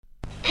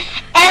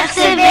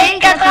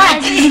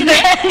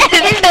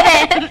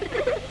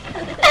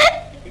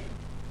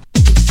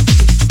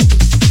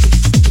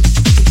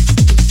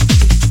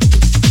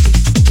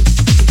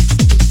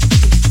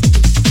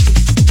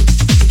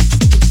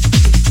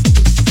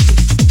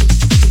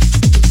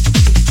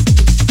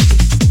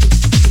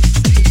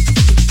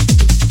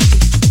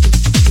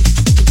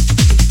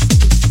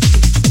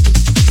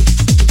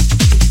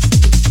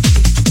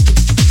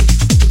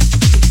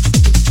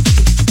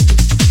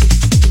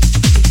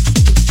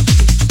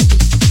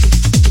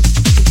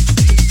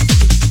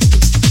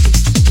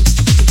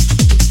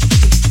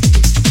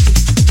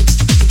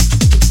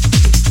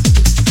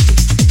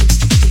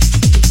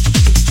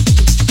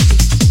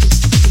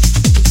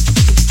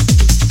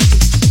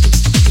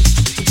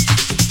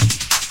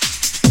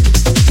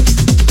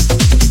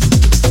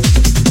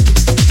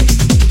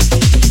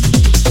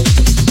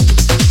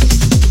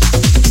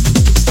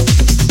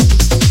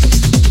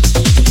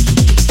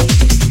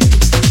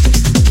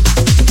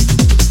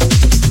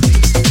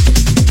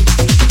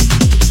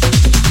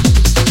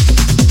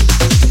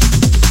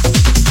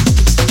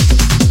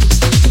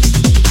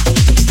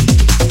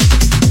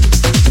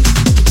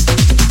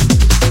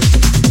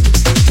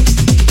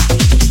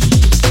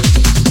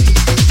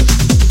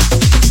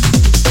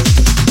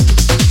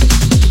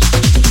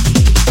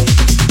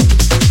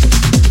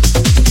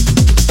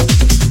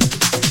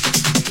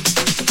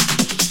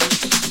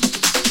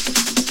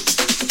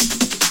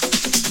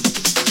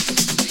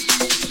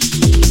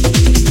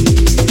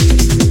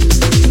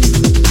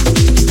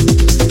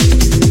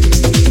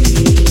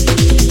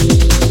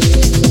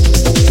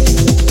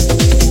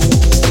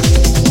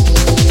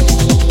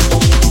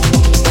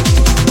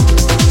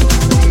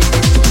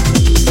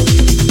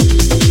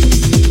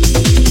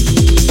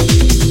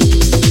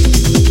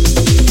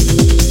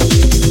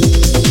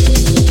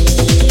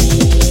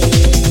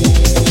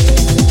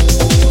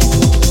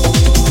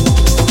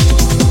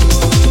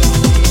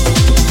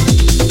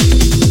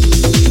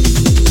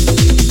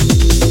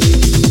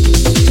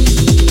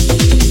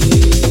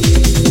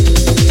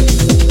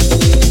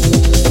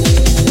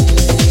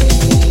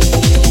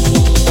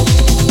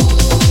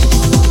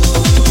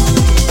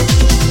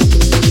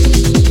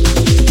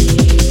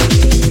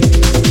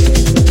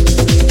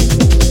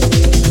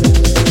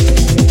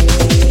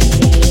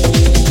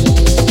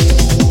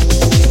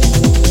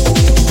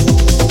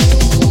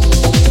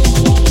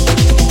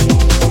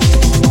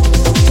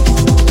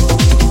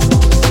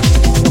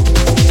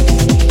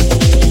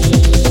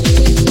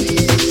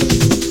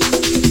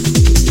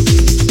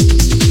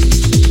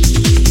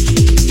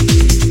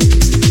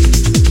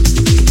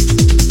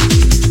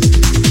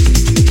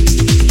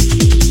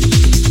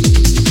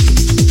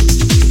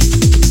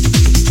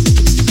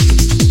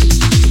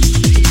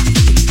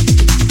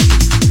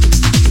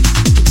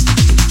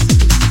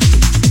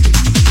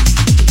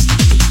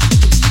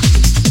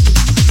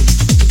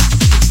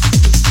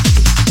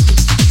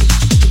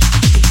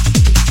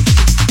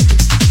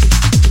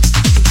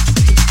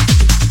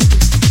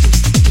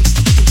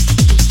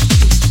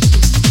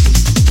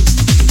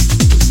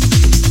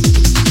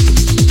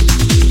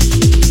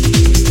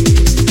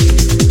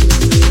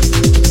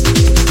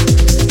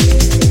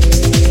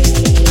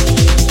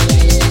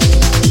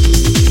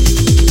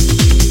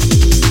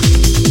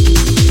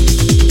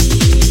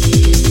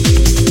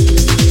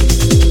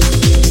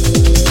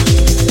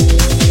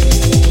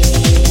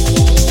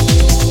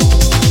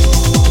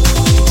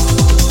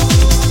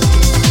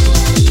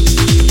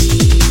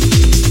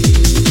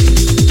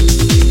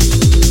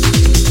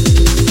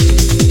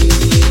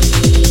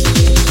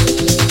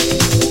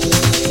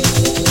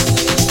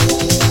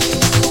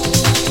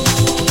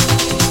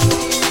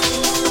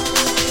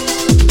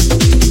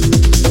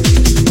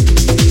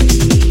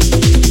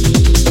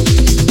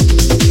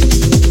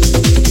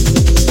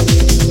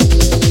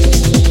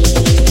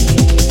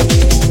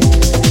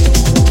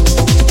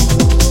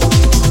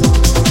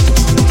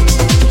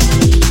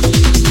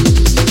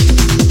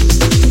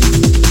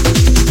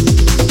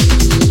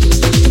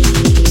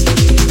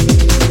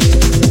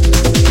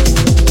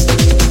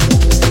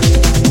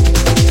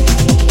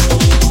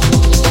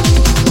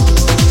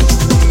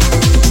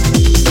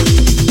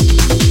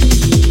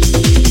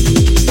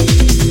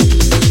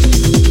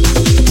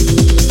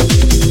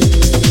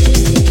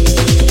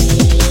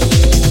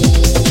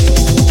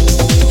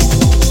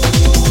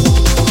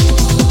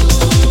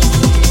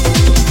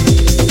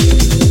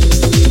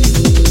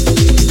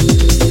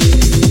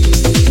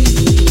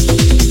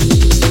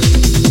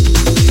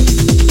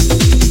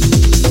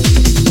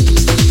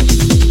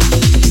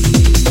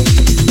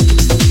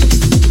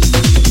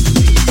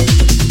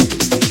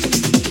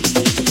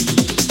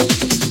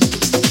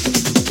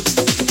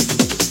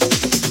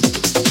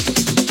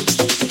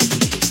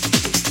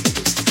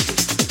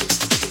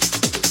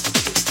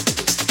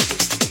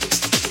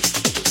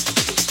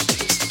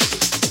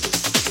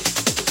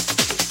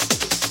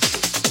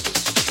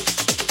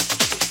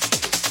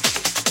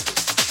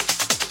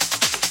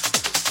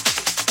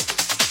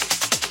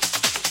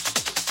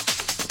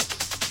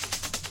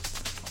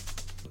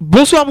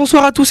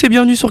Bonsoir à tous et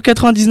bienvenue sur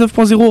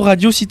 99.0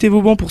 Radio Cité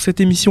Vauban pour cette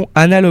émission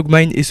Analog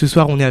Mind. Et ce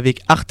soir on est avec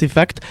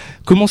Artefakt.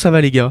 Comment ça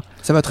va les gars ?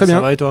 Ça va très bien.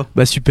 Ça va et toi ?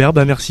 Bah super,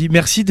 bah merci.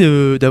 Merci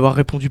d'avoir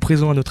répondu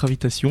présent à notre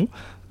invitation.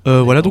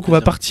 Voilà, donc on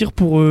va partir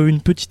pour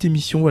une petite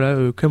émission, voilà,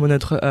 comme on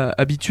a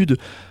habitude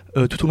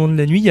tout au long de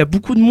la nuit. Il y a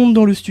beaucoup de monde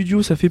dans le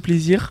studio, ça fait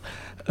plaisir.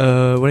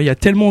 Voilà, il y a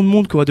tellement de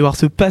monde qu'on va devoir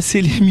se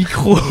passer les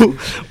micros.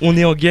 On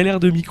est en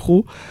galère de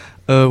micros.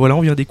 Voilà,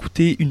 on vient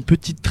d'écouter une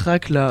petite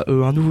track là,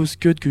 un nouveau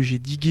scud que j'ai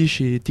digué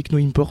chez Techno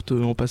Import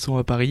en passant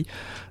à Paris.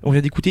 On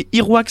vient d'écouter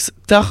Earwax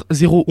Tar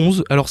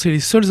 011. Alors c'est les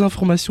seules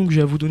informations que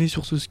j'ai à vous donner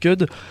sur ce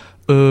scud.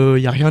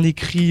 Y a rien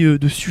écrit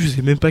dessus, je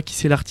sais même pas qui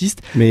c'est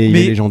l'artiste. Mais il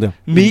est légendaire.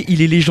 Mais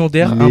il est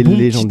légendaire, un bon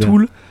petit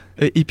tool.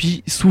 Et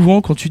puis souvent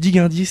quand tu digues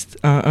un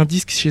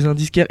disque chez un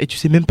disquaire et tu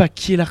sais même pas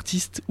qui est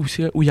l'artiste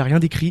où il y a rien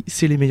d'écrit,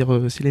 c'est les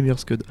meilleurs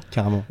scuds.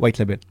 Carrément, white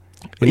label.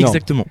 Énorme.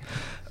 Exactement.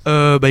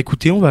 Bah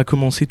écoutez, on va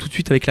commencer tout de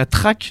suite avec la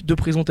track de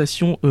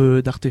présentation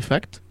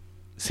d'Artefakt.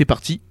 C'est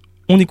parti,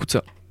 on écoute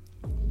ça.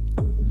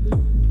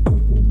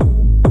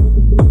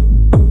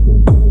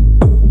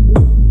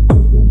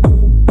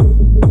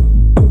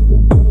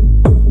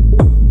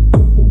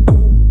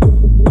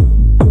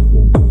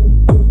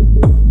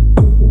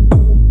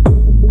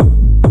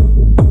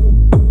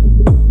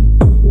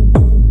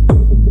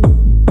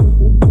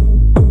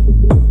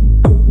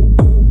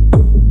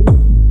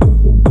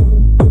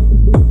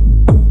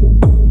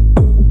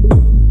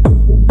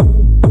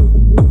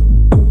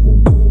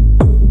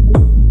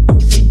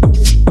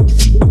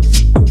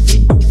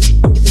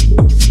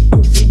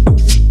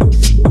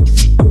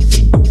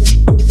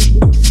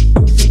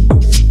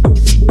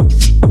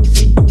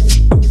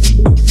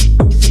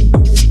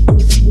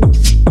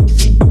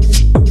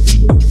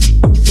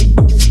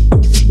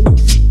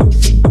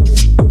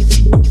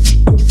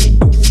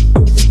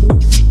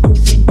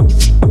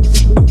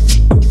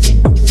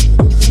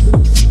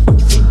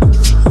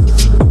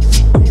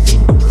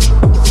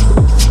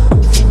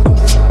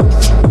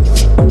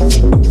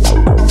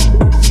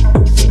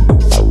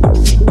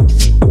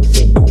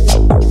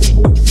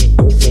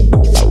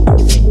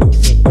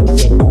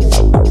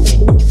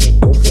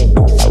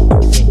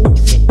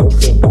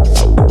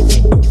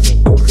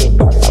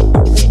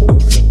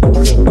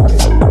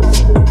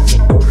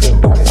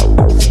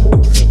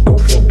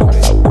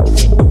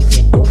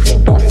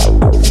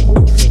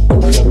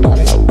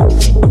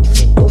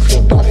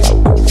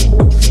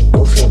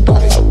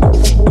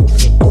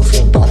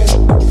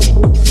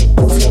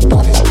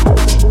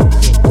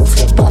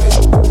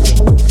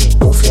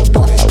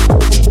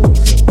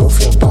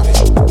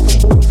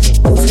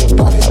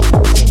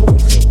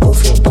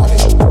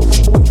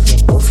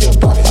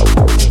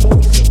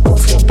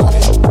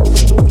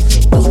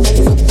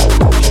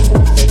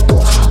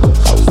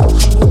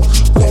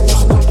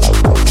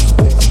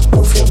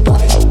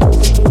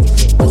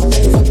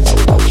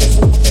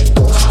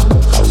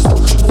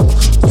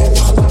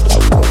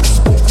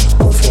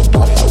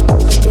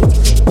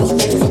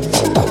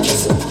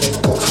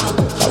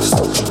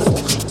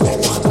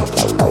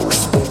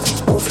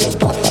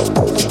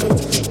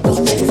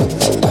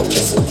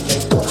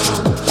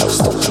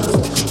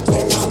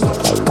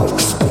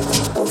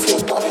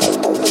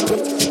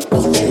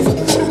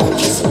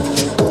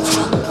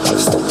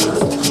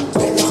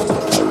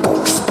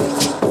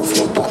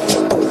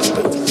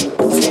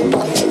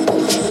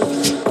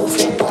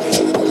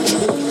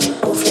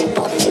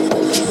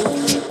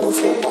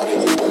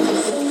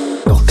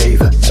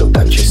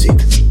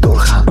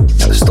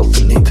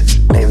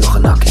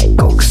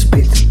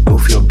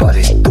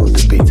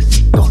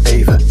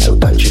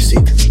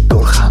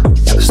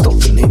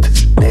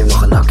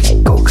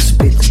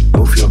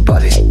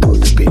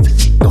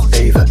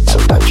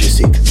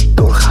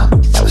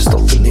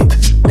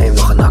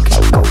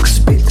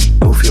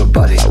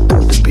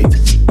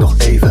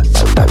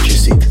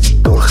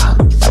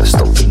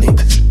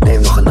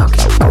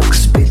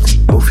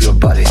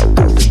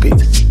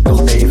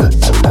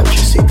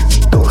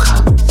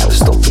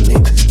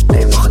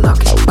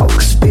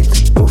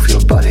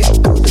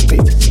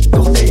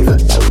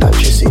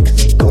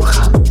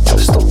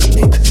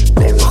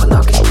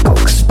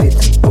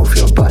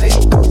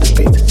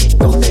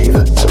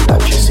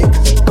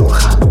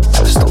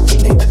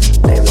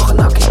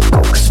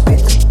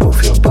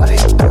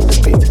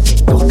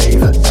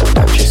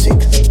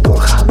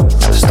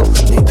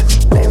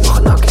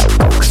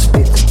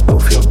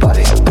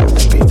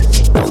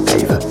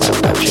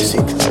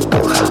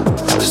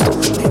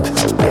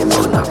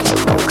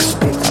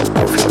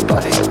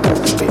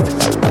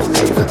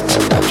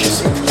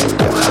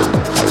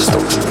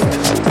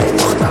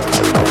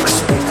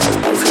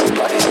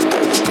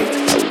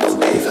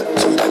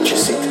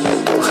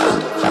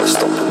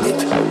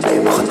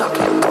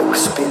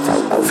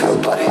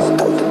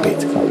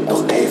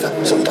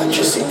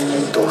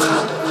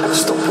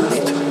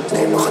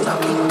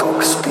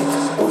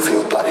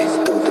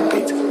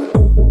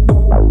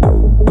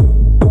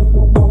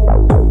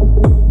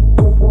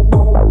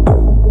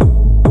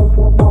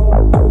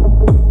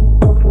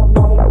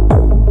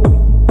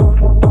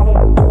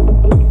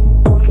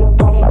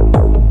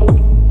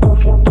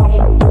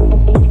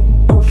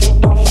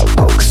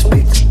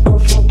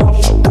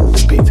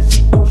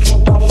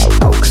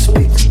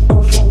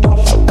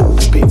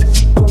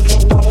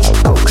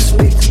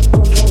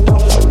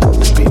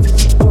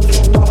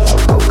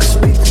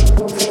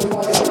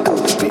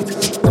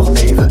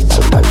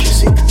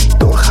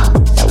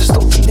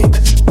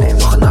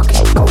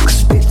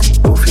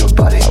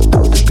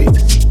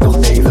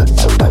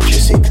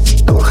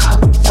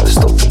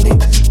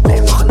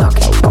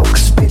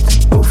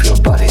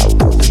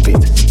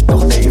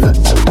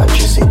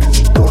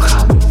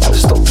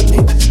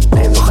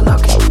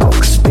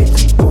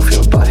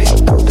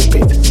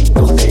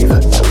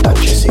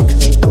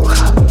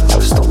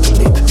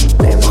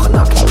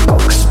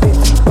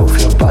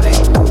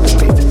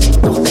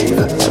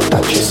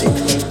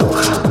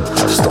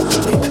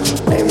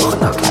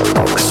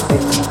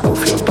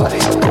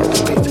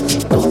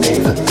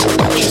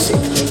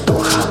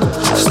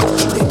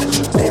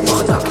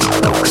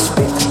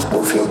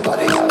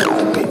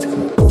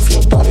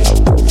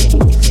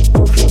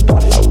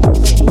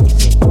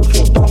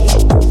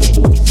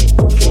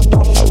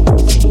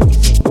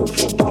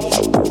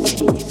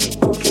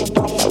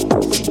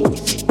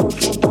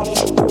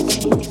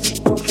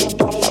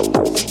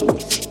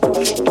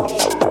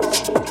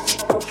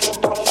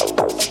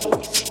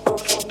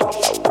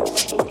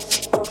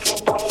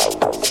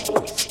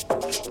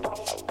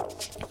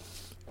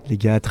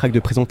 gars, track de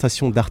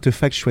présentation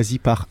d'Artefakt choisi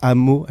par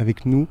Amo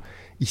avec nous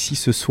ici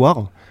ce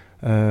soir.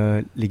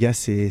 Les gars,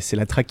 c'est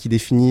la track qui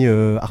définit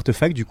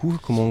Artefakt du coup.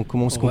 Comment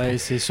on se comprend? Ouais,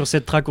 c'est sur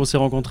cette track qu'on s'est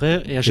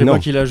rencontrés et à chaque fois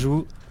qu'il la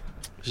joue,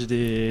 j'ai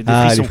des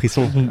frissons. Les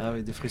frissons. Ah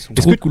oui, des frissons.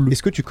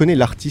 Est-ce que tu connais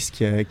l'artiste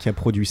qui a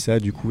produit ça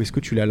du coup? Est-ce que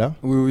tu l'as là?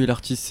 Oui,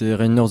 l'artiste c'est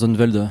Reiner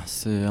Zonveld,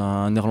 c'est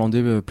un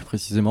néerlandais plus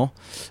précisément,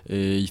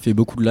 et il fait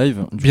beaucoup de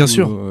live. Bien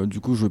sûr.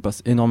 Du coup, je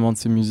passe énormément de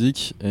ses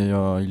musiques et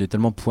il est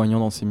tellement poignant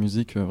dans ses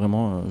musiques,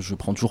 vraiment, je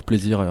prends toujours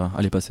plaisir à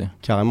les passer.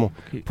 Carrément.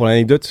 Okay. Pour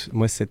l'anecdote,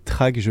 moi cette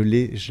track, je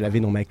l'avais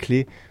dans ma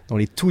clé dans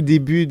les tout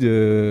débuts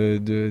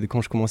de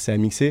quand je commençais à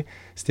mixer.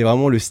 C'était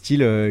vraiment le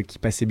style qui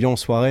passait bien en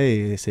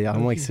soirée et c'est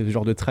vraiment avec ce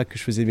genre de track que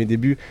je faisais mes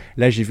débuts.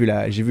 Là, j'ai vu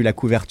la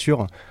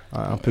couverture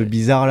un peu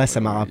bizarre là,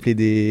 ça m'a rappelé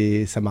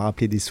des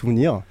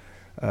souvenirs.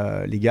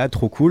 Les gars,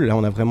 trop cool. Là,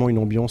 on a vraiment une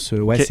ambiance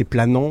c'est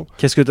planant.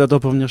 Qu'est-ce que t'attends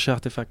pour venir chez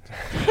Artefakt?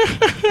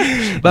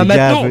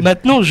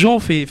 Maintenant, Jean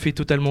fait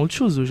totalement autre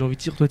chose. J'ai envie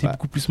de dire, toi, t'es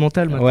beaucoup plus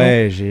mental maintenant.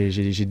 Ouais,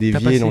 j'ai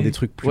dévié dans des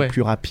trucs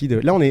plus rapides.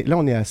 Là, on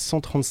est à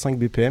 135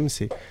 BPM.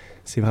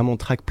 C'est vraiment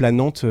track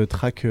planante,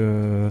 track.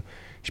 Je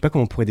sais pas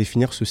comment on pourrait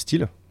définir ce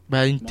style.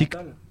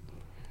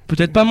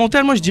 Peut-être pas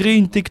mental. Moi, je dirais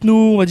une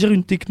techno. On va dire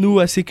une techno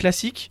assez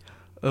classique.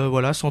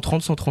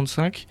 130,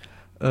 135.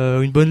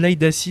 Une bonne light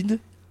d'acide.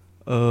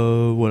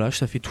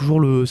 Ça fait toujours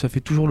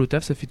le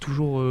taf, ça fait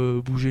toujours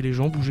bouger les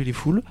gens, bouger les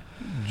foules.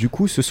 Du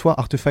coup, ce soir,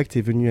 Artefakt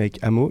est venu avec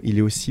Amo, il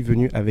est aussi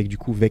venu avec du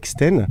coup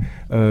Vexten.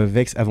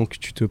 Vex, avant que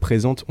tu te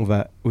présentes, on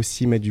va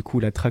aussi mettre du coup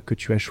la track que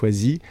tu as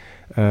choisie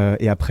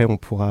et après on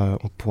pourra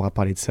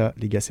parler de ça.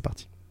 Les gars, c'est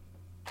parti.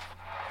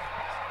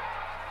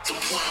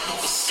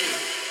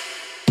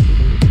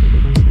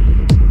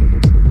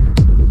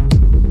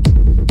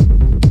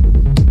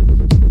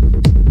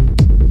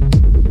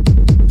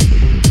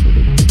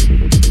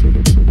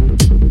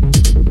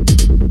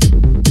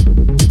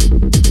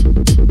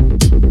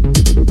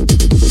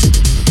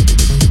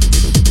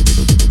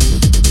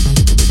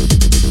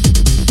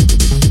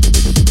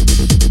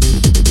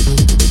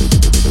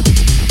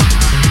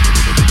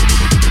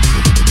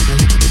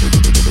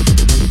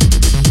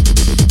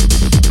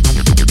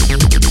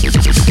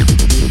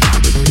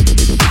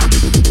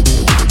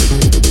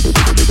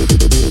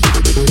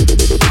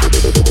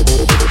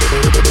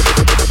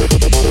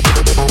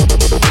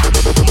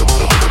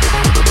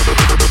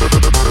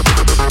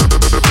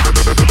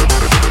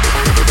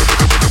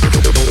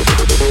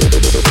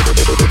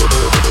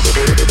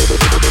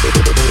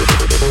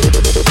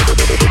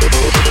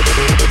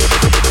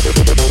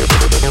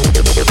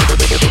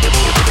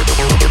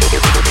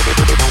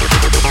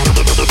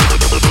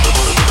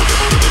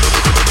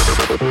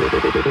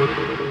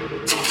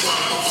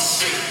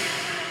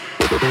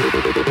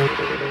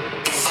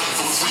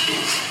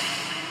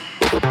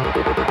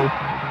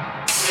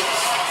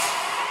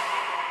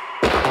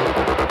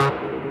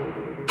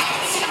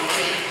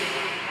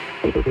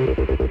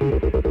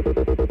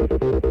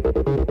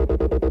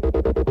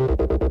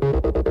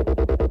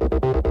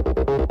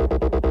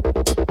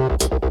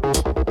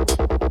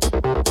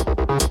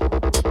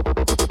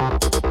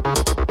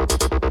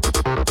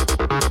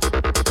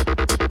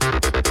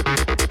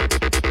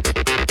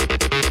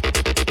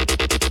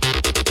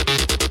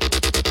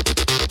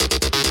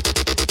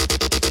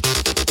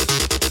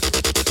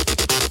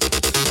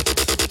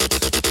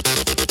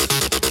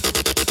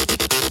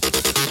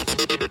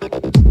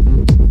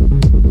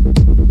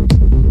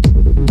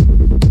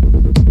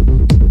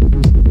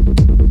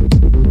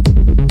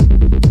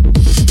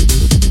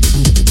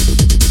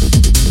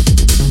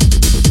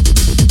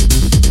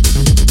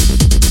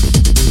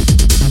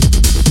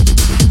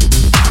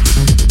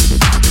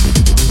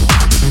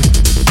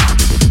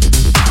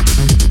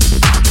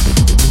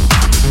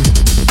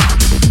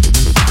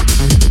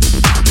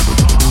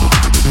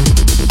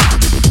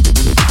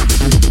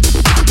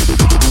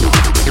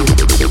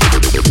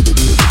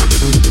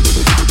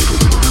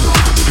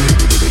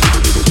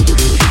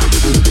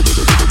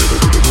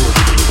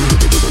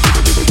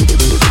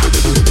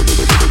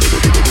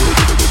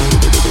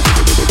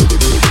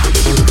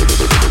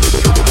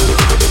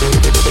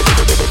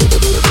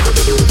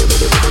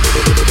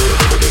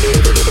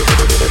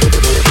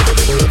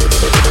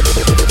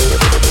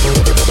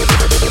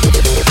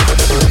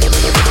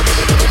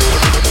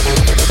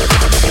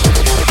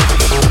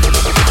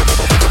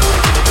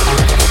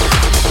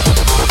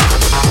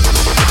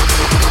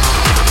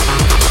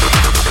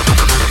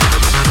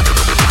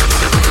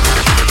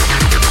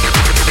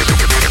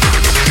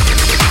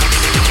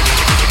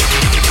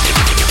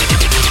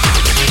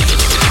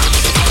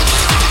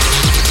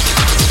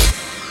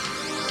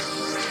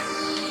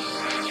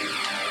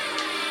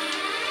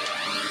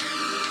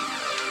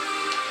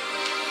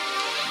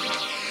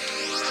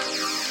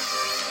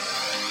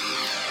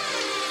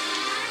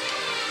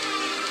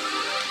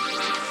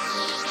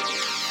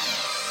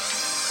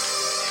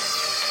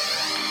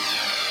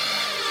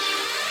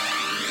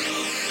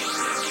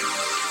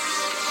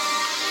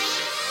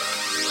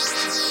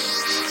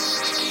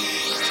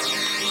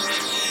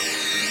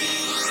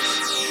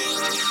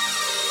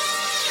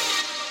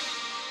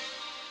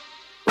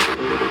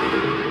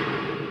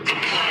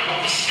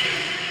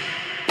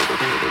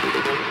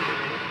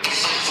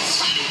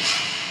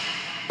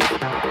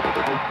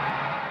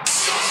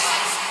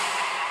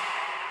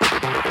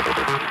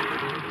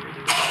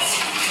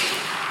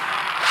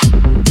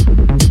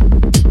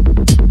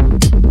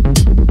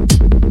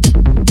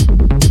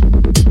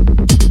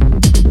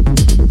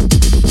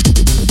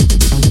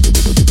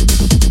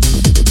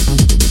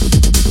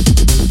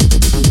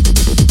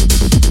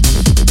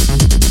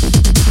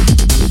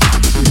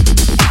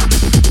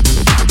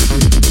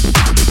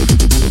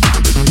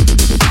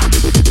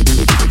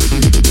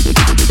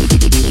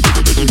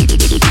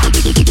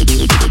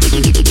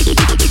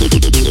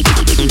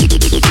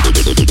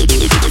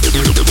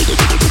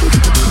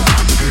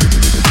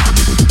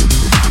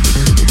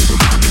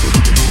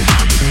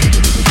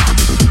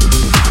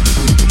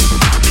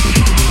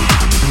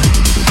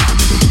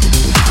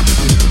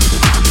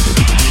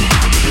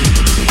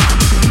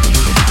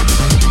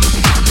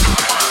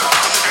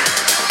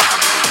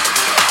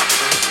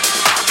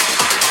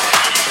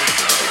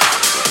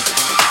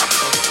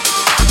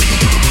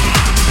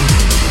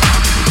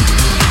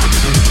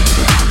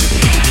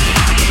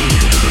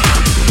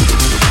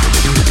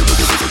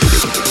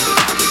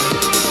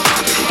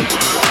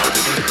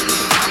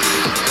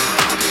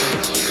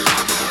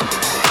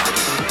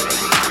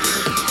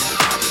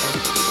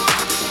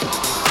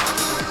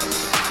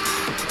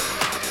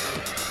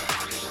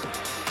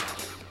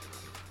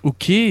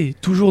 Ok,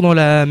 toujours dans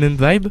la même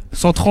vibe.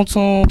 130,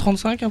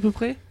 135 à peu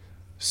près.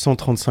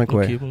 135,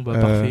 ouais. Ok, bon bah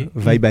parfait.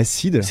 Vibe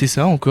acide. C'est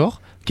ça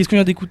encore. Qu'est-ce qu'on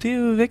vient d'écouter,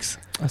 Vex?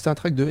 C'est un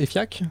track de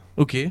Efiac,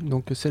 Ok,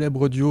 donc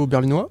célèbre duo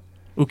berlinois.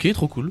 ok,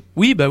 trop cool.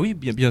 Oui, bah oui,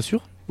 bien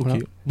sûr. Ok,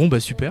 Voilà. bon bah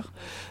super.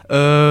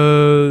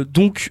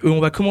 Donc on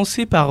va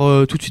commencer par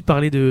tout de suite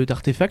parler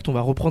d'Artefakt. On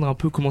va reprendre un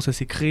peu comment ça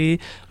s'est créé,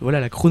 voilà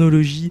la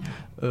chronologie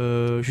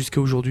jusqu'à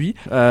aujourd'hui.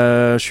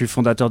 Je suis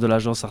fondateur de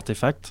l'agence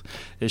Artefakt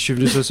et je suis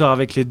venu ce soir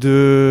avec les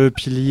deux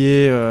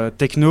piliers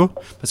techno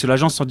parce que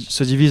l'agence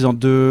se divise en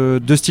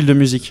deux styles de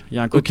musique. Il y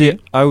a un côté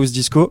house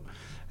disco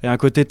et un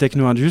côté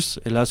techno indus.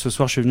 Et là ce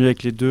soir je suis venu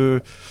avec les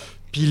deux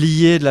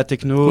piliers de la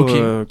techno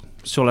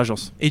sur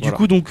l'agence. Et du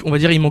coup donc on va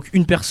dire il manque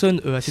une personne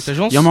à cette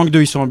agence. Il en manque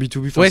deux, ils sont en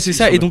B2B. Ouais c'est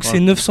ça et donc c'est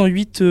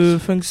 908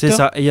 Funkster. C'est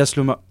ça et il y a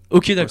Sloma.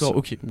 Ok d'accord,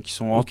 ok. Donc ils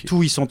sont en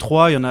tout ils sont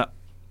 3, il y en a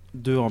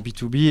 2 en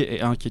B2B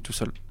et un qui est tout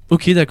seul.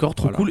 Ok d'accord,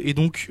 trop cool. Et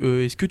donc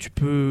est-ce que tu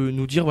peux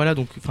nous dire voilà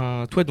donc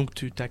enfin toi donc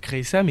tu as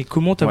créé ça mais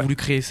comment tu as voulu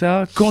créer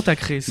ça, quand tu as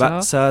créé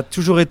ça? Ça a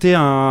toujours été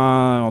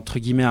un entre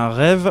guillemets un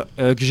rêve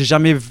que j'ai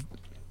jamais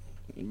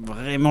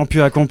vraiment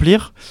pu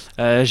accomplir.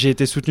 J'ai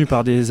été soutenu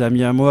par des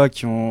amis à moi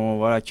qui ont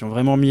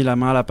vraiment mis la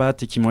main à la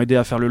pâte et qui m'ont aidé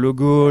à faire le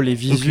logo, les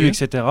visus,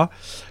 etc.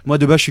 Moi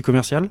de base je suis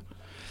commercial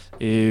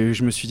et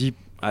je me suis dit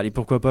allez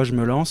pourquoi pas je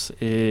me lance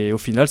et au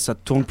final ça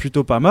tourne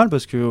plutôt pas mal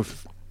parce que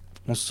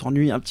on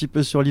s'ennuie un petit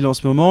peu sur l'île en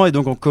ce moment et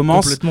donc on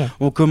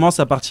commence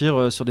à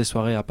partir sur des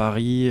soirées à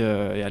Paris et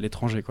à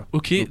l'étranger quoi.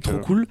 Ok, donc, trop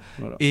cool.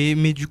 Voilà. Et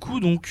mais du coup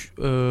donc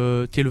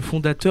t'es le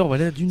fondateur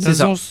d'une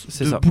agence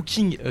de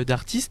booking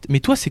d'artistes. Mais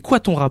toi c'est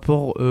quoi ton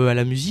rapport à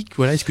la musique?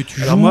 Voilà, est-ce que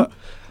tu joues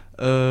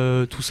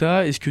tout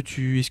ça? Est-ce que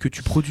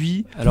tu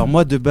produis? Alors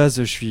moi de base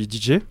je suis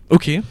DJ.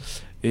 Ok.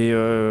 Et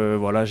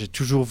voilà j'ai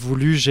toujours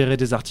voulu gérer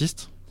des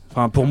artistes.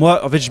 Enfin, pour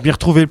moi, en fait, je m'y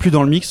retrouvais plus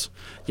dans le mix.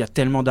 Il y a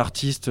tellement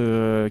d'artistes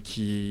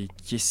qui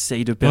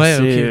essayent de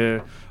percer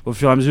au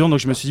fur et à mesure. Donc,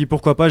 je me suis dit,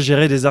 pourquoi pas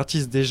gérer des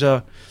artistes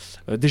déjà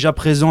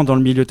présents dans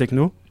le milieu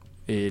techno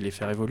et les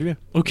faire évoluer.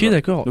 Ok, voilà.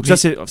 D'accord. Donc,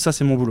 ça,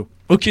 c'est mon boulot.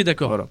 Ok,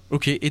 d'accord. Voilà.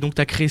 Ok, et donc,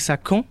 tu as créé ça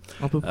quand,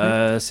 à peu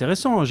près? C'est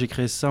récent. J'ai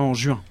créé ça en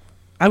juin.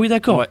 Ah oui,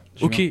 d'accord. Ouais,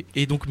 ok,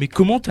 et donc, mais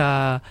comment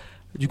t'as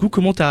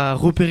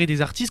repéré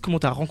des artistes? Comment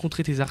t'as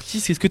rencontré tes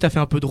artistes? Est-ce que t'as fait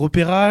un peu de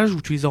repérage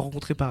ou tu les as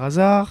rencontrés par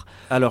hasard?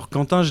 Alors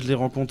Quentin, je l'ai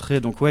rencontré,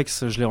 donc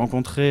Wex, je l'ai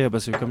rencontré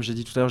parce que comme j'ai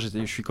dit tout à l'heure, je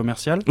suis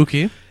commercial. Ok.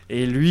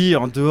 Et lui,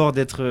 en dehors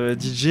d'être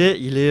DJ,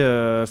 il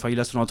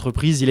a son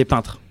entreprise, il est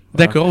peintre.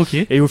 Voilà. D'accord, ok.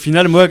 Et au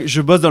final, moi,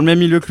 je bosse dans le même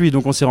milieu que lui,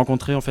 donc on s'est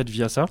rencontrés en fait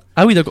via ça.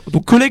 Ah oui, d'accord.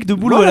 Donc collègue de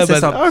boulot à la base.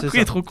 Ça, ah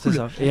ok, trop cool.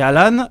 Et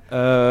Alan,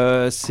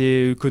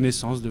 c'est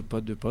connaissance de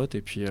potes, et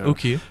puis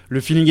ok. Le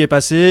feeling est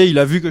passé. Il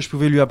a vu que je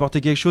pouvais lui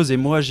apporter quelque chose, et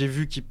moi j'ai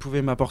vu qu'il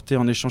pouvait m'apporter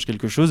en échange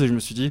quelque chose, et je me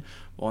suis dit,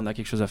 bon, on a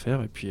quelque chose à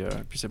faire, et puis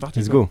c'est parti.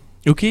 Let's go.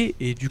 Ok,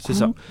 et du coup,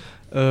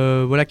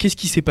 voilà, qu'est-ce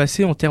qui s'est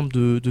passé en termes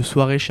de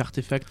soirée chez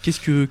Artefakt? Qu'est-ce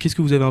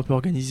que vous avez un peu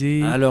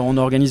organisé? Alors, on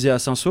a organisé à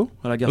Saint-Saul,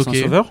 à la gare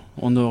Saint-Sauveur.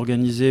 On a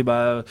organisé,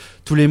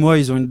 tous les mois,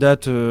 ils ont une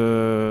date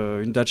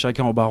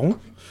chacun au Baron.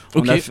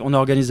 On a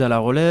organisé à la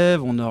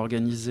Relève, on a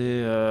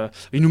organisé...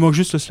 il nous manque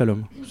juste le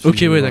slalom.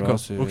 Ok, ouais, d'accord.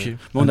 Okay.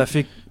 Bon, on a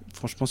fait...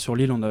 Franchement, sur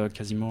l'île, on a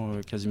quasiment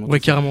ouais,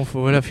 carrément,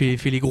 fait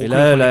les gros. Et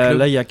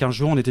là, il y a 15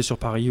 jours, on était sur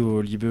Paris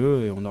au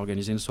Libeu et on a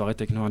organisé une soirée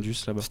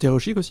techno-indus là-bas.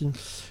 Stéréochic aussi.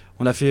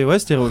 On a fait,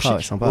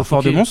 Stéréochic, au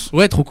Fort de Mons.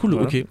 Ouais, trop cool,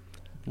 voilà.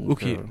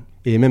 Ok.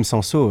 Et même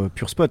Sanso,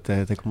 Pure Spot,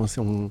 t'as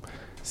commencé...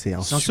 C'est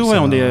un Sanso,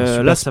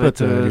 ouais, là, ça va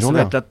être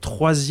la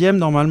 3e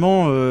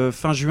normalement,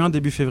 fin juin,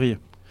 début février.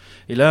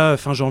 Et là,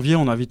 fin janvier,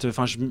 on invite...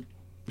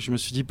 Je me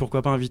suis dit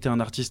pourquoi pas inviter un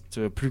artiste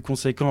plus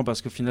conséquent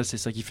parce qu'au final c'est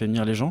ça qui fait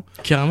venir les gens.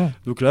 Carrément.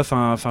 Donc là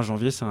fin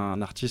janvier c'est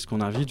un artiste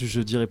qu'on invite,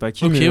 je dirais pas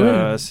qui mais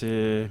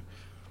c'est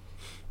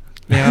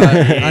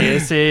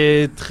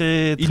c'est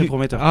très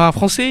prometteur. Un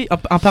français,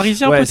 un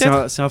parisien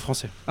peut-être. C'est un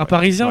français. Un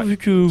parisien vu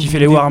que qui fait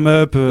les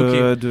warm-up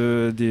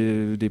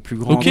des plus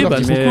grands. Ok, trop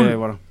cool.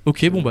 Voilà.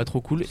 Ok, bon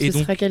trop cool. Ce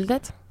sera quelle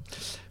date?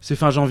 C'est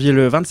fin janvier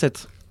le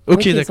 27.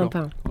 Ok, d'accord.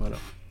 Sympa. Voilà.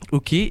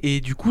 Ok,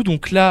 et du coup,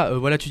 donc là,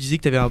 voilà, tu disais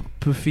que tu avais un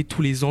peu fait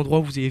tous les endroits,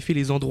 vous avez fait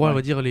les endroits, on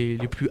va dire, les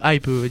plus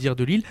hype, on va dire,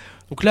 de l'île.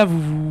 Donc là,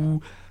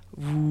 vous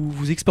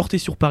exportez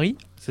sur Paris.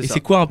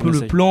 C'est quoi un peu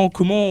le plan?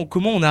 Comment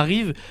on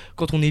arrive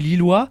quand on est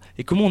lillois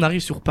et comment on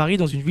arrive sur Paris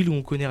dans une ville où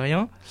on connaît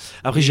rien?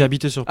 Après, j'ai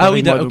habité sur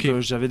Paris, donc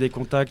j'avais des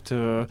contacts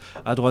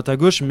à droite à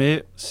gauche,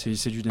 mais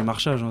c'est du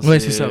démarchage. Ouais,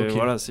 c'est ça.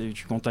 Voilà,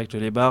 tu contactes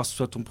les bars,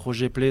 soit ton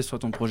projet plaît, soit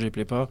ton projet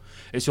plaît pas.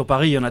 Et sur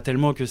Paris, il y en a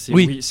tellement que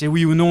c'est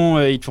oui ou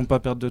non, ils te font pas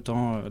perdre de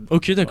temps.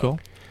 Ok, d'accord.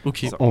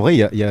 Okay. En vrai,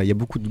 il y a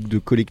beaucoup de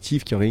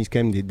collectifs qui organisent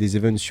quand même des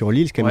events sur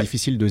l'île. C'est quand même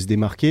difficile de se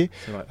démarquer.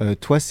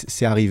 Toi,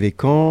 c'est arrivé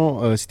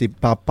quand? C'était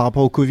par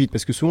rapport au Covid?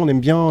 Parce que souvent, on aime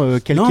bien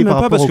calquer par rapport au Covid. Non,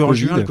 même pas, parce qu'en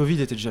juin, le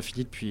Covid était déjà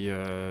fini depuis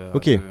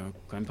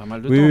quand même pas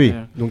mal de temps. Oui.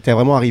 Donc, t'es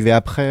vraiment arrivé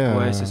après.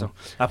 Ouais, c'est ça.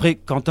 Après,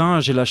 Quentin,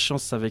 j'ai la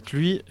chance avec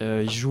lui.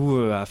 Il joue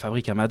à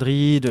Fabrique à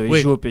Madrid, il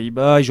joue aux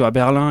Pays-Bas, il joue à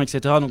Berlin,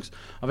 etc. Donc,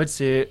 en fait,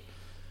 c'est...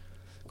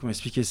 Comment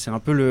expliquer? C'est un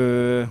peu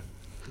le...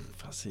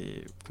 Enfin, c'est...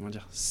 Comment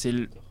dire? C'est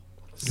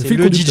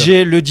le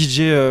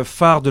DJ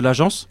phare de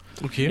l'agence.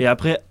 Okay. Et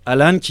après,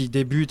 Alan qui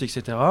débute,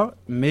 etc.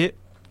 Mais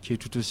qui est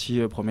tout aussi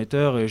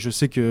prometteur, et je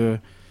sais que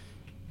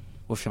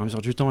au fur et à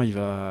mesure du temps, il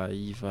va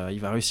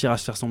réussir à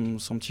se faire son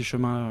petit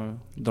chemin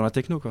dans la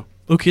techno, quoi.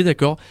 Ok,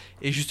 d'accord.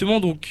 Et justement,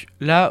 donc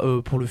là,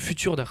 pour le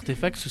futur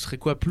d'Artefakt, ce serait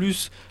quoi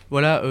plus,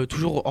 voilà,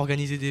 toujours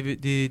organiser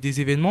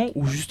des événements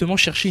ou justement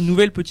chercher une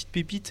nouvelle petite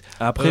pépite,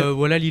 Après,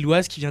 voilà,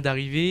 lilloise qui vient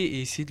d'arriver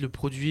et essayer de le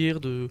produire,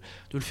 de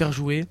le faire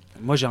jouer.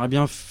 moi, j'aimerais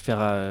bien faire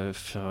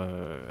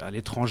à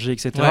l'étranger,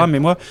 etc. Ouais. Mais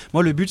moi,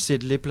 le but, c'est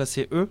de les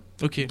placer, eux,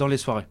 Ok. dans les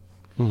soirées.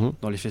 Mhm.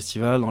 Dans les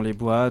festivals, dans les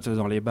boîtes,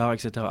 dans les bars,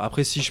 etc.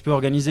 Après, si je peux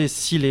organiser,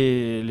 si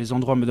les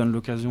endroits me donnent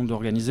l'occasion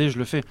d'organiser, je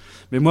le fais.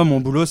 Mais moi, mon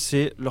boulot,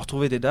 c'est leur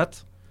trouver des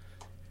dates.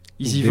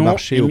 Ils y vont,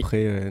 Démarcher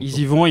auprès. ils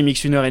y vont, ils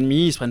mixent 1h30,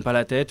 ils se prennent pas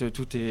la tête,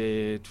 tout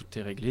est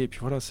réglé. Et puis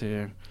voilà,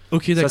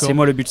 Ok, ça, d'accord. c'est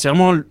moi le but. C'est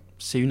vraiment,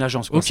 c'est une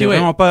agence, quoi. Ok, C'est ouais.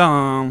 vraiment pas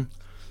un.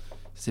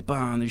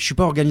 Je suis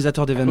pas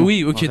organisateur d'événements.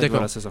 Oui, ok, En fait, d'accord.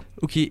 Voilà, c'est ça.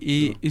 Ok,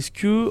 et est-ce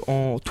que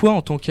toi,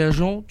 en tant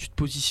qu'agent, tu te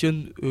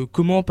positionnes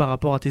comment par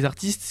rapport à tes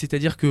artistes?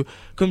 C'est-à-dire que,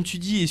 comme tu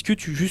dis, est-ce que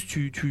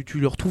tu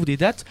leur trouves des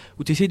dates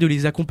ou tu essayes de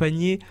les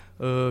accompagner?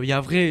 Il y a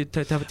un vrai.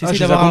 Je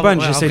les accompagne,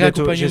 un j'essaye vrai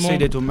d'être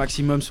accompagnement. au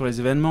maximum sur les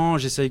événements.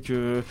 J'essaye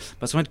que.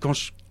 Parce qu'en fait,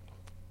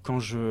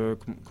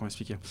 comment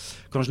expliquer,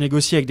 quand je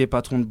négocie avec des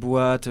patrons de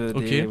boîtes,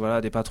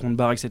 des patrons de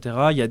bars, etc.,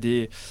 il y a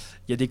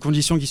des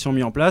conditions qui sont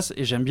mises en place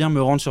et j'aime bien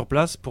me rendre sur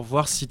place pour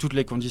voir si toutes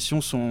les conditions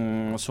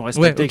sont respectées,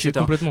 Ouais, ok, etc.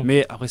 complètement.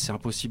 Mais après, c'est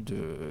impossible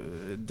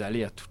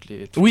d'aller à toutes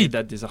les Oui.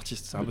 dates des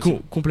artistes. C'est impossible.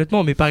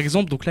 Complètement, mais par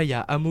exemple, donc là il y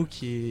a Amo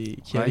qui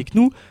est Ouais. avec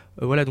nous.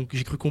 Voilà, donc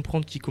j'ai cru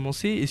comprendre qu'il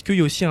commençait. Est-ce qu'il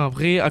y a aussi un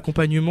vrai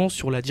accompagnement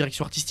sur la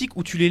direction artistique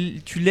où tu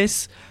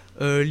laisses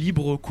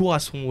libre cours à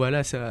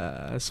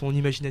son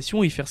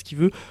imagination et faire ce qu'il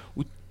veut,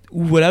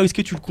 ou voilà, est-ce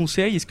que tu le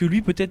conseilles? Est-ce que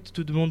lui peut-être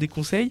te demande des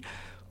conseils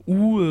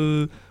ou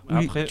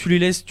Après- tu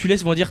laisses,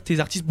 on va dire, tes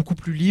artistes beaucoup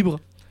plus libres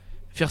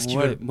faire ce qu'ils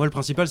Ouais, veulent? moi, le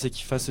principal, c'est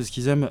qu'ils fassent ce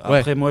qu'ils aiment.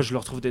 Après, moi, je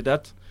leur trouve des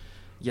dates.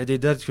 Il y a des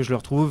dates que je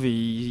leur trouve et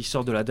ils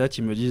sortent de la date,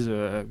 ils me disent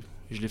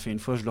je l'ai fait une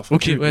fois, je leur fais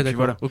Ok, plus. ouais, Et puis d'accord.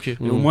 voilà. Ok, Et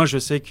au moins, je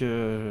sais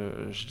que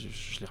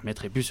je les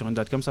remettrai plus sur une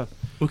date comme ça.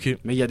 ok.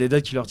 Mais il y a des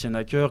dates qui leur tiennent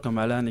à cœur, comme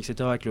Alan, etc.,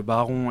 avec le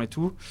Baron et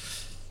tout.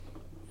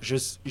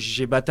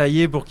 J'ai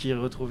bataillé pour qu'ils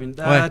retrouvent une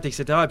date,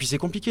 etc. Et puis c'est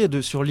compliqué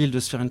sur l'île de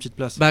se faire une petite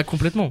place. Bah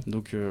complètement.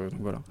 Donc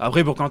voilà.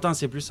 Après, pour Quentin,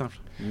 c'est plus simple.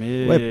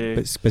 Mais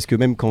Ouais, parce que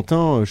même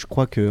Quentin, je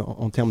crois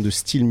qu'en termes de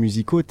styles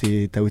musicaux,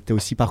 t'as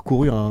aussi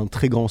parcouru un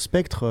très grand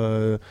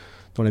spectre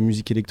dans la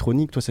musique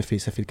électronique. Toi, ça fait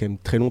quand même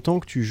très longtemps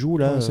que tu joues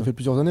là. Ouais, ça fait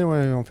plusieurs années,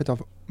 ouais. En fait,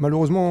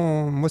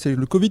 malheureusement, moi, c'est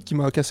le Covid qui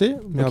m'a cassé.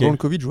 Mais Ok. avant le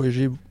Covid,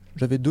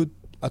 j'avais 2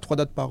 à 3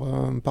 dates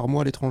par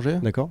mois à l'étranger.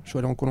 D'accord. Je suis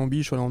allé en Colombie,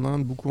 je suis allé en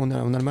Inde, beaucoup en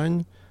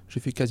Allemagne. J'ai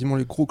fait quasiment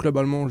les gros clubs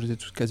allemands, je les ai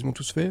quasiment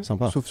tous faits,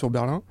 Sympa. sauf sur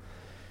Berlin.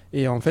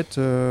 Et en fait,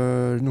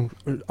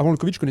 avant le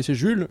Covid, je connaissais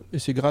Jules, et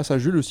c'est grâce à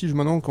Jules aussi,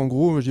 maintenant qu'en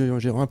gros, j'ai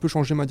un peu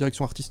changé ma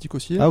direction artistique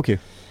aussi. Ah ok.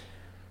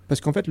 Parce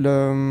qu'en fait,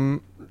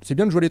 c'est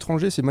bien de jouer à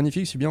l'étranger, c'est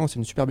magnifique, c'est bien, c'est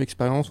une superbe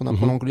expérience, on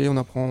apprend l'anglais, on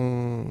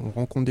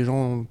rencontre des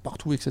gens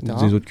partout, etc.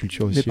 Des autres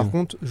cultures aussi. Mais par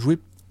contre, jouer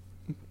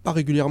pas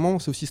régulièrement,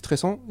 c'est aussi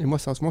stressant. Et moi,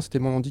 sérieusement, c'était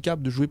mon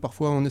handicap de jouer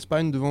parfois en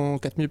Espagne devant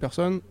 4000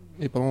 personnes.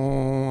 Et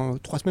pendant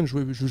 3 semaines,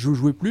 je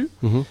jouais plus.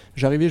 Mhm.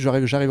 J'arrivais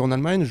en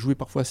Allemagne, je jouais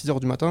parfois à 6h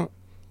du matin.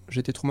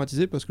 J'étais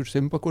traumatisé parce que je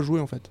savais même pas quoi jouer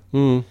en fait.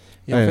 Mhm.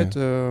 Et en fait,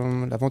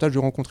 l'avantage de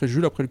rencontrer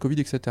Jules après le Covid,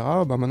 etc.,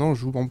 bah maintenant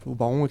je joue au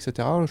Baron,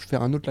 etc. Je fais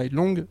un autre light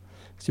long.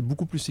 C'est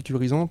beaucoup plus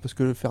sécurisant parce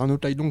que faire un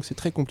autre light long, c'est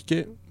très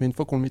compliqué. Mais une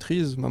fois qu'on le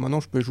maîtrise, bah maintenant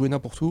je peux jouer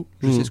n'importe où.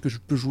 Je sais ce que je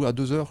peux jouer à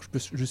 2 heures,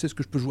 je sais ce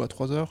que je peux jouer à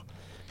 3 heures.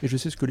 Et je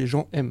sais ce que les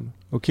gens aiment.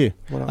 Ok.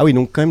 Voilà. Ah oui,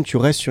 donc quand même tu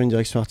restes sur une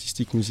direction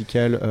artistique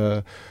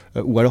musicale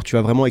ou alors tu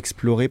vas vraiment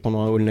explorer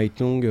pendant un all night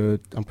long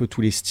un peu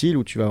tous les styles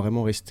ou tu vas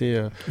vraiment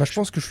rester... Bah, je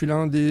pense que je suis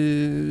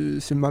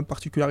c'est ma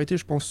particularité,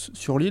 je pense,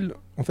 sur l'île.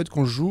 En fait,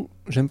 quand je joue,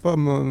 j'aime pas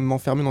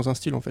m'enfermer dans un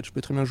style. En fait, je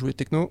peux très bien jouer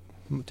techno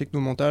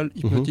mental,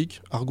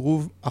 hypnotique, art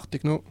groove, art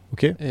techno.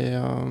 Ok. Et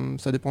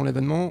ça dépend de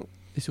l'événement.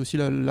 Et c'est aussi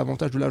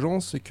l'avantage de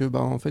l'agence, c'est que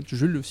en fait,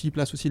 Jules aussi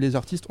place aussi les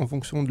artistes en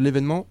fonction de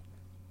l'événement,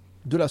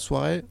 de la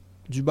soirée,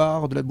 du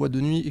bar, de la boîte de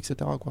nuit, etc.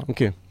 quoi.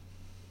 Ok. Et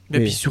Mais-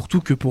 puis surtout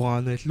que pour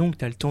un night long,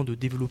 tu as le temps de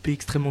développer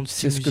extrêmement de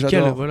C'est style ce que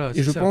musical. j'adore. Voilà, Et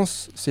c'est je ça.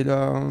 pense,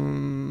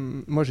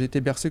 moi j'ai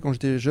été bercé quand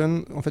j'étais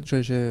jeune. En fait,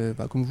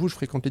 comme vous, je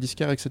fréquente les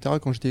disquaires, etc.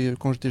 quand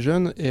j'étais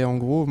jeune. Et en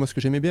gros, moi ce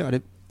que j'aimais bien,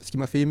 ce qui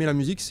m'a fait aimer la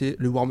musique, c'est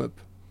le warm-up.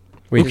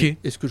 Oui. Ok.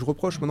 Et ce que je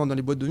reproche maintenant dans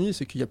les boîtes de nuit,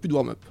 c'est qu'il n'y a plus de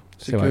warm-up.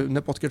 C'est C'est vrai. que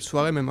n'importe quelle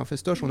soirée, même un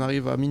festoche, on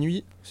arrive à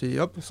minuit, c'est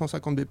hop,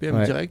 150 BPM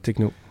Ouais, direct.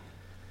 techno. Et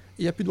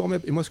il n'y a plus de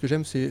warm-up. Et moi, ce que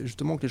j'aime, c'est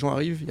justement que les gens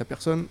arrivent, il n'y a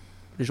personne.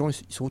 Les gens, ils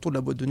sont autour de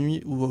la boîte de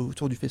nuit ou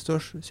autour du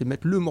festoche. C'est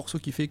mettre le morceau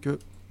qui fait que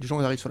les gens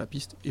arrivent sur la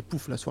piste et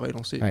pouf, la soirée est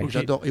lancée. Ouais. Et Ok.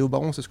 j'adore. Et au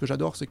Baron, c'est ce que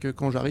j'adore, c'est que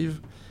quand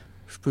j'arrive,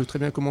 je peux très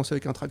bien commencer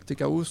avec un track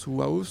tech house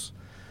ou house.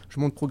 Je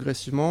monte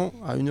progressivement.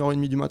 À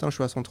 1h30 du matin, je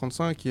suis à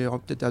 135. Et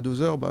peut-être à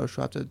 2h, je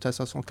suis peut-être à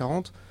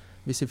 540.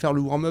 Mais c'est faire le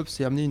warm-up,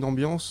 c'est amener une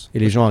ambiance. Et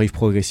les gens arrivent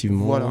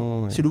progressivement. Voilà.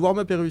 ouais. Si le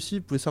warm-up est réussi,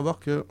 vous pouvez savoir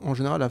qu'en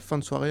général, à la fin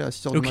de soirée, à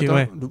 6h Ok, du matin,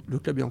 ouais. le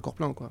club est encore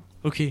plein. Quoi.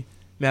 Ok.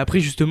 Mais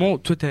après, justement,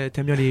 toi,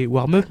 t'aimes bien les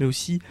warm-up, mais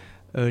aussi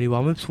les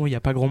warm-up, souvent, il n'y a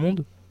pas grand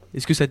monde.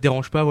 Est-ce que ça te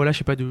dérange pas, voilà, je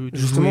sais pas, de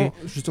jouer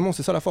Justement,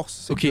 c'est ça la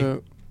force. C'est Ok.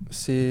 que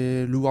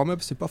le warm-up,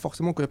 c'est pas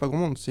forcément qu'il n'y a pas grand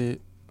monde, c'est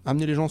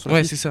amener les gens sur la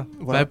Ouais, piste. c'est ça.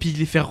 Voilà. Bah, puis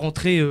les faire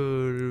rentrer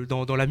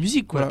dans la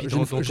musique, quoi. Voilà, Puis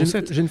dans ton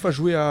set. j'ai une fois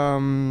joué à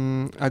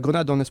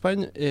Grenade en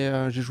Espagne et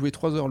j'ai joué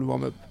 3 heures le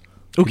warm-up.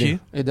 Ok.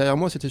 Et derrière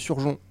moi, c'était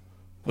Surgeon.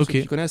 Pour Ok.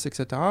 ceux qui connaissent,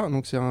 etc.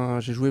 Donc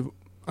j'ai joué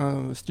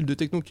un style de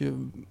techno qui est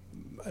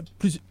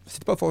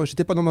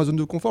j'étais pas dans ma zone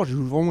de confort, j'ai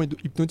joué vraiment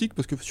hypnotique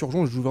parce que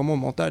Surgeon, je joue vraiment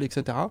mental,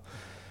 etc.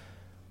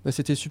 Bah,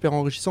 c'était super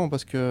enrichissant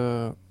parce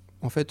que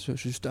en fait,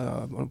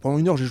 pendant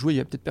 1 heure, j'ai joué, il y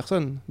a peut-être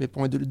personne, mais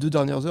pendant les 2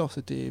 dernières heures,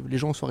 les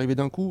gens sont arrivés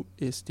d'un coup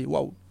et c'était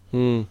waouh.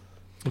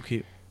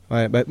 Ok.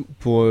 Ouais, bah,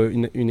 pour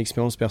une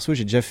expérience perso,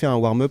 j'ai déjà fait un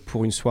warm-up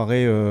pour une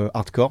soirée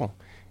hardcore.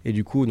 Et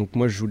du coup, donc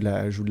moi, je joue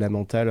de la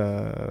mentale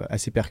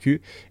assez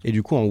percu. Et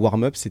du coup, en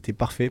warm-up, c'était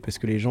parfait parce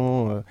que les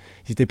gens,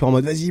 ils étaient pas en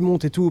mode vas-y,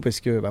 monte et tout. Parce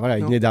que bah, voilà,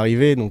 ils venaient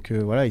d'arriver. Donc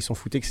voilà, ils s'en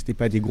foutaient que c'était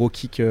pas des gros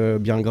kicks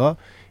bien gras.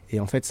 Et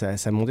en fait,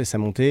 ça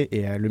montait.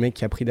 Et le mec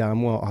qui a pris derrière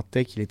moi en hard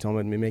tech, il était en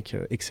mode mais mec,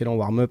 excellent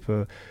warm-up.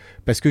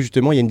 Parce que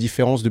justement, il y a une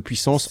différence de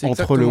puissance C'est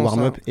entre le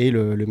warm-up ça. et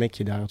le mec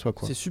qui est derrière toi,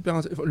 quoi. C'est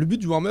super. Le but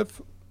du warm-up,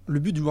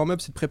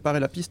 c'est de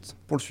préparer la piste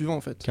pour le suivant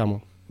en fait.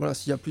 Clairement. Voilà,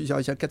 s'il y a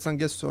 4-5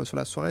 guests sur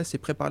la soirée, c'est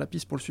préparer la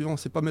piste pour le suivant.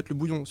 C'est pas mettre le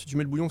bouillon. Si tu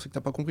mets le bouillon, c'est que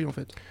t'as pas compris en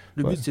fait.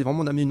 Le but, c'est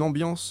vraiment d'amener une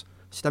ambiance.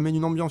 Si t'amènes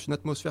une ambiance, une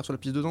atmosphère sur la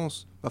piste de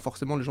danse, bah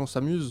forcément les gens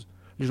s'amusent,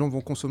 les gens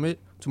vont consommer,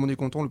 tout le monde est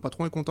content, le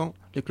patron est content,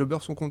 les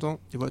clubbers sont contents,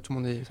 et voilà, tout le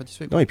monde est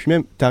satisfait. Non, et puis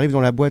même, t'arrives dans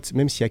la boîte,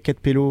 même s'il y a 4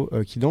 pélos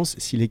qui dansent,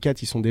 si les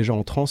 4 ils sont déjà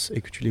en transe et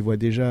que tu les vois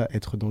déjà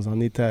être dans un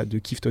état de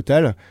kiff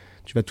total,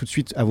 tu vas tout de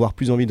suite avoir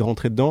plus envie de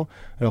rentrer dedans.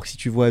 Alors que si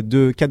tu vois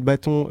 4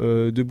 bâtons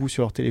debout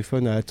sur leur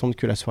téléphone à attendre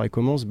que la soirée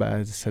commence,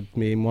 bah, ça te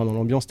met moins dans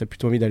l'ambiance. Tu as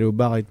plutôt envie d'aller au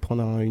bar et de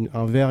prendre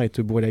un verre et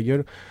te bourrer la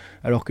gueule.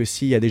 Alors que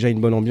s'il y a déjà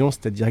une bonne ambiance,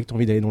 tu as direct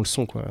envie d'aller dans le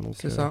son, quoi. Donc,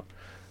 c'est ça.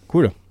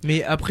 Cool.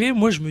 Mais après,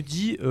 moi, je me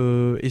dis,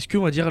 est-ce que,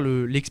 on va dire,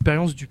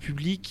 l'expérience du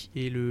public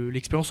et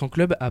l'expérience en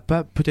club a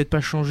peut-être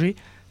pas changé?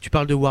 Tu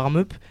parles de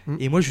warm-up,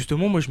 et moi,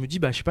 justement, je me dis,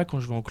 bah, je sais pas,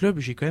 quand je vais en club,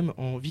 j'ai quand même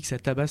envie que ça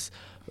tabasse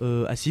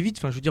assez vite.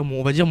 Enfin, je veux dire,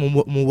 on va dire,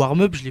 mon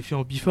warm-up, je l'ai fait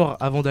en before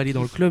avant d'aller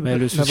dans le club.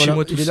 Mais chez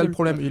moi tout il est là seul. le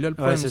problème.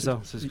 Ouais, c'est ça.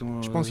 C'est ce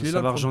je pense qu'il est là.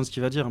 Ça va rejoindre ce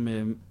qu'il va dire,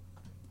 mais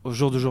au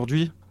jour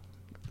d'aujourd'hui,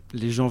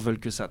 les gens veulent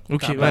que ça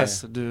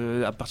tabasse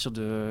à partir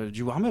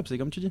du warm-up, c'est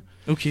comme tu dis.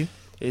 Ok.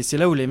 Et c'est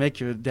là où les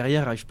mecs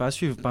derrière n'arrivent pas à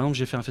suivre. Par exemple,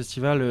 j'ai fait un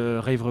festival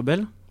Rave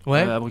Rebel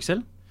à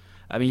Bruxelles.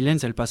 Amélie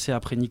Lenz, elle passait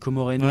après Nico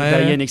Moreno,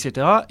 Diane,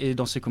 etc. Et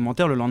dans ses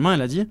commentaires, le lendemain,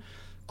 elle a dit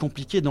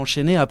compliqué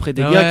d'enchaîner après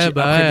des gars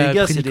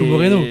après c'est Nico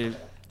Moreno.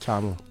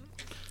 Carrément.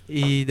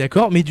 Et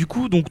d'accord, mais du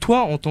coup, donc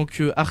toi, en tant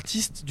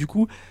qu'artiste, du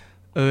coup,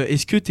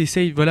 est-ce que tu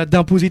essayes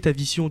d'imposer ta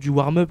vision du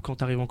warm-up quand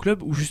tu arrives en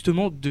club ou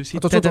justement de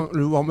Attention,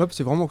 le warm-up,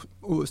 c'est vraiment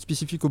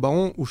spécifique au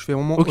Baron où je fais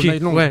vraiment all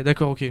night long. Ouais,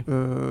 d'accord, ok.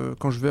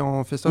 Quand je vais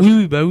en festival.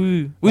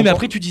 Oui, mais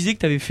après, tu disais que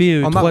tu avais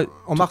fait. En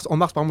mars,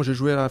 par exemple, j'ai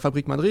joué à la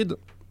Fabrique Madrid.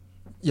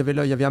 Il y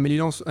avait Amélie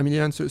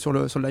Lenz sur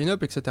le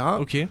line-up, etc.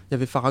 Ok. Il y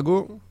avait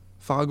Farago.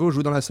 Farago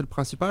joue dans la salle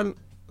principale,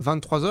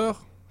 23h.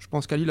 Je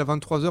pense qu'à Lille, à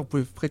 23h, vous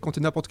pouvez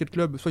fréquenter n'importe quel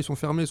club. Soit ils sont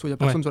fermés, soit il n'y a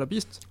personne sur la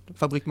piste.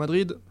 Fabrique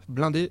Madrid,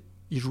 blindé,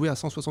 il jouait à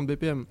 160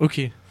 BPM.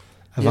 Ok.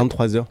 À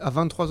 23h. À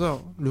 23h.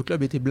 Le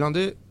club était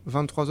blindé,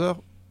 23h.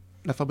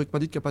 La Fabrique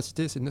Madrid,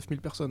 capacité, c'est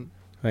 9000 personnes.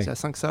 Ouais. C'est à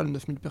 5 salles,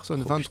 9000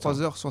 personnes.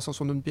 23h,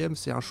 160 BPM,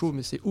 c'est un show,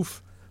 mais c'est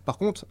ouf. Par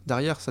contre,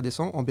 derrière, ça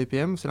descend. En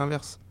BPM, c'est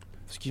l'inverse.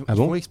 Parce qu'ils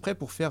font exprès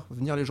pour faire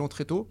venir les gens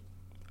très tôt,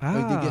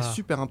 avec des gars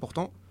super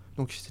importants.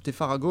 Donc c'était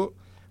Farago,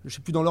 je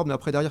sais plus dans l'ordre, mais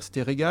après derrière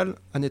c'était Régal,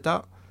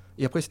 Aneta,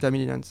 et après c'était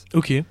Amélie Lenz.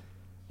 Ok.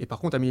 Et par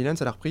contre Amélie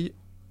Lenz, elle a repris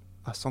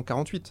à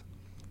 148.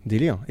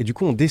 Délire. Et du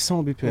coup on descend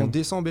en BPM. On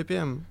descend en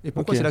BPM. Et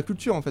pourquoi c'est la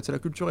culture en fait, c'est la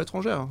culture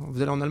étrangère.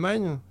 Vous allez en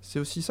Allemagne, c'est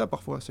aussi ça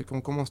parfois, c'est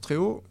qu'on commence très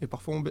haut et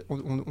parfois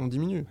on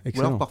diminue.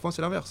 Excellent. Ou alors parfois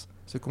c'est l'inverse,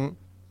 c'est qu'on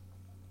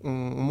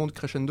monte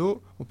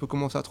crescendo, on peut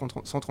commencer à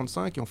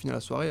 135 et on finit la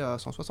soirée à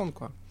 160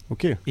 quoi.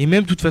 Ok. Et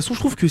même de toute façon, je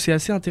trouve que c'est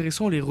assez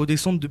intéressant les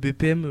redescentes de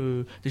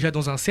BPM déjà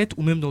dans un set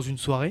ou même dans une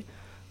soirée.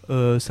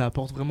 Ça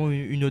apporte vraiment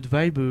une autre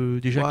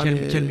vibe,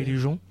 calmer les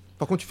gens.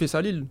 Par contre, tu fais ça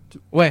à Lille.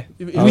 Ouais.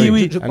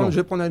 Oui. Je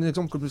vais prendre un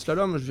exemple comme le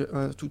slalom,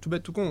 tout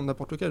bête, tout con,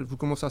 n'importe lequel. Vous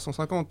commencez à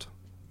 150.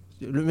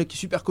 Le mec est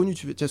super connu,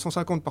 tu es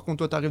 150, par contre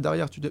toi t'arrives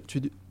derrière, tu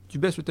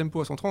baisses le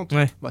tempo à 130,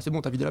 bah c'est bon,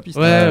 t'as vidé la piste.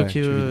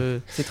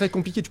 C'est très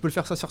compliqué, tu peux le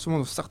faire ça seulement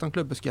dans certains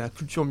clubs parce qu'il y a la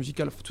culture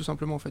musicale, tout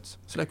simplement en fait.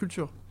 C'est la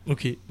culture.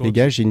 Ok. Les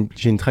gars, j'ai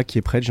une track qui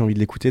est prête, j'ai envie de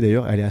l'écouter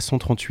d'ailleurs, elle est à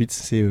 138,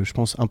 c'est je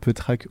pense un peu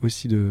track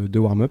aussi de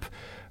warm-up.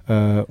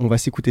 On va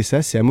s'écouter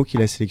ça, c'est Amo qui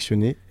l'a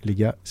sélectionné. Les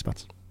gars, c'est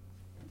parti.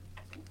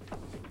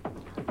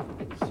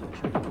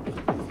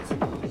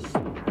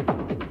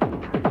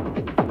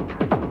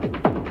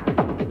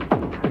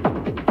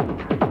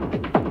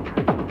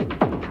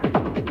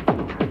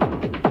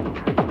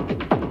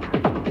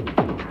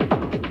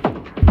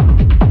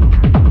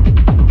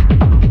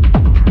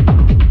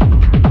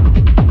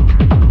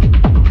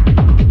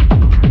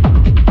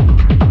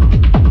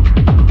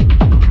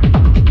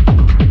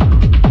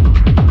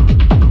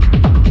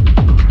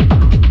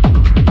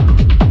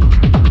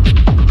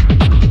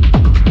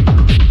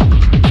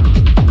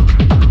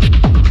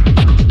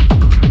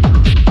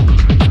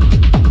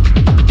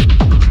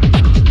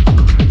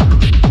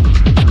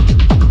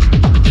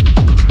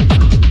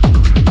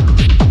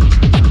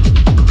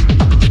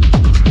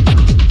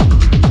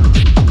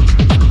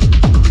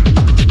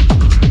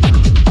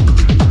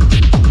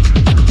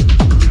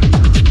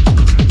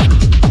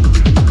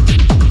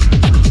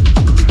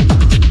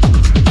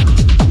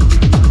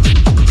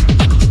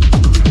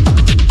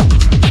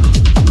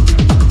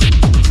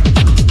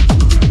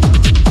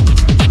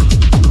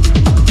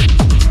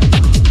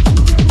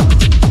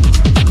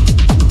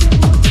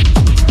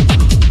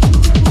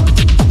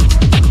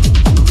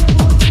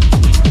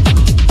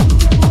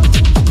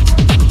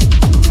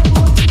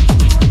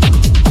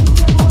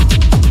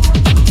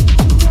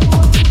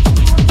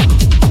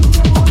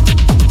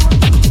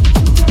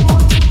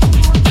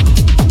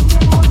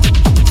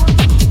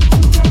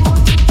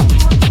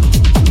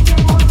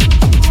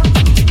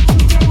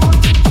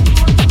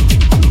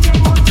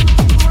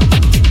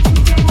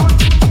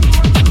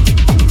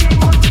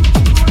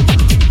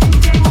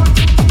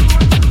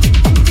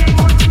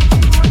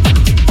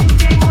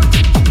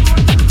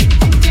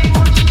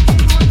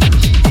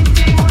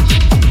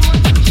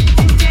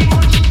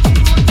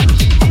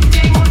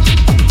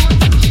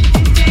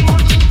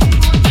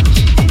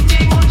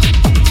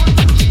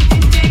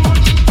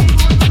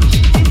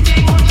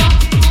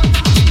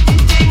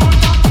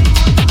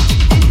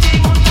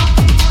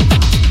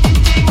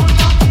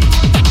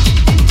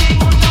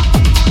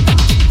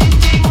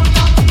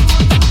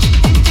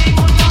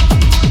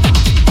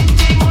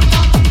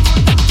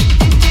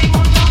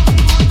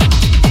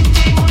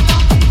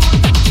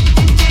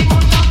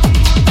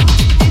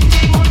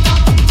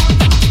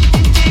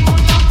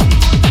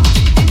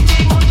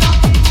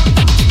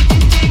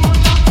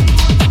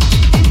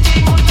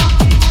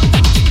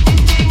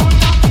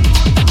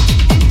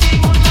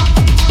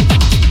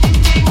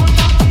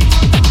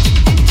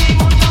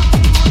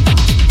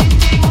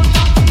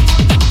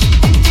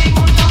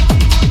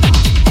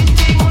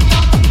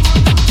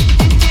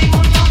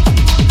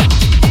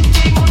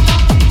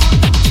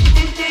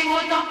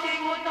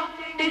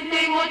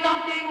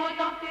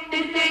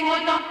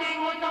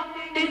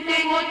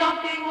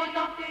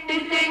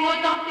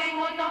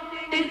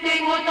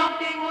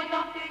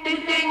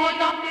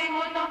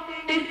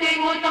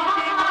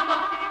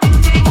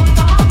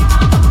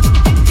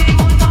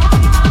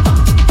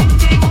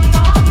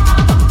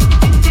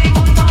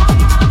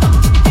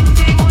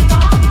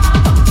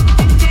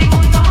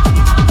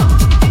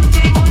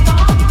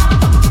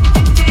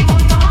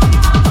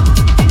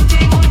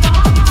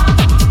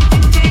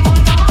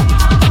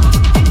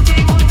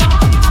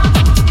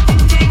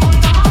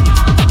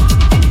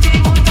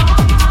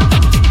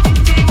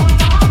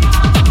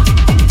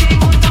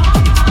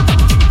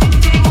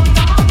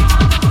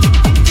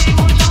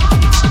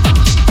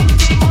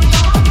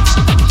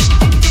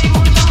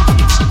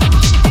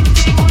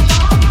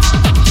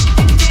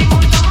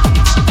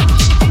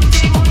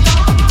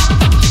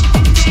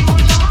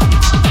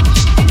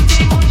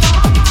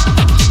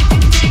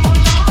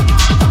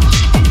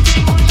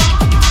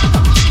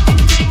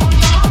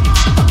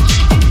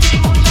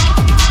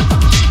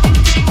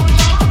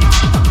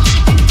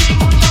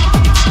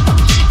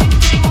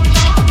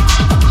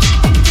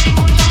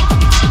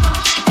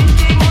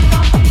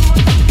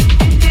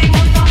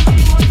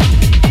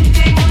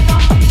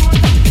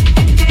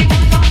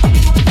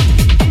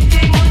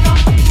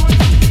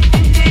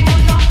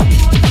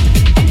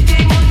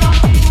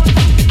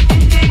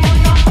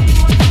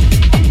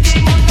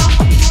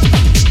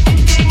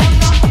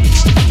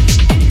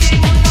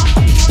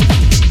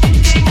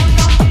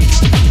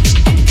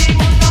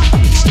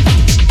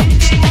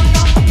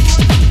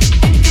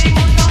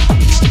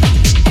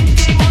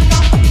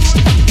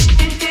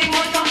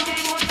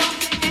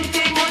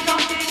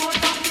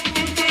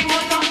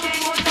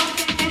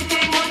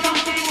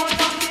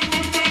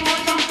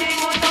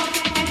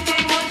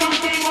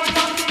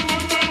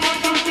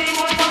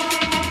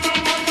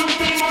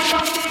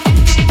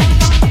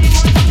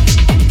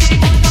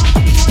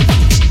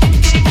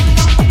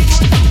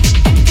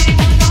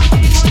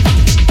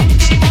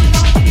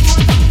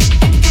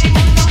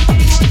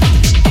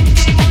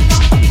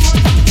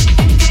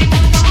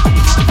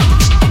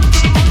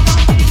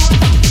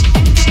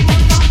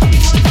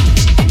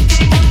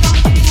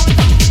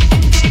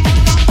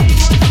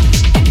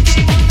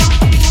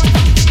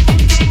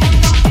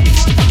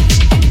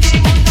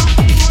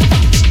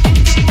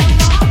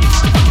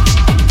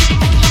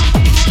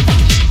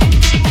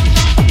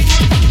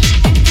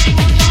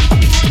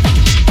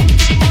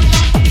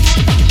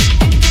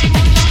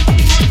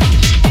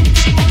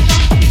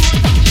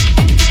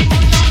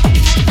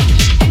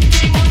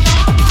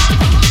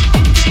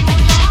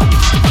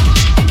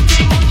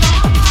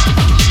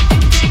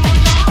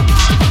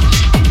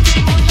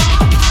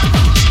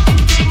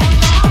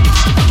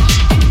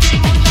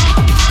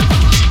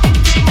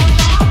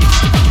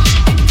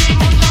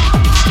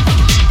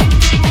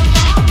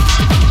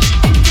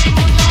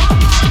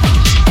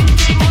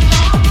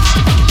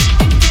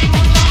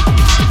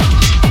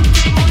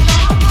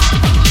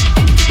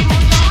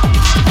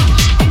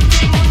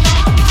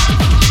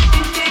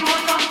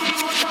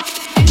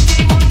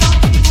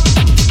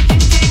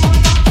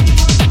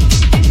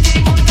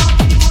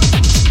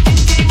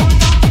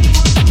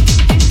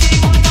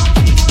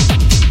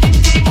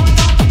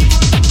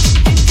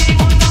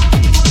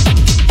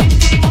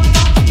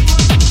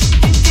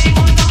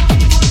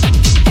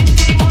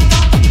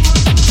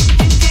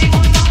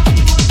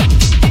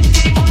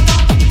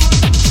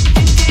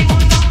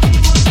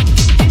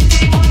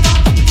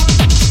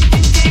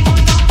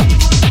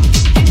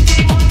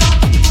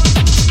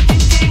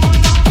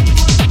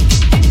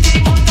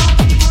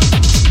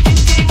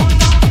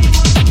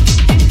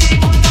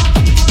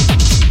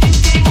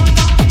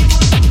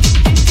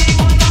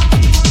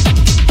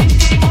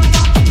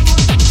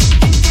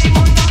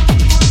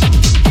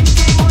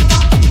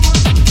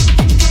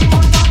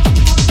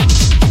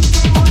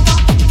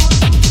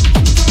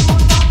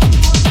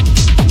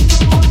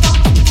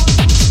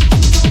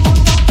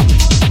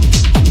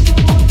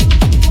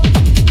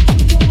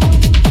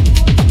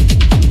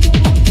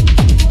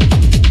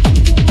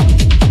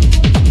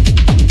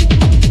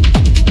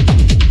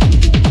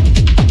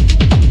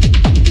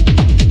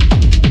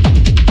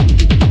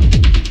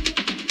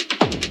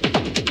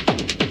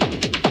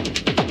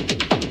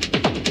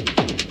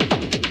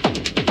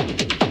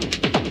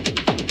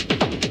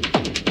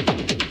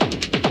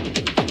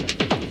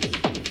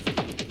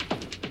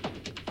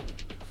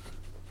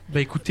 Bah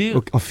écoutez,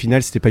 En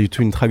finale, c'était pas du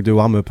tout une track de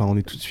warm-up. Hein. On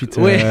est tout de suite.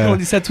 ouais, on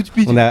est ça tout de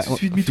suite. On a tout de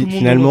suite mis tout le monde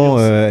finalement,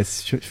 dans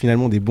l'ambiance.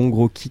 finalement des bons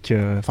gros kicks.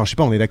 Enfin, je sais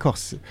pas, on est d'accord.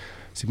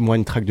 C'est moins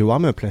une track de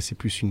warm-up là. C'est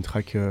plus une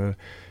track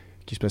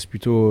qui se passe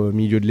plutôt au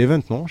milieu de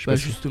l'event, non? Je sais Bah pas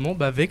si- justement,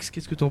 bah Vex,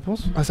 qu'est-ce que t'en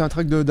penses? Ah, c'est un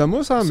track de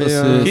Damo, ça, Ça, mais.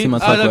 c'est ma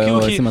track, Ah, ouais, ok,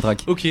 ouais, ok. c'est ma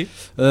track.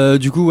 Ok.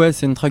 Du coup, ouais,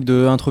 c'est une track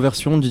de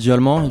introversion, DJ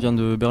allemand, il vient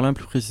de Berlin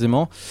plus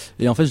précisément.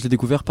 Et en fait, je l'ai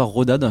découvert par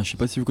Rodad, je sais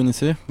pas si vous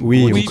connaissez.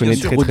 Oui, Oui, on connaît bien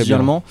sûr, très Gros très DJ bien.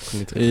 allemand. On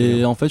connaît très, très bien.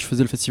 Et en fait, je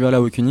faisais le festival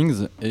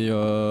Awakenings et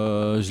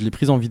je l'ai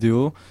prise en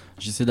vidéo.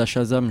 J'ai essayé de la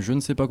Shazam, je ne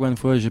sais pas combien de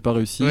fois et j'ai pas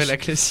réussi. Ouais, la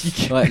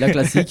classique. Ouais, la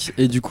classique.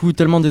 Et du coup,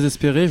 tellement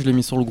désespéré, je l'ai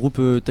mis sur le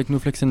groupe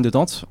Technoflex and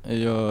Détente.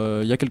 Et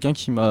il y a quelqu'un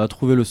qui m'a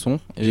trouvé le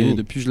son. Et Génie.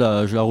 depuis, je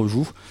la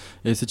rejoue.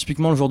 Et c'est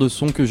typiquement le genre de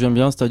son que j'aime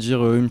bien,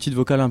 c'est-à-dire une petite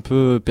vocale un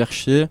peu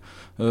perchée,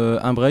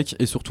 un break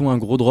et surtout un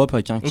gros drop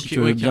avec un kick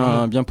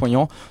bien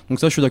poignant. Donc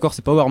ça, je suis d'accord,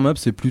 c'est pas warm-up,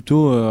 c'est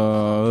plutôt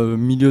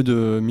milieu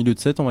de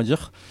set, on va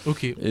dire.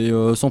 Et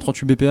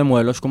 138 BPM,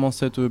 ouais, là je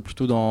commence à être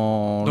plutôt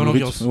dans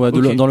l'ambiance.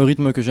 Dans le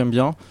rythme que j'aime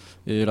bien.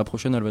 Et la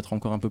prochaine, elle va être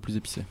encore un peu plus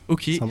épicée.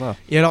 Ok.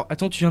 Et alors,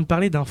 attends, tu viens de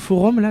parler d'un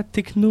forum là,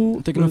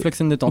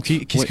 Technoflex and Détente.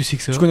 Ok, qu'est-ce que c'est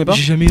que ça ? Je connais pas.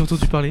 J'ai jamais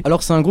entendu parler.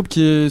 Alors, c'est un groupe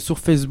qui est sur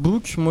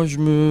Facebook. Moi, je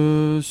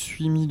me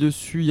suis mis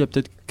dessus il y a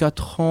peut-être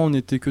 4 ans, on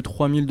n'était que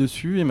 3000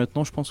 dessus. Et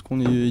maintenant, je pense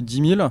qu'on est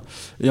 10 000.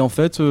 Et en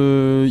fait,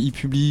 ils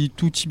publient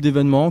tout type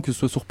d'événements, que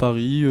ce soit sur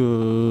Paris,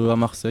 à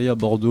Marseille, à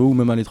Bordeaux ou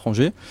même à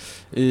l'étranger.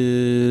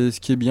 Et ce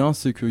qui est bien,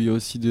 c'est qu'il y a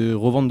aussi des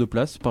reventes de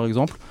places, par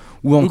exemple.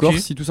 Ou encore,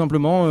 si tout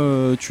simplement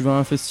tu vas à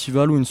un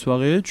festival ou une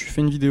soirée, tu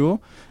fais une vidéo,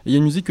 et il y a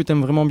une musique que tu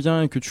aimes vraiment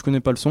bien et que tu connais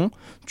pas le son,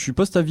 tu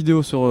postes ta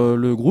vidéo sur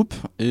le groupe,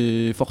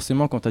 et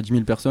forcément, quand tu as 10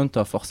 000 personnes, tu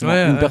as forcément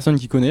une personne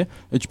qui connaît,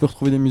 et tu peux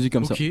retrouver des musiques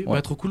comme ça.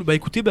 Ok, trop cool. Bah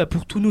écoutez,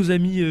 pour tous nos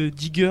amis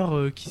diggers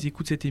qui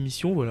écoutent cette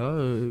émission, voilà,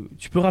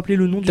 tu peux rappeler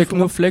le nom du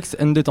Technoflex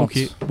and Détente.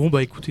 Ok, bon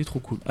bah écoutez, trop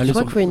cool. Je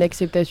crois qu'il faut une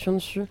acceptation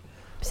dessus.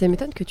 Ça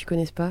m'étonne que tu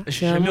connaisses pas.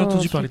 J'ai jamais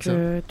entendu parler de ça.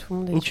 Tout le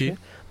monde est dessus.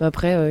 Bah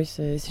après,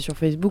 c'est sur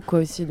Facebook quoi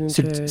aussi.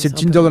 C'est le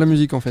Tinder de la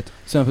musique en fait.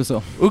 C'est un peu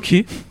ça. Ok,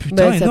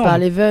 putain, ça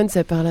parle event,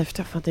 ça parle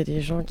after. Enfin, t'as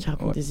des gens qui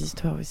racontent des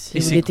histoires aussi.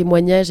 Ou des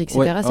témoignages, etc.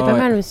 C'est pas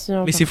mal aussi.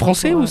 Mais c'est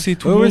français ou c'est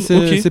tout le monde ?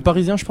 C'est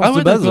parisien, je pense,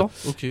 de base.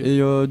 Okay.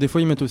 Et des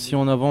fois, ils mettent aussi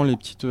en avant les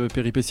petites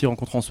péripéties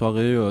rencontres en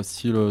soirée,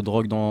 style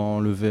drogue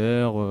dans le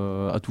verre,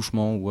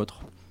 attouchement ou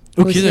autre.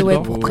 Ok, aussi,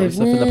 d'accord. Pour prévenir.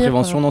 Ça fait de la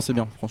prévention, non, c'est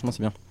bien. Franchement,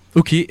 c'est bien.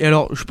 Ok, et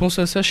alors je pense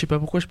à ça, je sais pas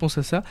pourquoi je pense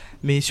à ça,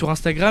 mais sur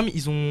Instagram,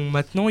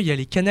 il y a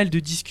les canaux de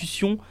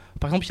discussion.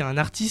 Par exemple, il y a un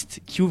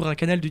artiste qui ouvre un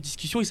canal de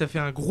discussion et ça fait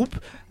un groupe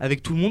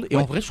avec tout le monde. Et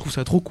en vrai, je trouve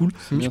ça trop cool.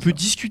 Tu peux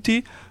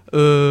discuter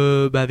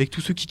avec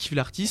tous ceux qui kiffent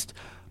l'artiste.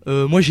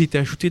 Moi, j'ai été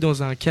ajouté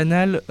dans un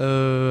canal.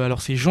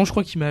 Alors, c'est Jean, je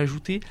crois, qui m'a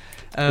ajouté.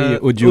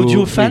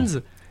 Audio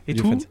Fans. Oui. Et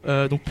tout,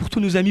 donc pour tous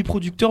nos amis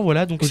producteurs,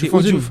 voilà, donc c'est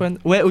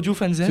Audio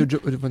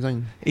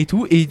Fanzine et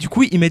tout, et du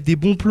coup ils mettent des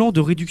bons plans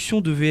de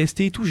réduction de VST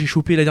et tout.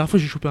 La dernière fois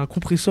j'ai chopé un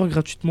compresseur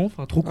gratuitement,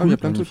 enfin trop cool. Il y a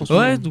plein de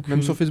trucs. Donc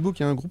même sur Facebook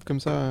il y a un groupe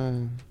comme ça.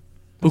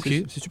 Ok.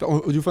 C'est super.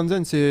 Audio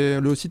Fanzine, c'est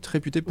le site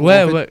réputé pour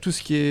tout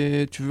ce qui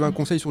est. Tu veux un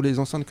conseil sur les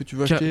enceintes que tu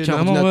veux acheter,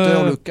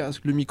 l'ordinateur, le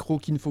casque, le micro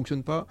qui ne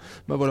fonctionne pas,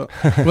 bah voilà.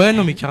 Ouais,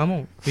 non mais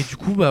carrément. Et du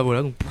coup bah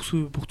voilà, donc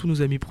pour tous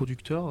nos amis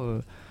producteurs,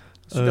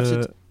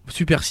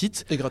 super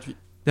site et gratuit.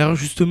 D'ailleurs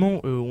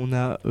justement on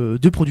a 2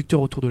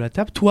 producteurs autour de la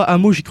table. Toi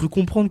Amo, j'ai cru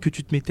comprendre que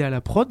tu te mettais à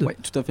la prod. Ouais,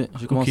 tout à fait.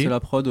 J'ai commencé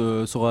la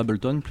prod sur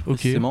Ableton plus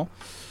précisément.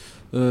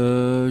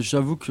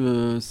 J'avoue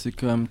que c'est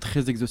quand même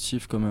très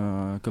exhaustif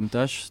comme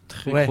tâche,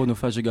 très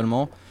chronophage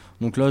également.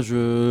 Donc là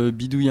je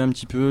bidouille un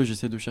petit peu,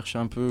 j'essaie de chercher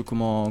un peu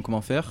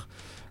comment faire.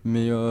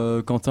 Mais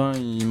Quentin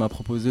il m'a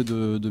proposé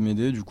de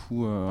m'aider, du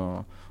coup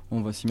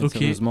on va s'y mettre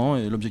sérieusement.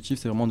 Et l'objectif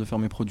c'est vraiment de faire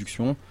mes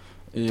productions.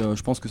 Et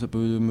je pense que ça peut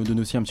me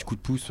donner aussi un petit coup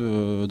de pouce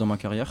dans ma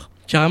carrière.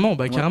 Carrément,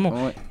 carrément.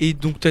 Ouais. Et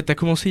donc t'as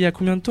commencé il y a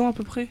combien de temps à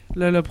peu près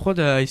la prod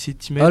à essayer de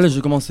t'y mettre ? Ah là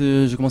j'ai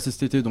commencé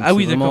cet été, donc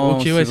oui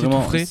d'accord, c'est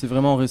tout frais. C'est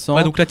vraiment récent.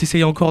 Ouais, donc là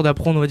t'essayes encore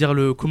d'apprendre, on va dire,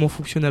 comment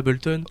fonctionne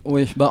Ableton.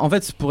 Oui, en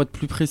fait pour être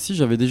plus précis,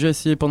 j'avais déjà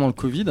essayé pendant le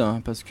Covid,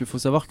 parce qu'il faut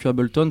savoir que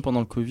Ableton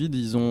pendant le Covid,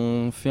 ils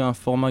ont fait un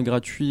format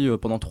gratuit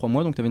pendant 3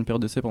 mois, donc t'avais une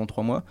période d'essai pendant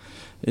 3 mois.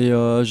 Et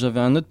j'avais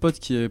un autre pote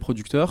qui est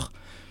producteur,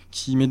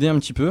 qui m'aidait un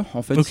petit peu.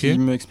 En fait, il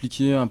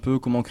m'expliquait un peu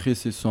comment créer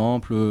ses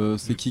samples,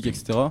 ses kicks,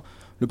 etc.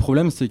 Le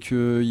problème, c'est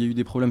qu'il y a eu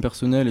des problèmes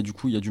personnels et du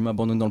coup, il a dû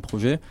m'abandonner dans le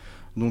projet.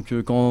 Donc,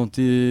 quand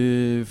tu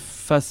es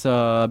face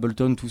à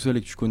Ableton tout seul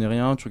et que tu connais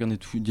rien, tu regardes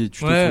des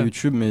tutos sur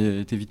YouTube,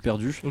 mais tu es vite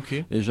perdu.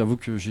 Et j'avoue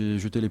que j'ai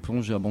jeté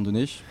l'éponge, j'ai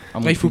abandonné.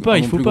 Il faut pas.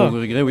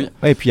 Regret, oui.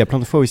 Ouais, et puis il y a plein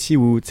de fois aussi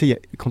où, tu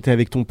sais, quand tu es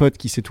avec ton pote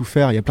qui sait tout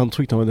faire, il y a plein de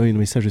trucs, tu es en mode, non,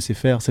 mais ça je sais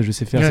faire, ça je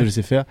sais faire, ça je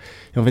sais faire.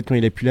 Et en fait, quand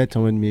il est plus là, tu es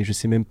en mode, mais je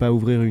sais même pas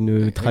ouvrir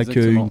une track,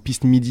 une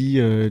piste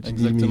MIDI, tu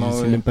dis, mais je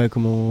sais même pas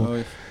comment.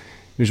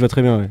 Mais je vois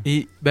très bien. Ouais.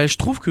 Et je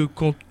trouve que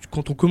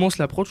quand on commence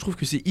la prod, je trouve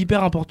que c'est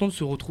hyper important de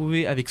se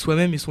retrouver avec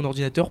soi-même et son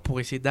ordinateur pour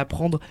essayer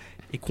d'apprendre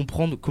et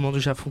comprendre comment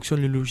déjà fonctionne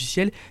le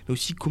logiciel, mais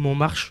aussi comment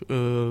marche,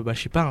 je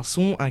sais pas, un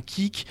son, un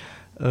kick,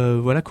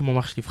 comment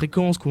marchent les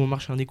fréquences, comment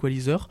marche un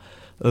equalizer.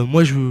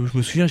 Moi, je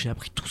me souviens, j'ai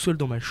appris tout seul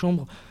dans ma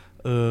chambre.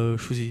 Je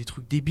faisais des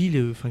trucs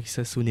débiles,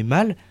 ça sonnait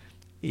mal.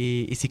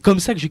 Et c'est comme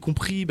ça que j'ai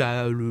compris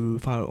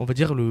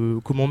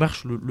comment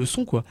marche le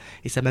son, quoi.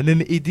 Et ça m'a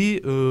même aidé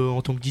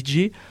en tant que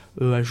DJ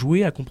à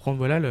jouer, à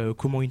comprendre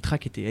comment une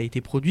track a été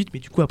produite,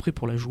 mais du coup après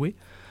pour la jouer,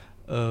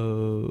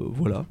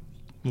 voilà.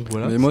 Donc,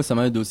 voilà. Mais moi ça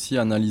m'aide aussi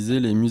à analyser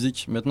les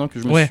musiques. Maintenant que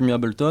je me suis mis à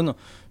Ableton,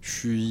 je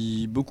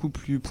suis beaucoup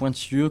plus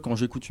pointilleux quand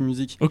j'écoute une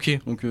musique.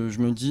 Donc je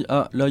me dis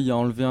là il a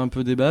enlevé un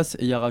peu des basses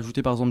et il a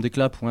rajouté par exemple des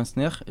claps ou un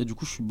snare, et du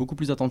coup je suis beaucoup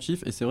plus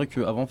attentif. Et c'est vrai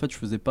qu'avant en fait je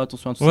faisais pas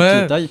attention à tous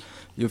ces détails,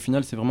 et au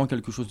final c'est vraiment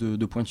quelque chose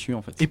de pointilleux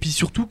en fait. Et puis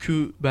surtout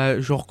que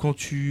genre quand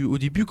tu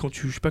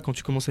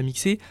commences à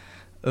mixer,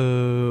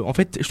 en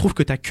fait, je trouve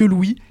que t'as que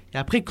l'ouïe. Et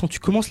après, quand tu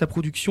commences la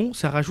production,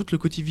 ça rajoute le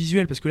côté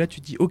visuel. Parce que là,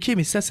 tu te dis, ok,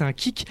 mais ça, c'est un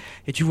kick.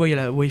 Et tu vois, il y a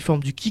la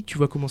waveform du kick, tu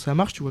vois comment ça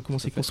marche, tu vois comment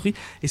c'est construit.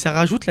 Et ça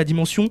rajoute la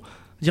dimension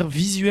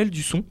visuelle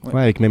du son.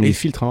 Ouais, avec même les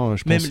filtres, hein,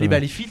 je pense.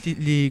 Même les filtres,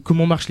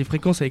 comment marchent les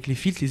fréquences avec les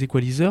filtres, les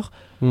equaliseurs.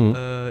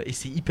 Et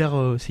c'est hyper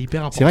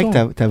important. C'est vrai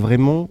que t'as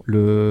vraiment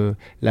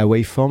la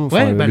waveform,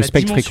 le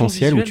spectre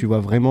fréquentiel visuelle. Où tu vois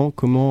vraiment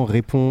comment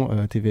répond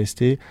tes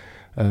VST.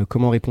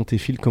 Comment répondent tes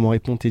fils, comment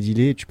répondent tes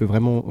delays, tu peux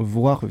vraiment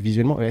voir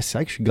visuellement. Ouais, c'est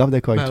vrai que je suis grave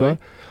d'accord avec toi. Ouais.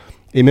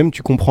 Et même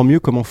tu comprends mieux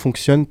comment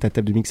fonctionne ta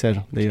table de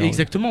mixage. D'ailleurs.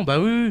 Exactement,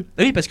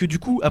 oui, parce que du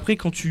coup après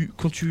quand tu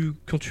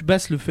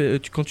baisses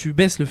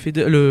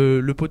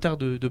le potard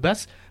de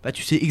basse, bah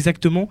tu sais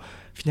exactement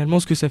finalement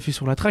ce que ça fait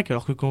sur la track,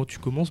 alors que quand tu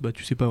commences, bah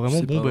tu sais pas vraiment.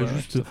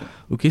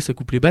 Ok, ça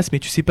coupe les basses, mais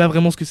tu sais pas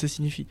vraiment ce que ça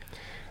signifie.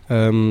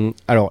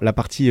 Alors la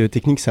partie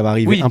technique, ça va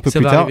arriver un peu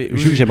plus tard.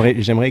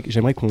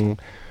 J'aimerais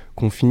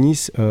qu'on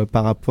finisse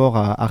par rapport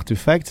à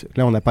Artefakt.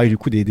 Là, on a parlé du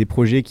coup des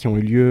projets qui ont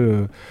eu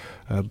lieu,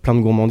 plein de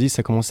gourmandises,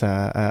 ça commence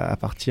à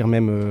partir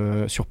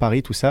même sur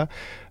Paris, tout ça.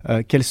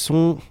 Quels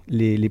sont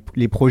les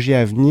projets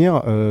à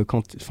venir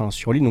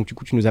sur l'île? Donc du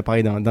coup, tu nous as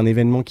parlé d'un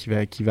événement qui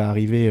va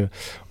arriver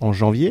en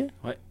janvier.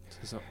 Ouais,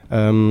 c'est ça.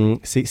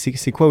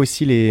 C'est quoi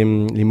aussi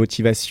les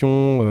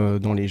motivations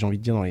dans les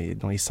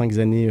 5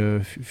 années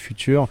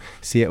futures?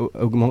 C'est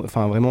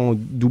vraiment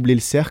doubler le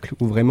cercle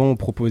ou vraiment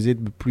proposer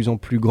de plus en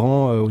plus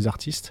grand aux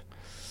artistes?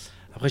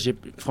 Après,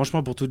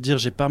 franchement, pour tout te dire,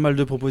 j'ai pas mal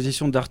de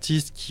propositions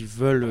d'artistes qui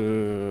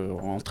veulent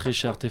rentrer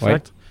chez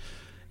Artefakt. Ouais.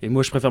 Et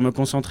moi, je préfère me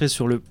concentrer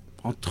sur le,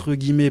 entre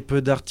guillemets,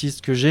 peu d'artistes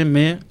que j'ai,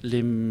 mais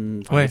les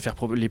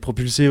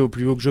propulser au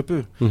plus haut que je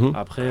peux.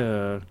 Après,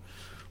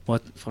 moi,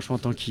 franchement,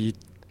 tant qu'ils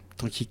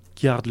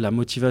gardent la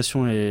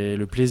motivation et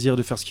le plaisir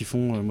de faire ce qu'ils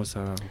font, moi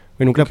ça.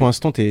 Oui, donc là pour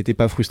l'instant t'es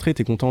pas frustré,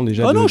 t'es content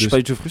déjà. Ah non, je suis pas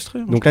du tout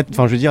frustré. Donc là,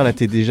 je veux dire, là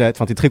t'es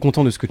très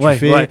content de ce que tu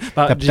fais. Ouais.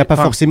 T'as pas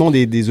forcément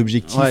des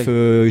objectifs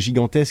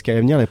gigantesques à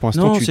venir. Là pour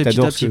l'instant, tu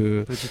t'adores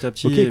petit à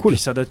petit. Okay, cool. Et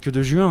puis ça date que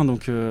de juin,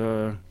 donc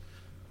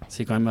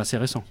c'est quand même assez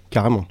récent.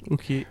 Carrément.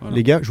 Ok. Voilà.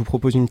 Les gars, je vous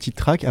propose une petite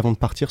track avant de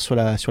partir sur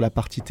la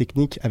partie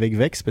technique avec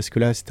Vex, parce que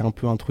là c'était un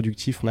peu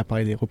introductif. On a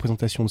parlé des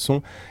représentations de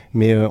son,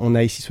 mais on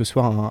a ici ce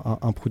soir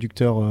un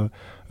producteur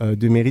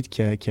de mérite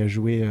qui a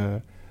joué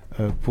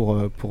pour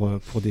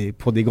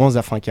des grands,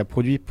 qui a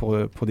produit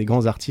pour des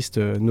grands artistes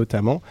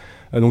notamment.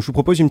 Donc je vous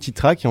propose une petite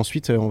track et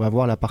ensuite on va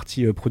voir la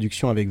partie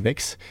production avec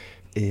Vex.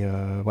 Et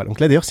voilà. Donc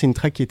là d'ailleurs c'est une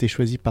track qui a été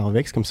choisie par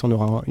Vex, comme ça on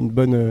aura une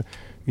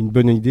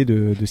bonne idée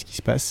de ce qui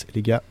se passe.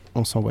 Les gars,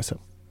 on s'envoie ça.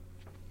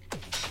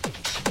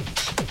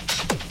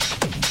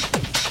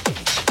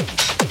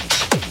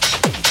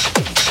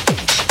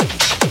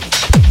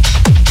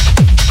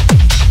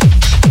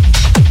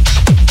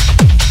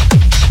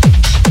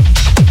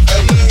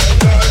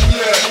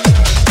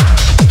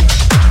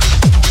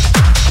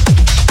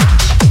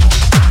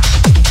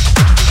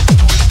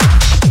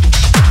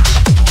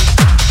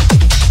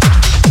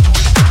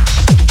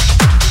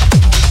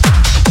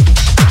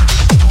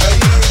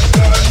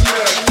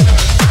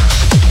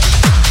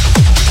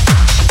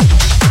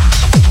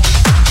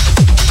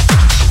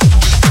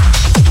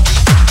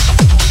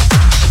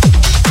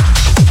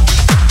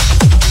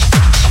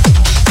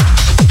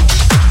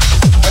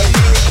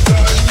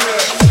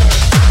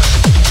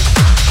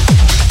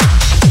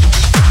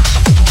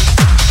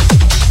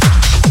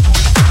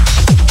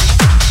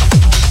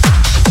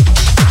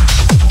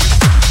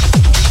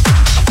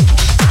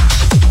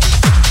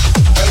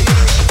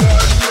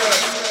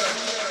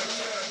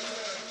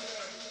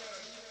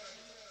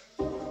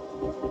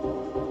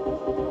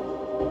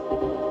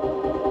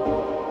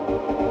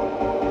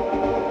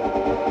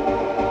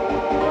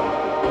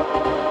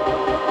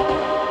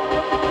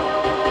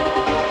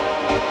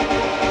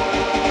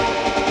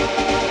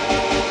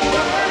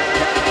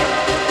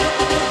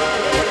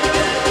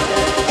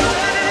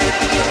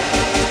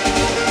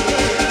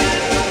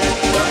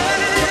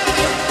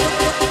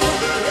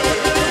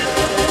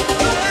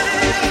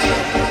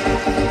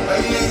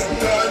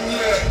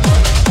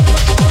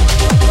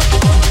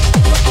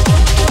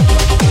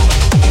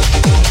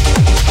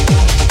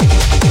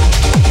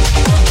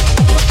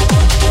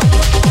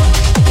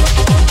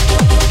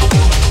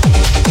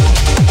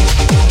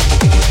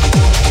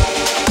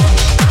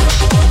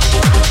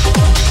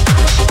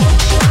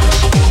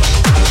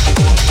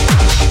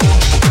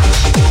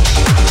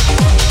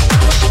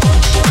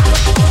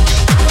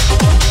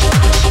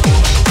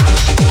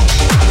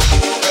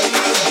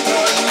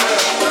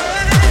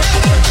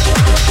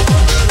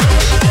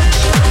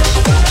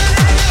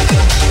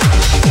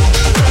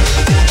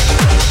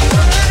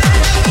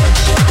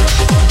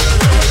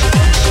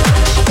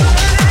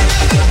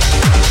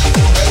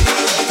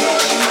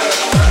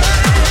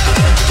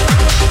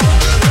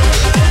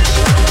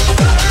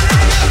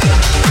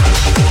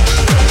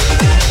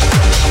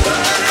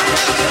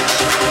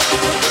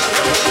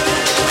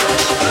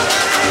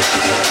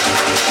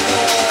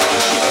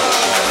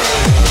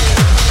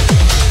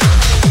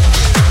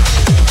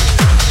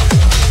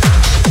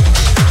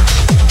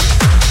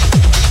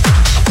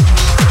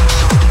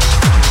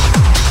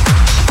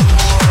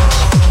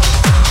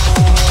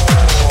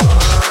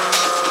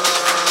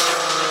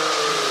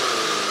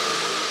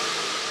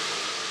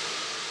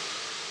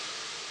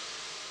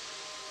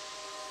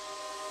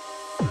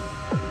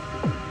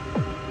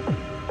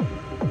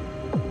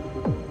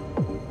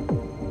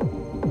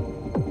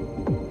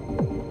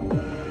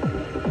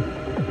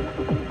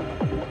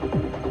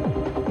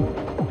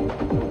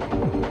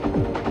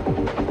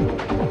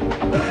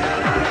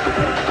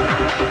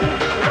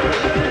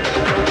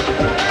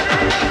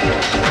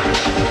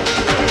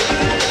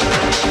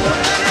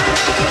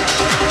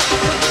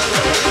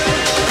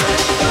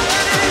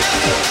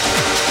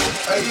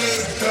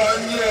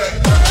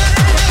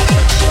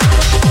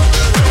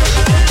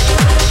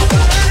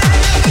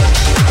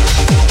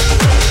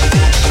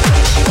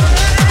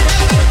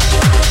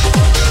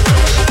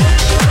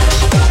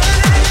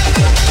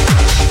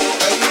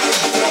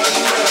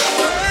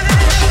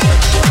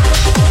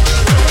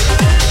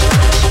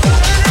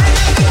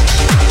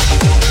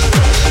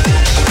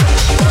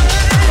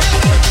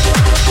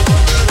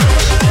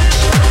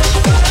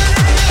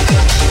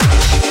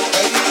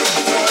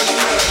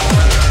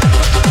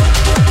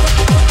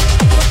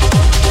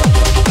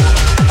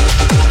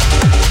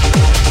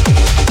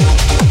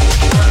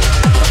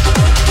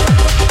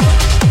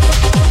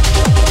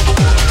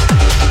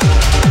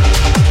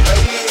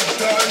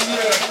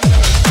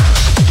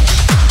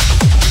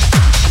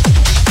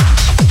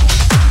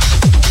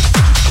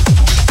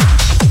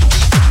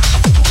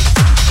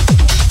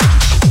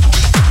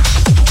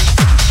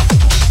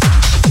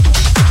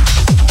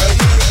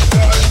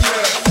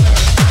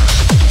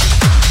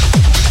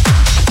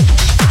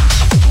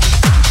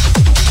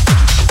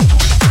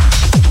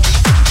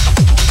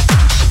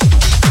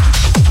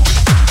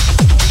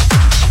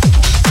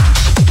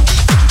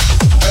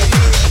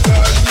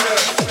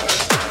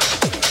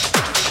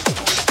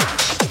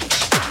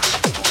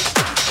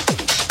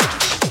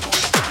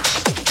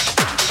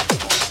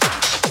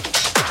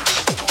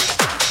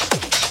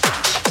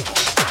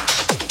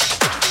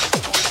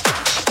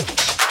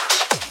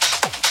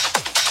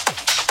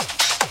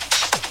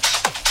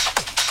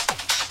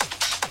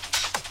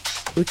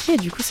 Ok,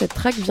 du coup, cette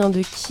track vient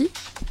de qui?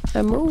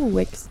 Amo ou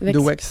Wex? De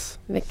Wex.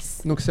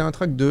 Wex. Donc c'est un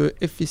track de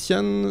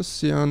Effician,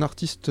 c'est un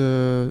artiste, si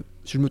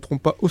je me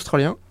trompe pas,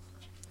 australien.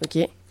 Ok.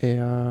 Et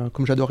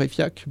comme j'adore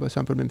Fiac, c'est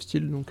un peu le même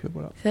style, donc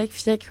voilà. C'est vrai que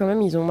Fiac, quand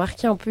même, ils ont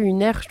marqué un peu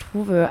une ère, je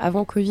trouve,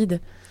 avant Covid.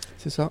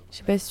 C'est ça. Je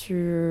sais pas si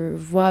tu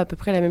vois à peu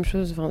près la même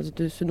chose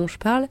de ce dont je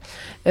parle.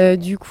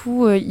 Du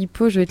coup,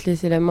 Hippo, je vais te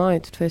laisser la main, et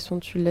de toute façon,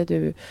 tu l'as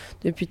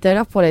depuis tout à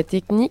l'heure pour la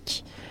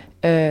technique.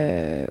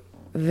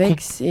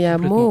 Vex et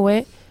Amo,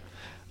 ouais.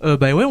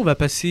 Ouais, on va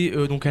passer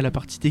donc à la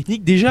partie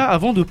technique. Déjà,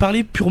 avant de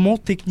parler purement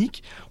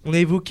technique, on a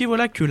évoqué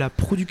que la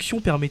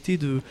production permettait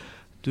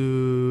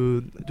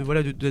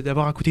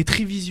d'avoir un côté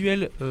très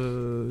visuel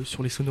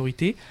sur les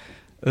sonorités.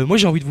 Moi,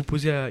 j'ai envie de vous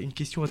poser une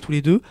question à tous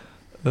les deux.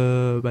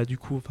 Du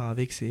coup,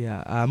 avec c'est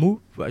à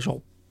Amo. Genre,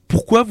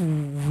 pourquoi vous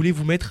voulez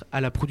vous mettre à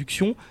la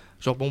production?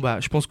 Genre,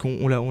 je pense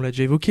qu'on l'a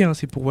déjà évoqué. Hein,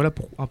 c'est pour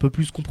un peu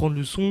plus comprendre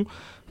le son,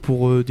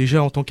 pour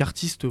déjà en tant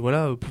qu'artiste,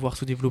 pouvoir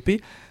se développer.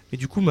 Mais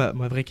du coup, ma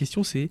vraie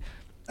question, c'est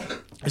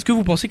est-ce que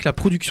vous pensez que la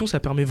production, ça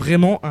permet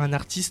vraiment à un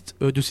artiste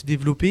de se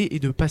développer et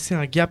de passer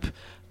un gap,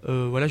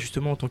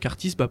 justement en tant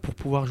qu'artiste, pour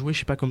pouvoir jouer, je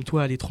sais pas, comme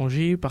toi, à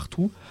l'étranger,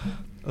 partout.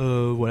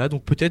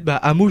 Donc peut-être,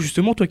 Amo,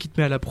 justement, toi qui te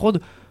mets à la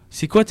prod,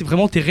 c'est quoi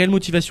vraiment tes réelles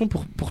motivations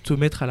pour te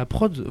mettre à la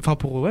prod,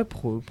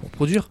 pour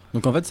produire?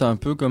 Donc en fait, c'est un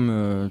peu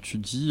comme tu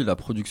dis, la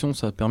production,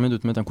 ça permet de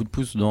te mettre un coup de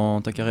pouce dans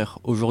ta carrière.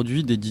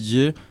 Aujourd'hui, des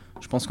DJ,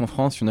 je pense qu'en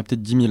France, il y en a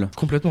peut-être 10 000.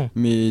 Complètement.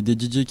 Mais des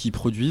DJ qui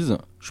produisent,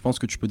 je pense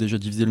que tu peux déjà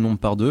diviser le nombre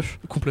par 2.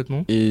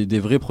 Complètement. Et des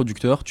vrais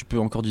producteurs, tu peux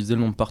encore diviser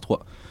le nombre par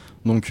 3.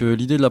 Donc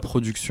l'idée de la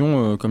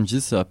production, comme je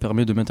disais, ça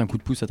permet de mettre un coup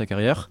de pouce à ta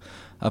carrière.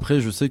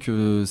 Après, je sais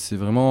que c'est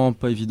vraiment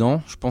pas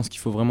évident. Je pense qu'il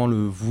faut vraiment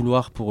le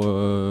vouloir pour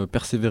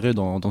persévérer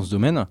dans ce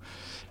domaine.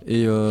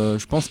 Et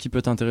je pense qu'il peut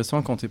être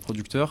intéressant quand tu es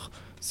producteur,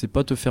 c'est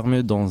pas te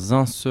fermer dans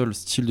un seul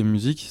style de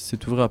musique, c'est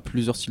t'ouvrir à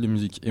plusieurs styles de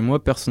musique. Et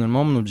moi,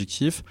 personnellement, mon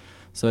objectif,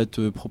 ça va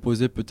être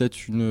proposer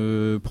peut-être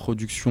une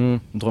production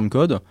drum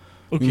code,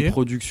 une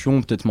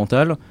production peut-être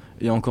mentale,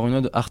 et encore une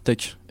autre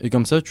Artefakt. Et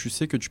comme ça, tu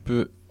sais que tu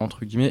peux,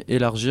 entre guillemets,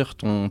 élargir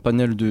ton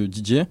panel de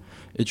DJ,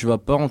 et tu vas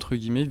pas, entre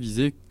guillemets,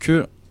 viser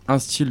que un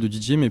style de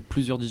DJ, mais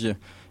plusieurs DJ.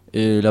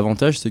 Et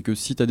l'avantage, c'est que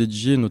si tu as des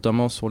DJ,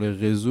 notamment sur les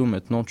réseaux,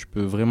 maintenant, tu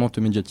peux vraiment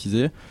te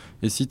médiatiser.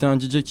 Et si tu as un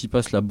DJ qui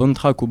passe la bonne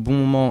track au bon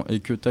moment et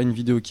que tu as une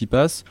vidéo qui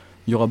passe,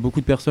 il y aura beaucoup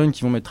de personnes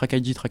qui vont mettre track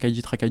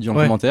ID en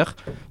commentaire.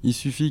 Il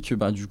suffit que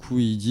du coup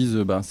ils disent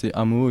c'est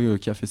Amo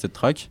qui a fait cette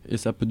track, et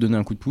ça peut te donner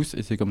un coup de pouce,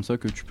 et c'est comme ça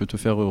que tu peux te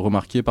faire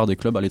remarquer par des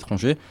clubs à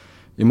l'étranger.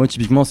 Et moi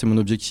typiquement c'est mon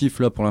objectif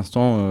là pour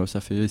l'instant,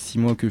 ça fait 6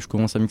 mois que je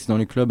commence à mixer dans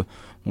les clubs,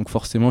 donc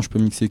forcément je peux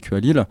mixer que à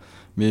Lille.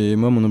 Mais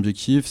moi mon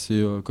objectif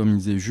c'est comme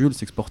disait Jules,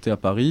 s'exporter à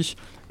Paris,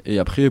 et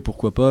après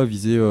pourquoi pas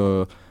viser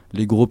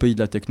les gros pays de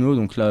la techno,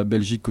 donc la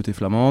Belgique côté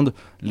flamande,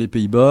 les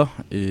Pays-Bas,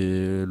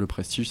 et le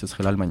prestige, ce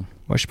serait l'Allemagne.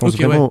 Moi, je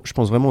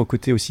pense vraiment au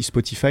côté aussi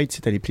Spotify, tu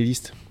sais, t'as les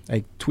playlists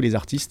avec tous les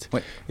artistes,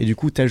 et du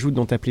coup, t'ajoutes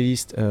dans ta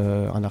playlist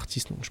un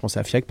artiste, donc je pense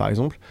à Fiac par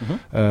exemple,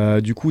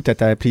 du coup, t'as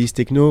ta playlist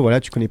techno,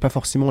 tu connais pas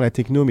forcément la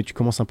techno, mais tu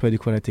commences un peu à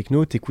découvrir la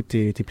techno, t'écoutes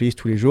tes playlists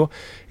tous les jours,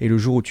 et le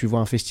jour où tu vois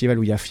un festival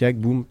où il y a Fiac,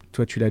 boum,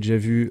 toi tu l'as déjà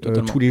vu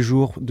tous les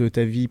jours de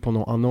ta vie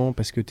pendant un an,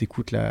 parce que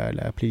t'écoutes la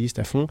playlist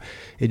à fond,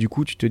 et du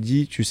coup, tu te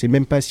dis, tu sais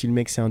même pas si le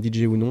mec c'est un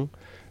DJ ou non,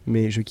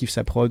 mais je kiffe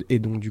sa prod, et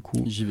donc du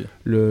coup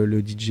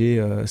le DJ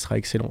sera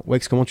excellent.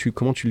 Wex, comment tu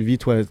le vis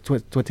toi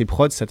tes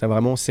prods, c'est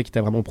ça qui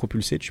t'a vraiment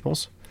propulsé, tu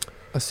penses?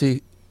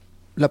 C'est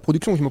la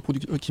production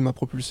qui m'a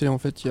propulsé en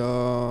fait. Il y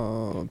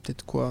a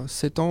peut-être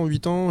 7 ans,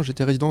 8 ans,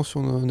 j'étais résident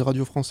sur une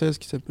radio française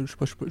qui s'appelle, je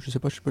sais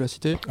pas si je peux la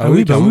citer.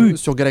 Oui.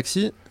 Sur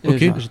Galaxy.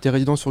 J'étais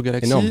résident sur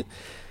Galaxy. Énorme.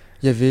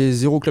 Il y avait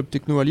 0 club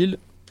techno à Lille,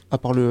 à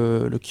part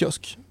le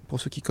kiosque,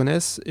 pour ceux qui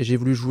connaissent, et j'ai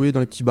voulu jouer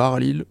dans les petits bars à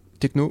Lille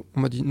techno,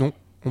 on m'a dit non.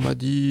 On m'a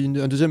dit,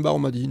 un deuxième bar on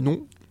m'a dit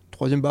non,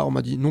 troisième bar on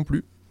m'a dit non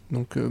plus.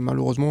 Donc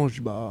malheureusement,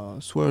 je dis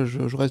soit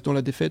je reste dans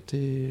la défaite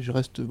et je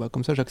reste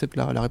comme ça, j'accepte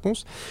la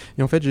réponse.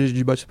 Et en fait, j'ai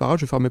dit c'est pas grave,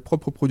 je vais faire mes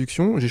propres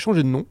productions. J'ai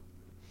changé de nom.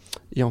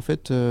 Et en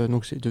fait,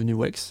 donc c'est devenu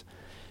Wex.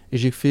 Et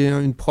j'ai fait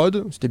une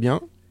prod, c'était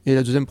bien. Et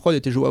la deuxième prod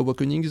était Joe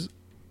Awakenings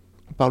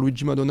par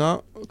Luigi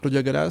Madonna,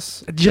 Claudia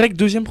Galas. Direct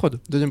deuxième prod.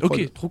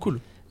 Ok, trop cool.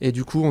 Et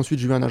du coup, ensuite,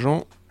 j'ai eu un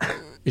agent.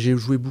 Et j'ai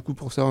joué beaucoup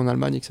pour ça en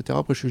Allemagne, etc.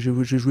 Après, j'ai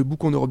joué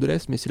beaucoup en Europe de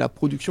l'Est, mais c'est la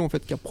production en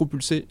fait qui a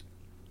propulsé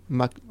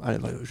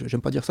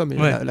j'aime pas dire ça, mais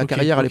la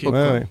carrière à l'époque.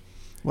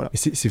 Voilà.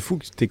 C'est fou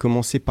que tu aies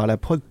commencé par la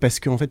prod parce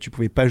qu'en fait tu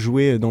pouvais pas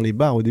jouer dans les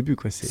bars au début,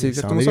 quoi. C'est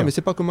exactement ça, mais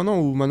c'est pas comme maintenant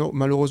où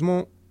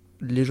malheureusement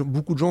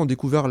beaucoup de gens ont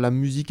découvert la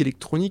musique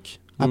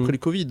électronique après le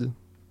Covid.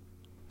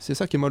 C'est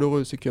ça qui est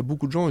malheureux, c'est qu'il y a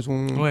beaucoup de gens, ils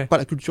ont pas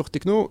la culture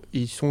techno,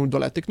 ils sont dans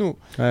la techno.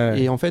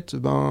 Et en fait,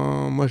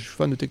 moi je suis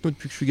fan de techno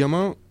depuis que je suis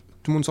gamin.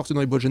 Tout le monde sortait dans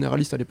les boîtes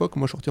généralistes à l'époque.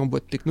 Moi, je sortais en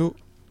boîte techno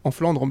en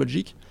Flandre, en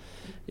Belgique.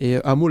 Et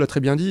Amo l'a très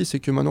bien dit,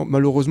 c'est que maintenant,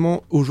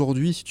 malheureusement,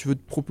 aujourd'hui, si tu veux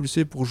te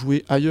propulser pour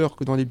jouer ailleurs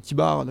que dans les petits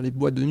bars, dans les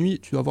boîtes de nuit,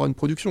 tu dois avoir une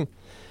production.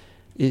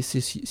 Et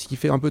c'est ce qui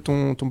fait un peu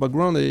ton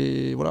background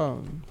et voilà.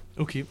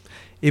 Ok.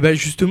 Et bah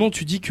justement,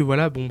 tu dis que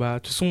voilà, bon bah de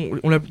toute façon,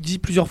 on l'a dit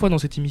plusieurs fois dans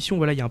cette émission,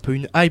 voilà, il y a un peu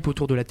une hype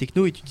autour de la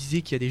techno et tu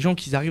disais qu'il y a des gens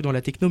qui arrivent dans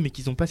la techno mais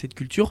qui n'ont pas cette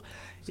culture.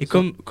 Et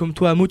comme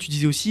toi, Amo, tu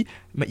disais aussi,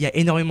 bah, il y a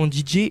énormément de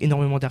DJ,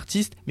 énormément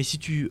d'artistes, mais si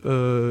tu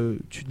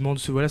demandes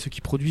ceux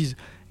qui produisent,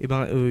 et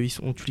ben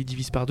tu les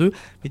divises par deux.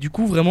 Mais du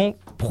coup, vraiment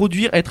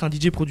produire, être un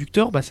DJ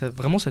producteur, bah ça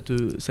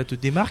te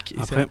démarque. Et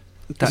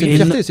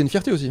Après, c'est une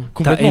fierté aussi.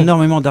 T'as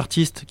énormément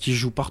d'artistes qui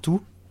jouent partout,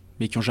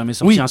 mais qui ont jamais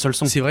sorti un seul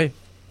son. C'est vrai.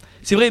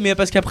 C'est vrai, mais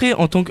parce qu'après,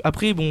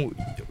 bon,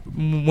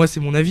 moi c'est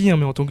mon avis, hein,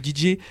 mais en tant que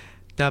DJ,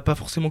 t'as pas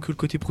forcément que le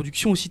côté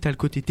production, aussi t'as le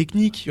côté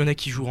technique. Il y en a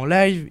qui jouent en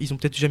live, ils ont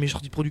peut-être jamais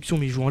sorti de production,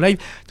 mais ils jouent en live.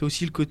 T'as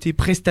aussi le côté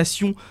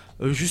prestation,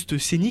 juste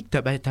scénique,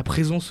 ta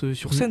présence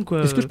sur scène,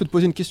 quoi. Est-ce que je peux te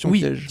poser une question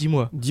piège ?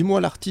 Dis-moi. Dis-moi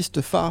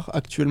l'artiste phare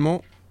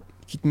actuellement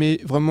qui te met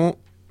vraiment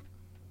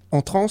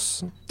en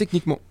transe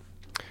techniquement.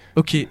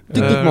 Ok.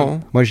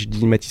 Techniquement. Moi, je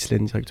dis Mathis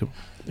Lane directement.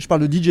 Je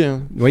parle de DJ.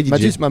 Hein. Oui,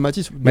 DJ.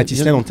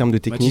 Mathis Lane en termes de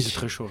technique. C'est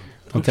très chaud.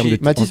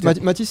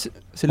 Mathis,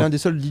 c'est l'un des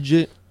seuls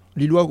DJ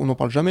lillois où on n'en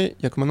parle jamais.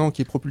 Il y a que maintenant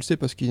qui est propulsé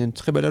parce qu'il y a une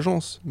très belle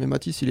agence. Mais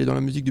Mathis, il est dans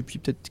la musique depuis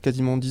peut-être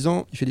quasiment 10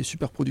 ans. Il fait des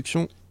super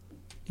productions.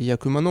 Et il y a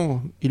que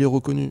maintenant, il est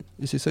reconnu.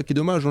 Et c'est ça qui est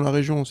dommage dans la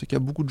région. C'est qu'il y a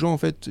beaucoup de gens, en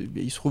fait,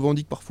 ils se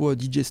revendiquent parfois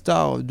DJ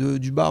star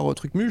du bar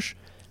Truc Muche.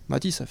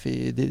 Mathis, ça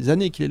fait des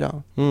années qu'il est là.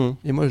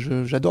 Et moi,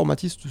 j'adore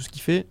Mathis, tout ce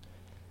qu'il fait.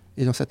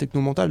 Et dans sa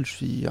techno mentale, je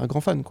suis un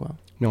grand fan, quoi.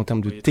 Mais en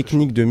termes de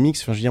technique de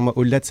mix, je veux dire, moi,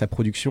 au-delà de sa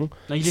production...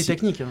 Non, il est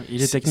technique. Hein.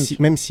 Il est technique.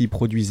 Même s'il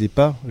produisait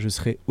pas, je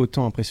serais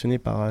autant impressionné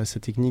par sa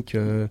technique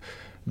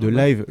de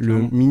live,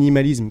 le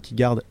minimalisme qu'il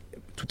garde,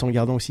 tout en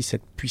gardant aussi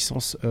cette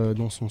puissance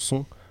dans son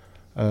son.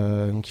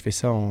 Donc il fait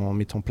ça en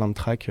mettant plein de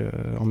tracks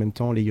en même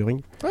temps,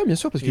 layering. Ouais, bien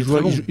sûr, parce qu'il joue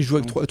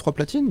avec trois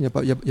platines.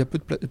 Il y a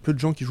peu de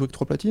gens qui jouent avec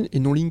 3 platines et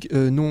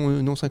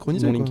non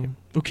synchronisés.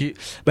 Ok.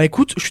 Bah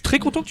écoute, je suis très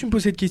content que tu me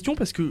poses cette question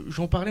parce que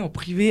j'en parlais en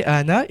privé à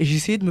Anna et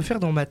j'essayais de me faire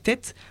dans ma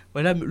tête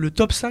le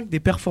top 5 des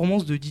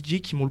performances de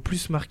DJ qui m'ont le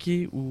plus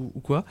marqué ou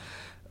quoi.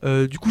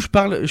 Du coup,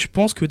 je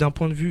pense que d'un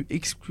point de vue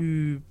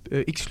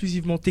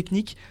exclusivement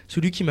technique,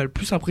 celui qui m'a le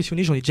plus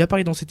impressionné, j'en ai déjà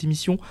parlé dans cette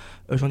émission,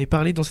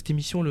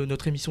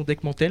 notre émission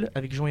Deckmantel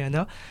avec Jean et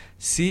Anna,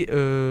 c'est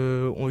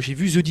j'ai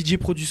vu The DJ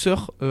Producer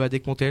à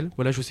Deckmantel,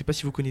 voilà, je sais pas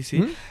si vous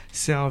connaissez,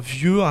 c'est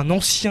un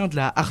ancien de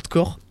la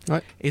hardcore,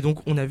 et donc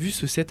on a vu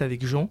ce set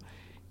avec Jean,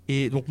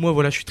 et donc moi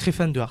voilà, je suis très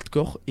fan de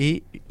hardcore,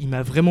 et il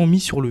m'a vraiment mis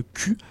sur le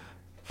cul.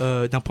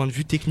 D'un point de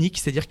vue technique,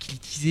 c'est-à-dire qu'il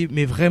utilisait,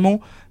 mais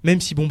vraiment,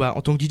 même si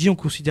en tant que DJ on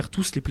considère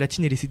tous les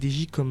platines et les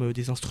CDJ comme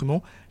des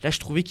instruments, là je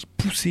trouvais qu'il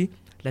poussait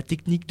la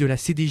technique de la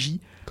CDJ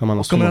comme un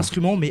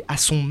instrument, mais à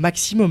son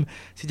maximum,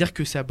 c'est-à-dire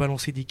que ça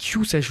balançait des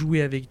cues, ça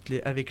jouait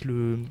avec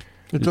le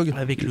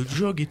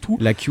jog et tout.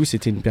 La cue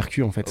c'était une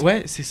percu en fait.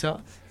 Ouais, c'est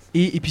ça,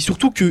 et puis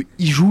surtout qu'il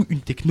joue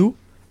une techno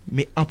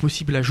mais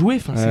impossible à jouer,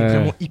 c'est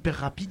vraiment hyper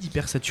rapide,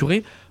 hyper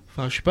saturé,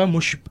 je sais pas,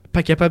 moi je suis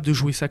pas capable de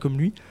jouer ça comme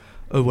lui.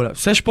 Voilà,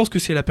 ça je pense que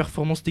c'est la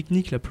performance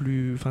technique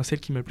celle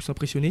qui m'a le plus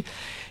impressionné.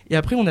 Et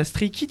après on a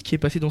Stray Kid qui est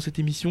passé dans cette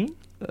émission.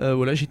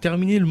 Voilà, j'ai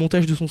terminé le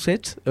montage de son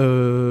set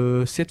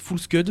full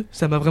scud,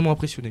 ça m'a vraiment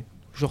impressionné.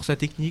 Genre sa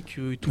technique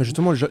et tout. Bah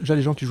justement, déjà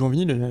les gens qui jouent en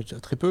vinyle, il y en a déjà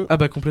très peu. Ah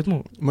bah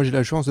complètement. Moi j'ai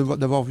la chance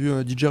d'avoir vu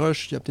DJ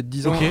Rush il y a peut-être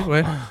 10 ans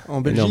en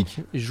Belgique.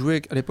 Et je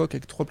jouais à l'époque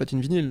avec 3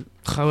 platines vinyle.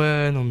 Ah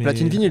ouais, non mais...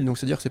 Platine vinyle, donc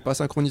c'est-à-dire que c'est pas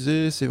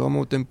synchronisé, c'est vraiment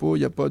au tempo, il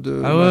n'y a pas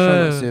de...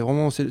 C'est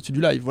vraiment c'est du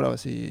live, voilà.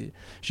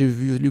 J'ai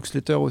vu Lux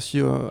Letter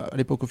aussi à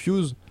l'époque au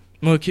Fuse.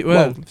 Ok,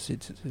 ouais. Wow,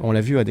 on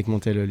l'a vu à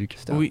Deckmantel, Luc.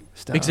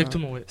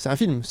 Exactement, ouais. C'est un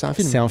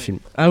film.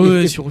 Ah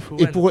ouais,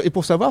 et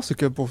pour savoir, c'est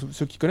que pour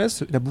ceux qui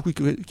connaissent, il y en a beaucoup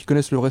qui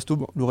connaissent le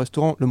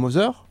restaurant Le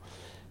Mother.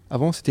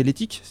 Avant, c'était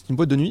l'Éthique, c'était une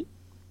boîte de nuit.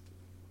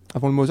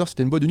 Avant le Mother,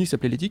 c'était une boîte de nuit qui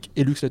s'appelait l'Éthique,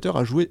 et Lux Letter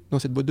a joué dans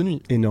cette boîte de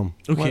nuit. Énorme.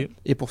 Ok. Ouais.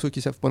 Et pour ceux qui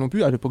ne savent pas non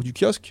plus, à l'époque du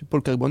kiosque,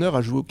 Paul Kalkbrenner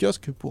a joué au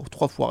kiosque pour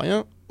 3 fois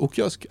rien, au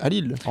kiosque, à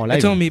Lille. En live.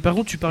 Attends, mais par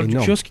contre, tu parles du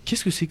kiosque,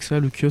 qu'est-ce que c'est que ça,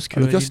 le kiosque?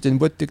 Le kiosque,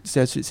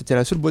 c'était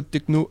la seule boîte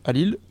techno à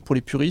Lille, pour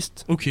les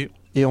puristes. Ok.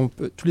 Et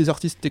tous les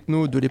artistes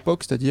techno de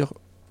l'époque, c'est-à-dire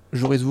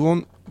Joris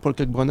Vourn, Paul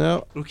Kalkbrenner,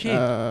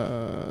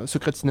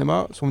 Secret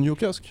Cinema, sont venus au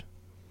kiosque.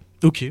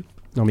 Ok.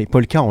 Non mais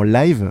Polka en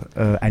live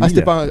à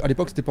Lille. À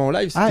l'époque c'était pas en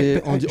live,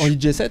 c'était en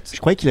DJ set. Je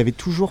croyais qu'il avait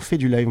toujours fait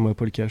du live, moi,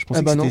 Polka. Je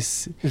pensais que non.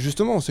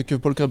 Justement, c'est que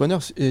Paul Kalkbrenner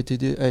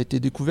a été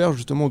découvert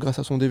justement grâce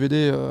à son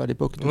DVD à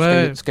l'époque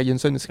de Sky and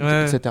Sun,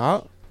 etc.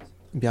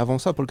 Mais avant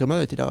ça, Paul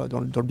Kalkbrenner était là dans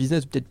le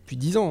business peut-être depuis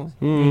 10 ans.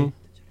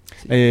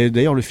 Et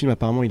d'ailleurs, le film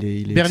apparemment, il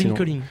est Berlin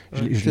Calling. Mais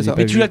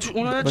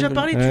on en a déjà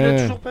parlé, tu l'as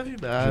toujours pas vu.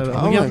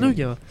 Regarde-le,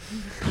 gars.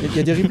 Il y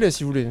a des replays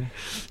si vous voulez.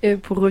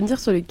 Pour revenir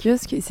sur le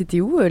kiosque, c'était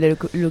où la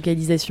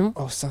localisation?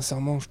 Oh,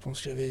 sincèrement, je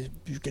pense que j'avais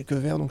bu quelques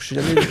verres, donc je suis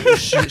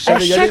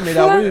jamais y aller, mais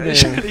la rue.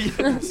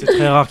 C'est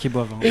très rare qu'ils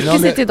boivent. Est-ce que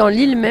c'était dans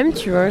l'île même,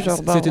 tu vois,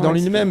 genre? C'était dans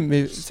l'île même,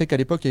 mais c'est qu'à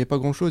l'époque, il n'y avait pas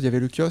grand-chose. Il y avait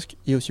le kiosque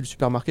et aussi le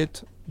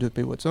supermarket de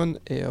P. Watson,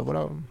 et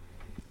voilà.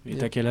 Et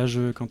t'as quel âge,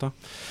 Quentin?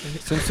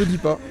 Ça ne se dit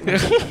pas.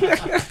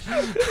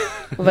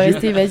 On va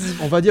rester évasif.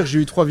 On va dire que j'ai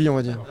eu 3 vies, on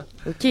va dire.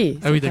 Ok. Ah oui,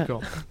 ça va.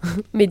 d'accord.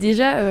 Mais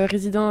déjà,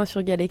 résident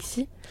sur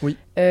Galaxy, Oui.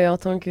 En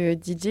tant que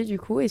DJ, du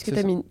coup, est-ce que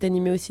C'est ça. t'as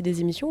animé aussi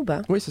des émissions ou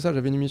pas? Oui, c'est ça,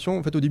 j'avais une émission.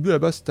 En fait, au début, à la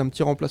base, c'était un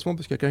petit remplacement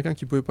parce qu'il y a quelqu'un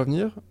qui pouvait pas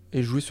venir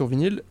et je jouais sur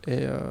vinyle.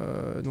 Et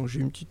donc, j'ai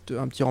eu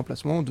un petit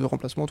remplacement, 2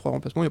 remplacements, 3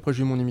 remplacements. Et après,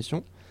 j'ai eu mon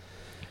émission.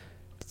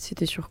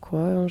 C'était sur quoi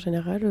en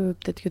général?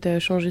 Peut-être que t'as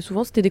changé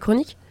souvent. C'était des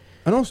chroniques?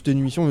 Ah non, c'était une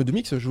émission de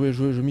mix.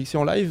 Je mixais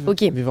en live,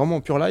 Ok. mais vraiment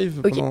en pur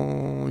live Ok.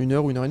 pendant 1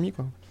 heure ou 1h30,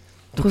 quoi.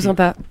 Trop Ok.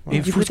 sympa. Et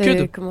Du full coup, t'avais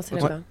scud? commencé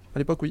Ouais. là-bas. À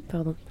l'époque, oui.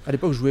 Pardon. À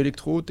l'époque, je jouais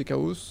électro, tech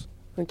house.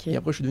 Ok. Et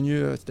après, je suis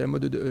devenu. C'était la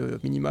mode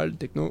minimal,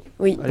 techno.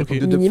 Oui. À l'époque Ok.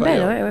 de Dubfire. Minimal,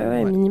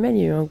 ouais. Ouais. Minimal,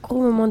 il y a eu un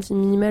gros moment de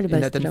minimal. Et Bah,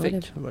 Nathan c'était la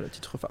relève. Fake, voilà,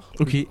 titre phare.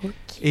 Ok. Ok.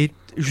 Et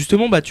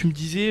justement, bah, tu me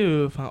disais,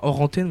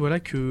 hors antenne, voilà,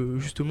 que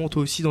justement,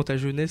 toi aussi, dans ta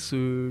jeunesse,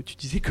 tu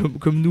disais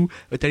comme nous,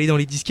 t'allais dans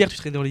les disquaires, tu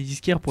traînais dans les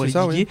disquaires pour C'est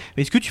aller ça, diguer.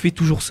 Mais est-ce que tu fais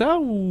toujours ça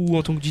ou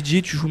en tant que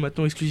DJ, tu joues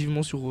maintenant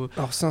exclusivement sur.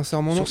 Alors,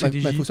 sincèrement, Sur non.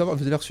 CDJ. Il faut savoir,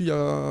 vous avez reçu il y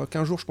a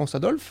 15 jours, je pense,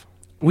 Adolphe.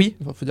 Oui,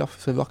 Il faut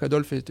savoir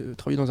qu'Adolphe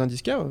travaillait dans un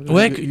disquaire,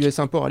 Ouais, US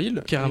Import à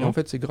Lille. carrément. Et en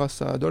fait, c'est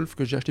grâce à Adolphe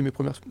que j'ai acheté mes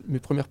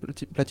premières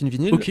platines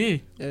vinyles. ok.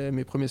 Et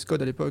mes premiers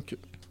scods à l'époque.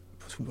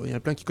 Parce qu'il y en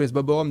a plein qui connaissent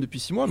Baborum depuis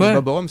 6 mois, Ouais. mais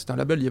Baborum, c'était un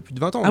label il y a plus de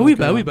 20 ans. Ah donc, oui,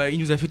 bah, il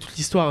nous a fait toute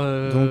l'histoire.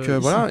 Donc ici.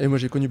 voilà, et moi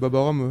j'ai connu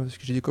Baborum parce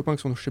que j'ai des copains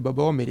qui sont chez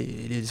Baborum, mais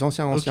les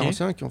anciens Ok.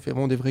 qui ont fait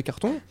vraiment des vrais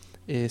cartons.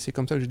 Et c'est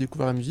comme ça que j'ai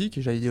découvert la musique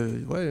et j'allais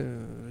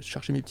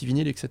chercher mes petits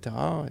vinyles, etc.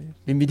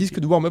 Et mes disques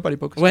de warm-up à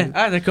l'époque. Ouais, c'était-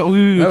 ah d'accord,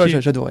 oui, Ah ok.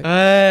 ouais, j'adorais.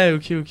 Ouais,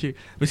 ok.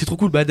 Mais c'est trop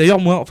cool. Bah d'ailleurs,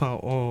 moi, enfin,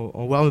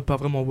 en warm-up, pas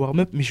vraiment en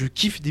warm-up, mais je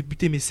kiffe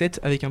débuter mes sets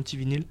avec un petit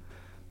vinyle.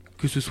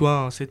 Que ce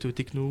soit un set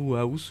techno ou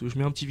house, je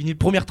mets un petit vinyle,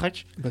 première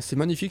track. Bah, c'est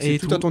magnifique, Et c'est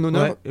tout tout. à ton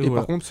honneur. Ouais, et et voilà.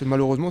 par contre,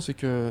 malheureusement,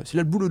 c'est là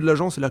le boulot de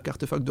l'agent, c'est là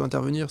qu'Artefakt doit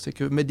intervenir, c'est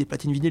que mettre des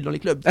platines vinyles dans les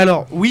clubs.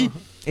 Alors, oui,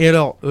 et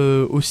alors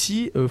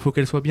aussi, faut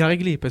qu'elle soit bien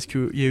réglée parce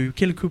qu'il y a eu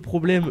quelques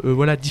problèmes,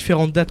 voilà,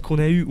 différentes dates qu'on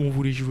a eu où on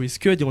voulait jouer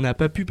Scud et on n'a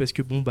pas pu parce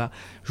que bon, bah,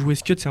 jouer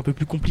Scud c'est un peu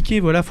plus compliqué,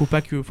 voilà, faut pas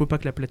que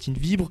la platine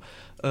vibre,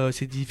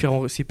 c'est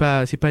différent, c'est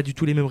pas du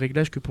tout les mêmes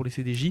réglages que pour les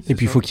CDJ. Et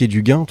puis il faut qu'il y ait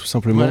du gain, tout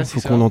simplement. Voilà, Il c'est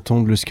faut ça. qu'on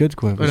entende le scud,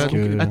 quoi. Voilà, parce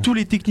donc, que- à tous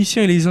les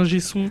techniciens et les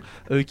ingé-sons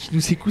qui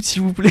nous écoutent,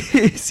 s'il vous plaît,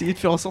 essayez de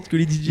faire en sorte que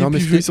les DJ Non, mais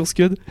puissent jouer c'était- sur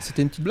Scud.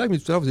 C'était une petite blague, mais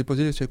tout à l'heure vous avez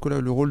posé c'est quoi,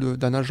 le rôle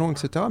d'un agent,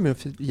 etc. Mais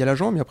il y a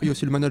l'agent, mais après il y a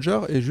aussi le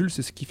manager. Et Jules,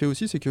 c'est ce qu'il fait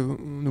aussi, c'est qu'on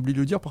oublie de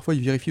le dire, parfois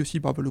il vérifie aussi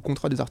par exemple, le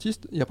contrat des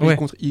artistes. Et après Ouais.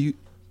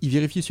 il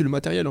vérifie aussi le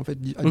matériel en fait,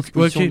 à Ok,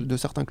 disposition ok. de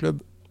certains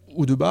clubs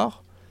ou de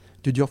bars.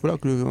 De dire voilà,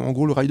 que en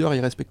gros le rider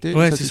est respecté.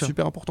 Ouais, ça c'est c'est ça.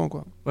 super important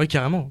quoi. Ouais,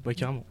 carrément.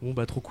 Bon,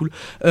 bah, trop cool.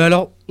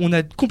 Alors, on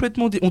a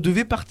complètement. On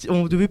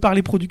devait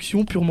parler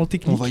production purement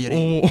technique. On va y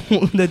aller.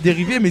 On a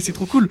dérivé, mais c'est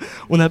trop cool.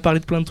 On a parlé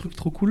de plein de trucs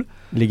trop cool.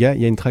 Les gars,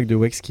 il y a une track de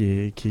Wex qui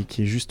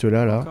est juste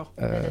là. Encore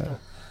Euh,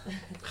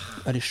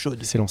 Elle est chaude.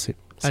 c'est lancé.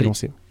 C'est Allez.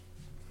 lancé.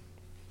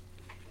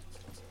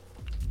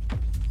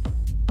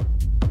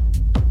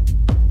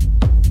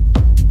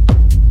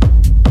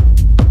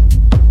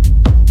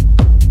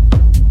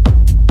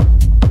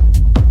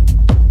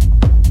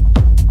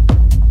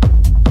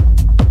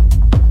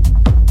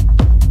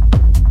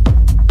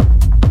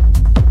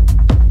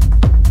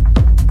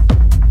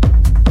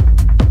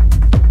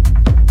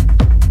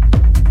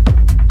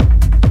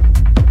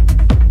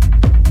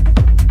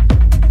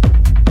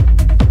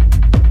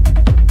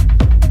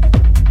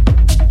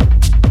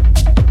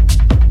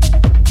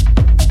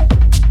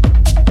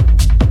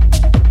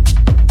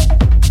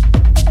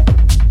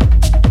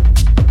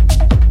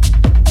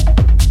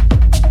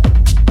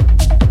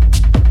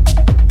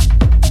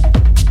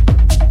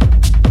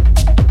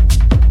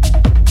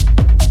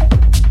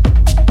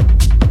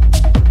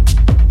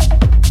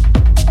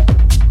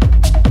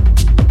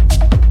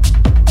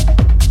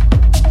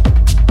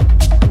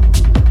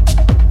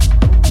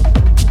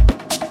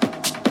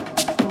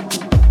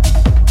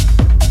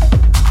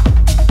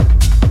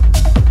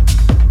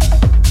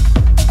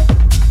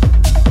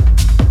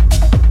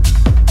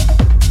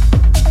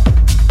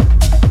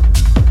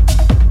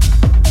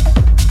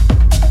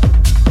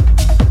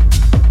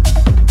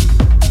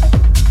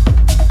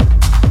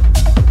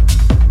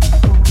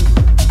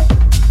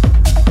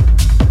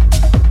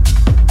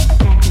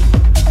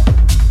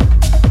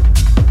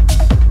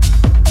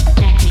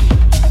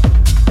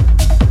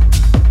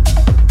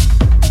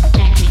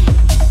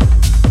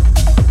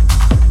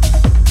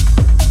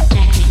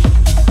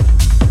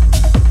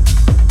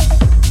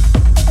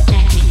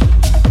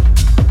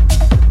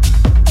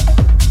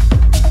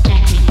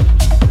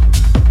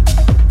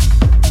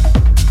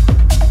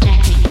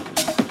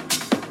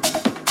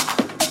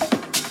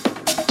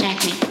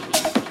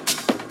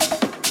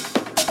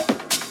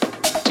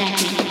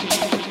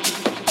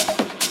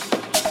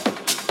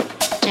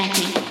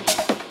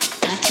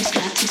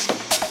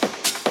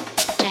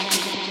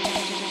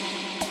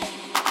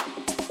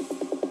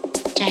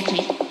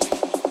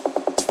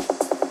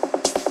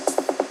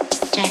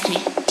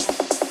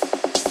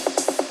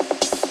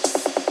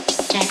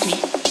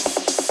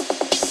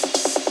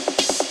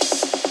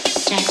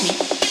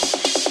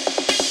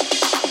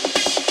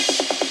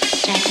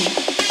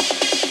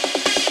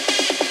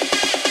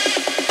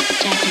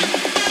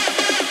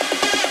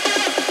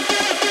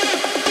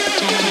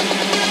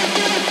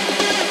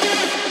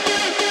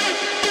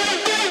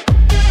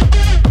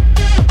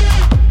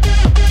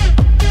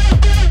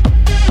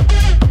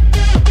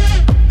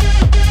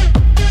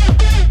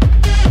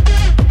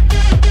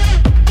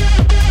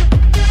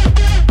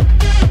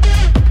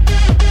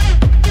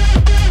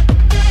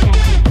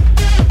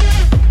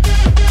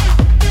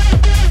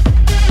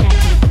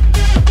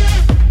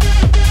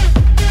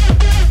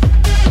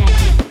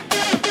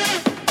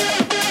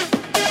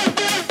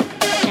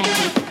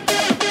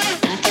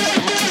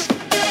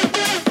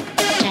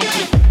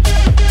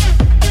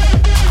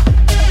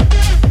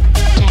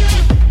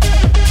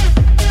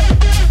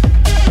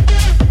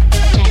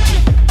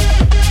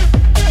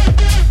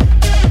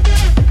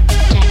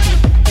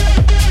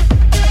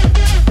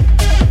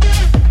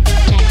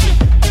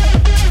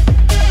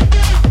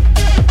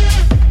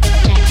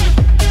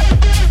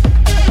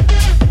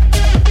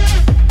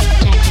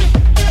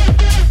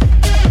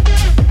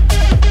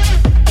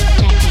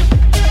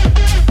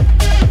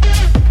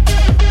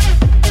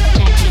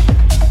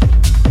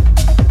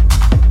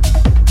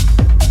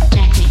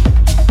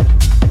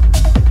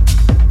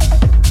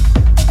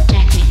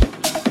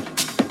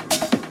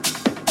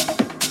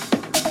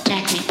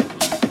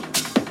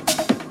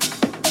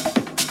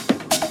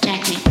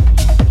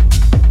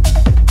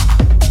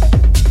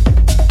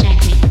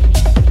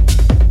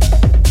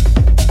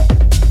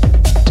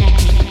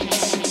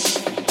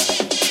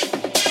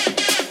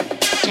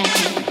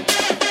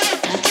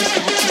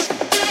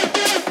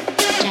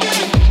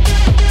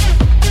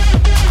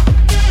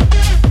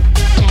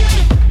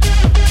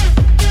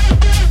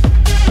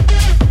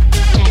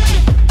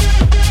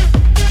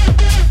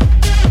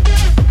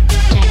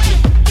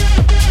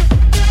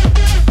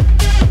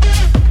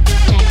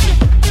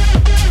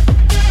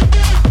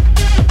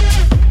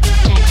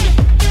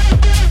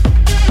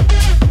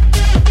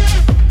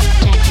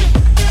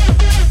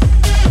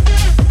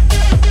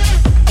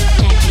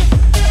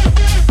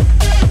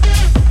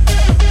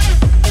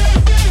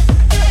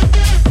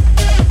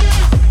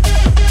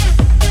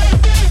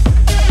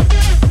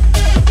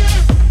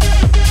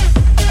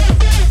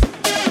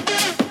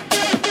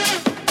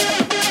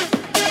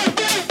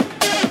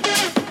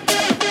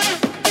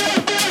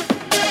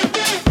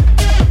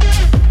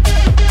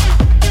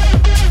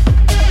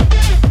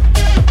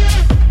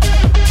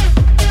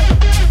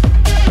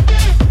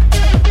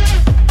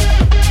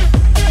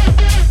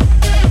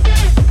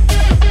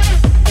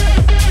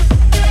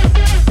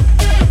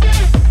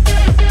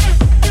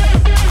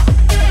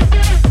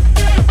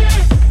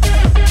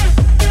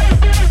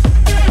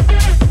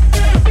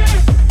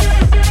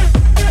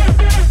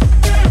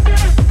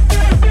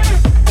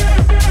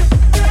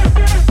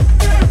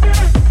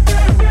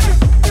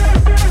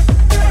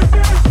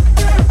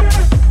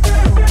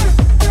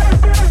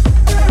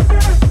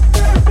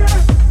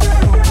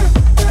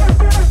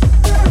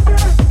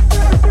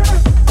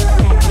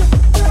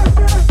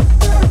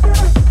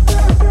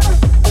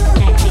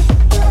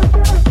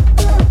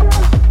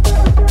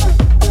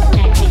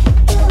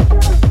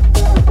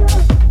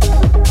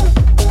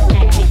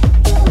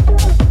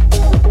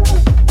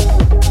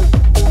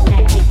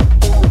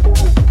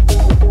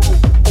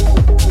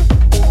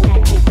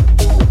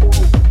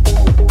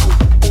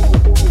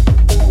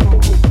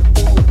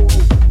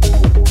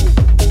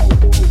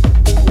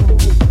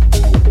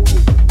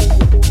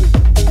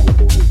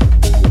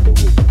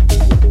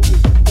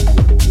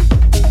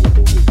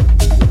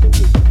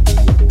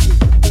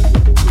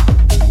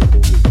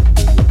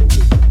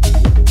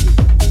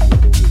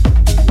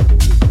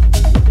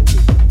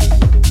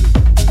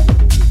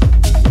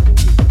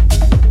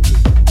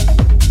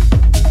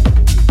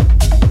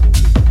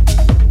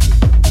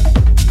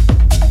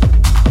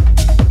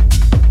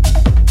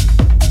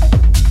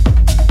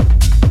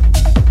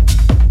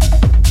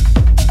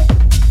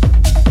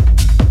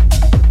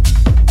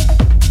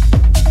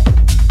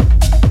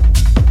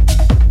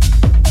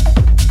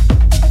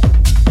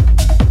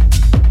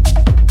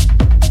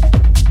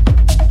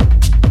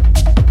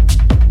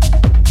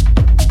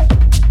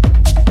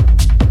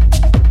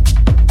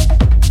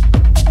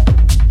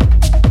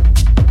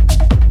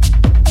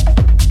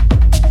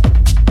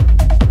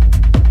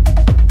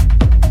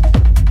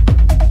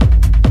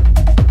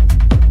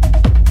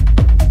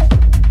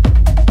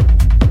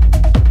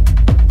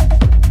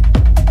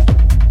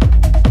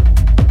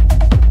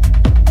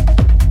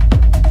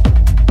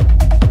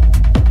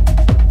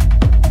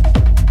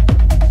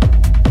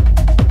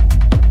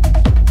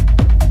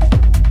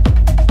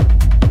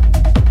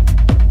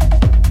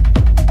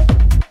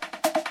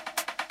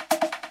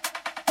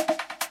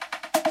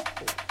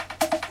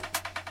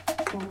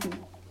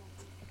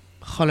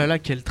 Oh là là,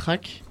 quel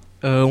track.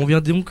 On vient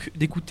donc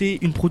d'écouter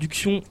une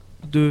production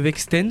de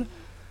Vexten.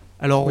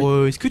 Alors,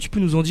 Oui. est-ce que tu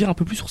peux nous en dire un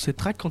peu plus sur cette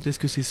track? Quand est-ce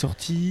que c'est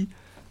sorti?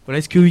 Voilà,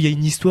 est-ce qu'il y a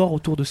une histoire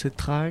autour de cette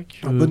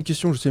track? Bonne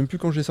question, je sais même plus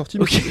quand je l'ai sorti.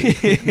 mais Ok.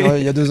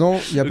 ouais, il y a 2 ans,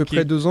 il y a à peu Ok.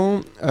 près 2 ans.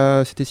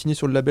 C'était signé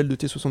sur le label de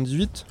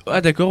T78.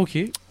 Ah d'accord, ok.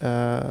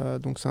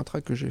 Donc c'est un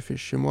track que j'ai fait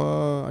chez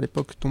moi à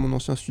l'époque dans mon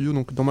ancien studio,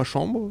 donc dans ma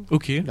chambre,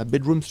 Ok, la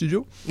bedroom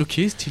studio.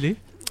 ok, stylé.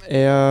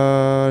 Et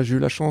j'ai eu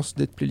la chance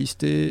d'être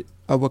playlisté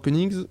à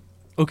Awakenings,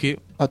 Ok.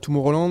 à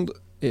Tomorrowland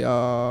et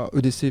à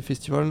EDC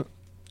Festival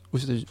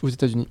aux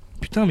États-Unis.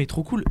 Putain, mais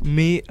trop cool.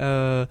 Mais,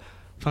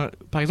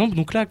 par exemple,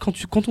 donc là,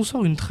 quand on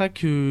sort une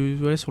track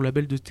voilà, sur le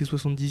label de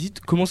T78,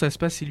 comment ça se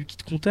passe? C'est lui qui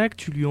te contacte,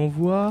 tu lui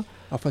envoies?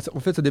 En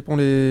fait, ça dépend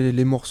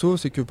les morceaux.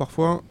 C'est que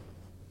parfois,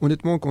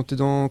 honnêtement,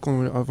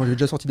 enfin, j'ai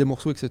déjà sorti des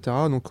morceaux, etc.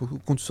 Donc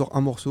quand tu sors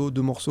un morceau,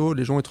 2 morceaux,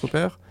 les gens ils te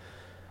repèrent.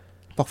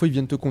 Parfois ils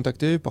viennent te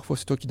contacter, parfois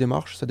c'est toi qui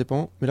démarches, ça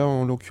dépend. Mais là,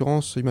 en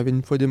l'occurrence, il m'avait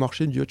une fois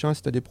démarché, il me dit oh, tiens,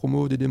 si t'as des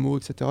promos, des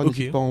démos, etc. Ok.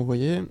 N'hésite pas à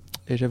envoyer.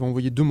 Et j'avais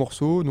envoyé 2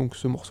 morceaux, donc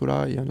ce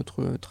morceau-là et un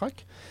autre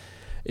track.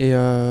 Et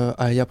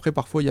après,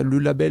 parfois, il y a le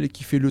label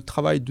qui fait le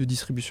travail de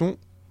distribution.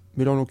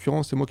 Mais là, en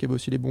l'occurrence, c'est moi qui avais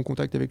aussi les bons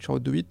contacts avec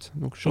Charlotte DeWitt.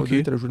 Donc Charlotte Ok.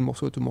 DeWitt, elle a joué le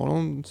morceau à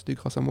Tomorrowland, c'était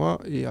grâce à moi.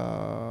 Et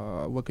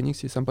à Awakening,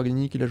 c'est Sam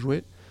Paganini qui l'a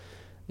joué.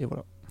 Et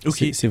voilà.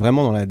 Ok. C'est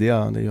vraiment dans la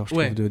DA, hein, d'ailleurs, je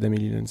Ouais. trouve,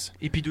 d'Amélie Lenz.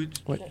 Et puis de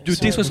Ouais.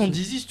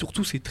 T78,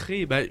 surtout, c'est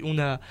très.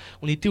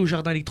 On était au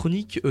jardin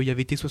électronique, il y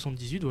avait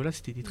T78, voilà,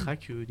 c'était des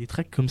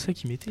tracks comme ça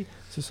qui mettaient.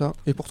 C'est ça.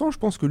 Et pourtant, je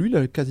pense que lui, il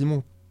a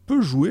quasiment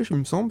peu joué, il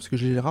me semble, parce que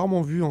je l'ai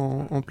rarement vu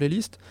en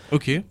playlist.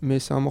 Ok. Mais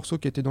c'est un morceau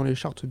qui était dans les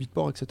charts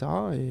Beatport, etc.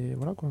 Et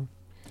voilà quoi.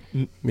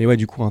 Mais ouais,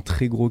 du coup, un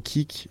très gros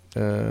kick,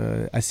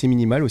 assez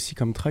minimal aussi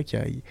comme track. Il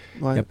n'y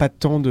Ouais. a pas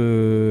tant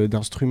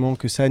d'instruments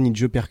que ça, ni de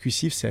jeux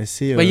percussifs. C'est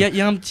assez. Bah, il y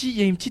a une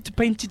petite,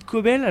 pas une petite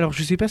cobelle, alors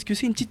je sais pas ce que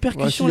c'est, une petite Ouais, si,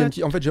 percussion il y a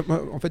là.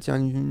 en fait, il y a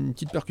une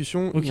petite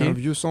percussion, Ok. il y a un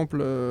vieux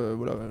sample,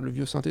 voilà, le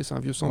vieux synthé, c'est un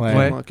vieux sample Ouais.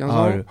 d'il y a 15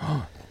 Ah,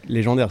 ans.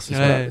 légendaire, c'est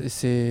Ouais.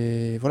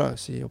 ça. Voilà,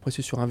 après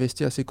c'est sur un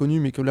VST assez connu,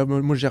 mais que là,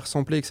 moi j'ai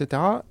ressamplé,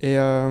 etc. Et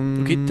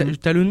Ok,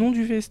 t'as le nom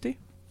du VST?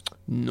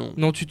 non.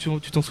 Non, tu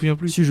t'en souviens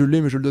plus? Si je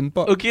l'ai, mais je le donne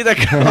pas. Ok,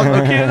 d'accord.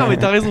 Ok, non, mais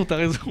t'as raison.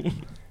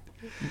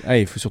 Ah,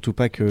 il faut surtout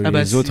pas que Ah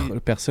bah, les autres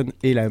personnes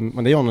aient la.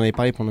 D'ailleurs, on en avait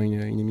parlé pendant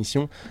une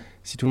émission.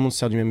 Si tout le monde se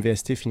sert du même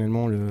VST,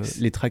 finalement,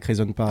 les tracks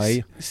résonnent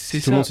pareil. C'est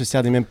Si tout le ça. monde se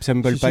sert des mêmes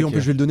sample Si, packs. en plus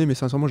je vais le donner, mais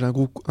sincèrement j'ai un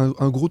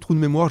gros trou de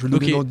mémoire, je vais le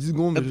donner Ok. dans 10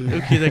 secondes. mais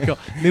Ok, d'accord.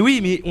 Mais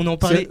oui, mais on en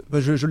parlait.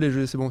 je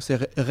l'ai, c'est bon, c'est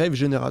Rêve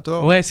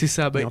Generator. Ouais, c'est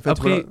ça. Bah, Et en fait,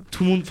 après, voilà.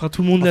 tout le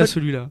monde En l'a fait,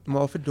 celui-là.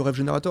 Moi, en fait, le Rêve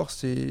Generator,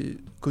 c'est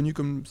connu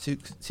comme.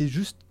 C'est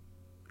juste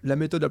la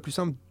méthode la plus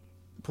simple.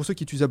 Pour ceux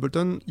qui utilisent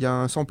Ableton, il y a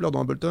un sampler dans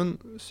Ableton.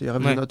 C'est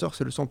Rêve Ouais. Generator,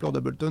 c'est le sampler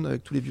d'Ableton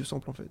avec tous les vieux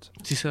samples en fait.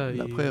 C'est ça. Mais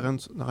et- après, rien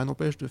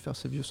n'empêche de faire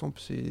ces vieux samples,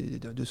 c'est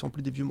de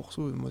sampler des vieux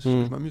morceaux. Moi, c'est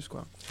Mm. je m'amuse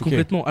quoi.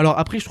 Complètement. Alors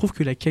après, je trouve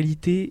que la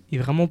qualité est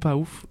vraiment pas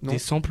ouf Non. des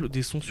samples,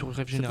 des sons sur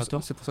Rev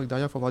Generator. C'est pour ça que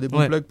derrière, il faut avoir des bons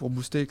Ouais. plugs pour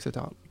booster,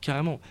 etc.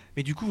 Carrément.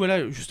 Mais du coup,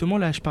 voilà, justement,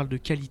 là, je parle de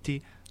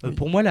qualité. Oui.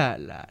 Pour moi, la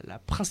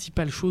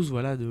principale chose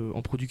voilà,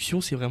 en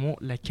production, c'est vraiment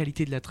la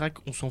qualité de la track.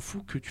 On s'en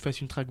fout que tu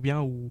fasses une track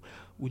bien ou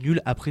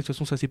nulle. Après, de toute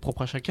façon, ça c'est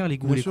propre à chacun, les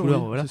goûts, Bien les sûr,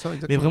 couleurs. oui, Voilà. c'est ça, Mais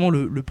exactement. vraiment,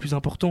 le plus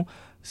important,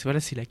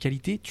 c'est la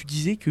qualité. Tu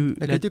disais que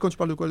La qualité, quand tu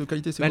parles de quoi de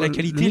qualité, c'est bah, quoi, la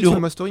qualité, le mix ou le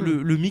mastering.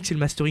 le mix et le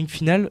mastering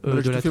final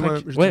Voilà, de la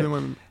track. je Ouais. te fais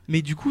moi-même.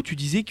 Mais du coup, tu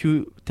disais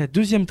que ta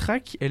deuxième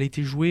track, elle a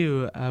été jouée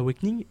à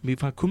Awakening. Mais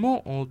enfin,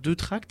 comment en 2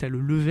 tracks, t'as le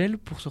level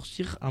pour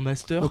sortir un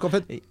master? Donc en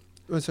fait, Et-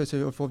 ouais,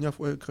 faut revenir.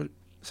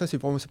 Ça, c'est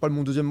pas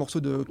mon deuxième morceau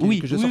que Oui,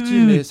 j'ai oui, sorti,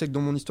 oui, mais oui. c'est que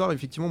dans mon histoire,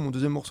 effectivement, mon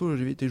deuxième morceau,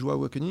 j'ai été joué à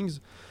Awakenings.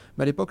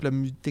 Mais à l'époque, la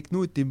musique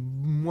techno était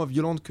moins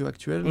violente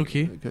Ok.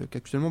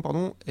 qu'actuellement,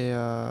 pardon. Et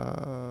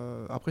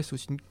après, c'est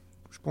aussi,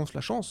 je pense,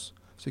 la chance.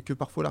 C'est que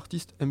parfois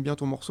l'artiste aime bien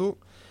ton morceau.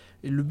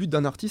 Et le but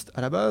d'un artiste,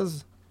 à la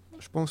base,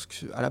 je pense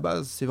qu'à la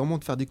base, c'est vraiment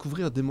de faire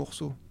découvrir des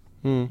morceaux.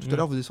 Mm. Tout à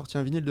l'heure, vous avez sorti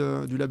un vinyle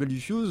du label du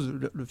Fuse.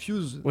 Le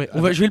Fuse. Ouais,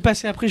 je vais le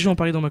passer après, je vais en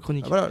parler dans ma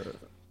chronique. Voilà.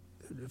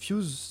 Le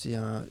Fuse, c'est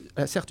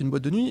certes une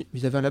boîte de nuit, mais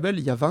ils avaient un label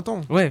il y a 20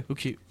 ans. Ouais,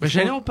 ok. Bah, Je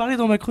j'allais pense- en parler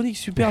dans ma chronique,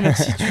 super,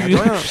 merci. De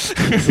rien.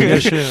 C'est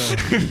gâché.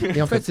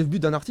 Et en fait, c'est le but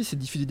d'un artiste, c'est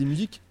de diffuser des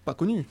musiques pas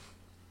connues.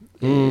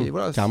 Et Mm.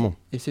 voilà. Carrément.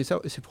 Et c'est ça,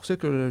 et c'est pour ça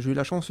que j'ai eu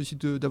la chance aussi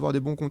d'avoir des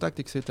bons contacts,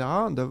 etc.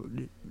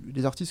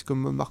 Les artistes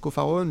comme Marco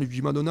Farone,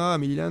 Luigi Madonna,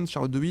 Amélie Lenz,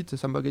 Charlotte DeWitt,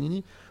 Sam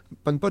Paganini,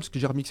 Pan Pot, parce que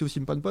j'ai remixé aussi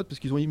Pan Pot, parce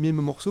qu'ils ont aimé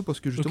mes morceaux, parce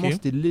que justement Ok.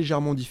 c'était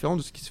légèrement différent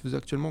de ce qui se faisait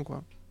actuellement,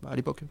 quoi. Bah, à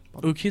l'époque.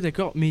 pardon. Ok,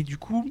 d'accord. Mais du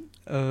coup,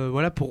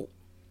 voilà, pour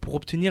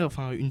obtenir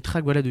une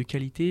track voilà, de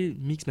qualité,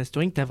 mix,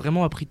 mastering, t'as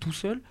vraiment appris tout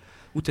seul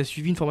ou t'as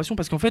suivi une formation?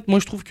 Parce qu'en fait, moi,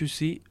 je trouve que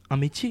c'est un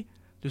métier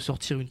de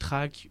sortir une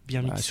track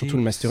bien Bah, mixée. surtout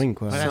le mastering,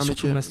 quoi. Voilà, c'est un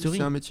surtout métier. le mastering.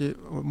 C'est un métier.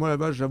 Moi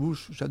là-bas, j'avoue,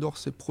 j'adore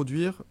c'est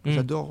produire. Mm.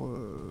 J'adore.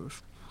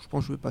 Je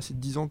pense que je vais passer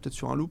 10 ans peut-être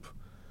sur un loop.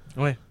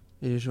 Ouais.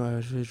 Et je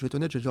vais être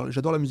honnête,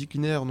 j'adore la musique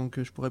linéaire,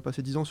 donc je pourrais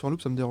passer 10 ans sur un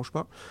loop, ça me dérange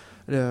pas.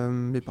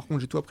 Mais par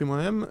contre, j'ai tout appris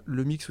moi-même,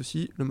 le mix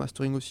aussi, le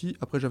mastering aussi.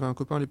 Après, j'avais un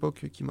copain à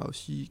l'époque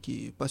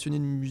qui est passionné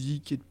de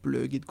musique et de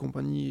plug et de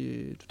compagnie,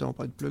 et tout à l'heure on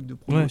parlait de plug, de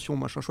promotion,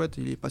 machin chouette,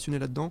 il est passionné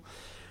là-dedans.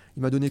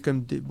 Il m'a donné quand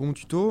même des bons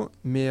tutos,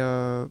 mais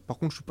par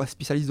contre, je suis pas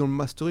spécialiste dans le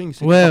mastering.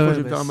 C'est Ouais, parfois, ouais, je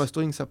vais bah, faire un c'est-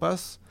 mastering, ça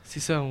passe. C'est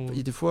ça. Il y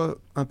a des fois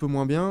un peu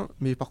moins bien,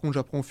 mais par contre,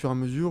 j'apprends au fur et à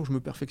mesure, je me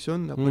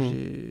perfectionne. Après,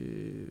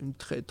 j'ai une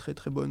très très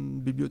très bonne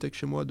bibliothèque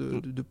chez moi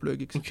de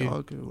plugs, etc.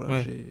 que voilà,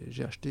 Ouais.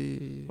 j'ai acheté.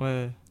 Et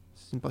Ouais.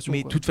 c'est une passion. Mais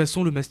de quoi. toute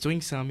façon, le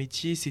mastering, c'est un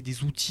métier, c'est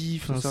des outils.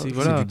 Enfin, C'est ça. c'est C'est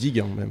voilà. C'est du dig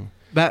hein, même.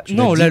 Bah Tu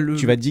non, vas là dig- le.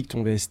 Tu vas dig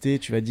ton VST,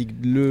 tu vas dig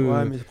le.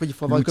 Ouais, mais après, il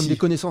faut avoir comme l'outil. des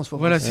connaissances. faut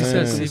avoir Voilà, des c'est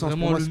ça, c'est connaissances.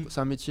 vraiment Pour moi, le-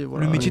 c'est un métier.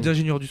 Voilà. Le métier Ouais.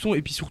 d'ingénieur du son,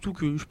 et puis surtout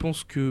que je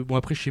pense que bon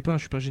après je sais pas,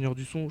 je suis pas ingénieur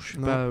du son, je suis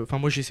Non. pas, enfin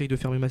moi j'essaye de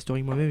faire mes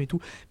mastering moi-même et tout,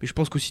 mais je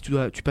pense qu'aussi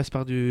tu passes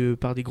par des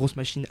grosses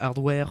machines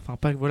hardware, enfin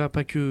pas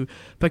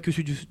que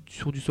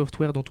sur du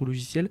software dans ton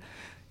logiciel.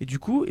 Et du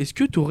coup, est-ce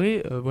que tu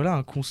aurais voilà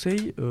un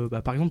conseil,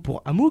 par exemple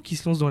pour Amo qui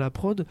se lance dans la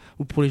prod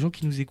ou pour les gens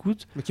qui nous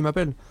écoutent? Mais qui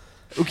m'appelle.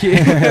 Ok.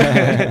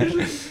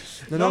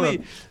 Non, Non, non, mais-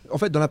 bah, en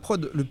fait, dans la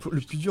prod, le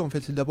plus dur, en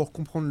fait, c'est d'abord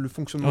comprendre le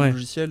fonctionnement Ouais. du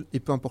logiciel, et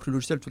peu importe le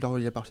logiciel. Tout à l'heure,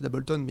 il a parlé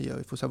d'Ableton, mais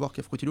il faut savoir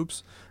qu'il y a Fruity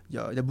Loops. Il y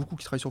a beaucoup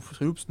qui travaillent sur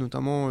Fruity Loops,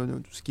 notamment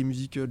tout ce qui est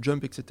musique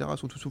Jump, etc.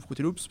 sont tous sous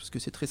Fruity Loops, parce que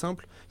c'est très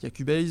simple. Il y a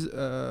Cubase,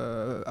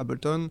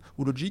 Ableton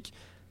ou Logic.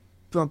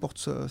 Peu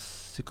importe,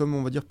 c'est comme,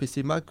 on va dire,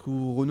 PC Mac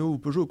ou Renault ou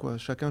Peugeot, quoi.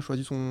 Chacun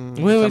choisit sa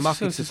c'est marque,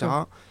 ça, c'est etc.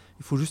 ça.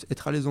 Il faut juste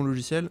être à l'aise dans le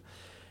logiciel.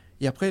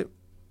 Et après,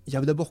 il y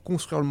a d'abord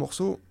construire le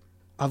morceau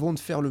avant de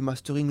faire le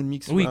mastering ou le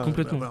mix. Oui,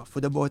 complètement. Voilà. Faut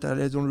d'abord être à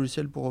l'aise dans le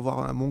logiciel pour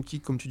avoir un bon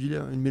kick, comme tu dis,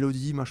 là, une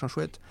mélodie, machin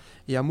chouette.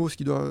 Et Amo, ce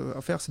qu'il doit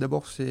faire,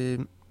 c'est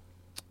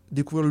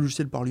découvrir le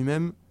logiciel par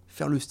lui-même,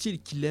 faire le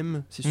style qu'il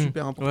aime, c'est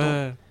super important,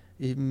 Ouais.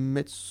 et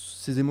mettre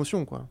ses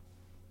émotions, quoi.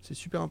 C'est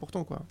super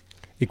important, quoi.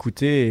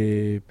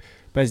 Écouter et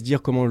pas se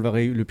dire comment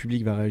le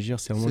public va réagir,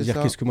 c'est vraiment C'est dire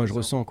ça, qu'est-ce que moi je c'est ça.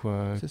 ressens,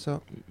 quoi. C'est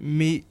ça.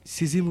 Mais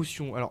ces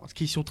émotions, alors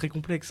question très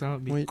complexe, hein,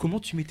 mais Oui. comment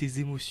tu mets tes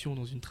émotions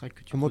dans une track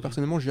que tu Moi, produis?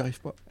 personnellement, j'y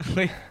arrive pas.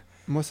 Ouais.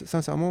 Moi,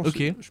 sincèrement, Ok.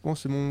 je pense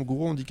que c'est mon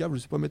gros handicap. Je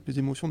sais pas mettre mes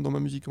émotions dans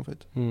ma musique, en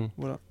fait.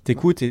 Voilà.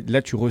 T'écoutes et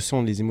là tu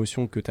ressens les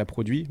émotions que t'as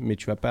produites, mais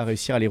tu vas pas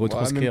réussir à les Ouais,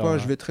 retranscrire. même pas,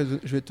 je vais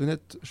être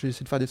honnête, je vais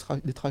essayer de faire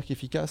des tracks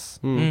efficaces.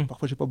 Mm.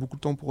 Parfois, j'ai pas beaucoup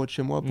de temps pour être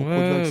chez moi, pour Ouais,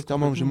 produire, etc. Moi,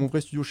 complètement. j'ai mon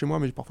vrai studio chez moi,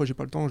 mais parfois, j'ai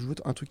pas le temps. Je veux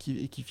un truc qui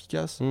est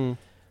efficace.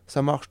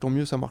 Ça marche, tant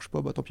mieux. Ça marche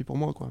pas, bah tant pis pour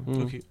moi, quoi.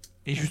 Ok.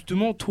 Et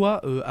justement,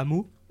 toi,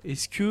 Amo,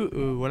 est-ce que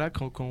voilà,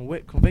 quand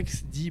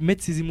Vex dit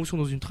mettre ses émotions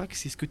dans une track,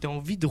 c'est ce que tu as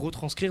envie de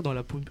retranscrire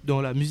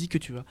dans la musique que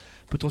tu vas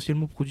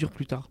potentiellement produire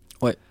plus tard?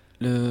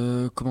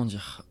 Comment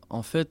dire?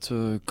 En fait,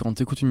 quand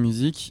tu écoutes une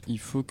musique, il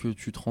faut que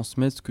tu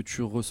transmettes ce que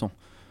tu ressens.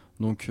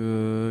 Donc,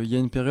 il y a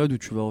une période où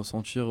tu vas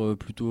ressentir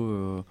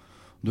plutôt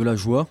de la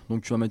joie.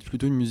 Donc, tu vas mettre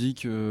plutôt une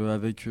musique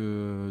avec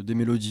des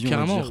mélodies, on va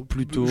Carrément, dire,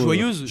 plutôt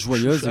joyeuse,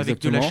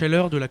 avec de la exactement.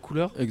 chaleur, de la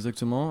couleur.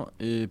 Exactement.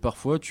 Et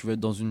parfois, tu vas être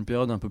dans une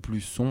période un peu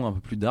plus sombre, un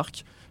peu plus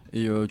dark.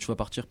 Et tu vas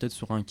partir peut-être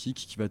sur un kick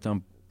qui va être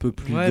un peu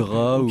plus Ouais,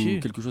 gras ok. ou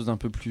quelque chose d'un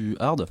peu plus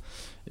hard.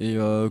 Et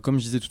comme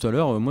je disais tout à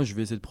l'heure, moi je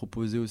vais essayer de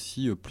proposer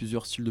aussi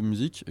plusieurs styles de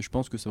musique. Et je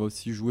pense que ça va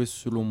aussi jouer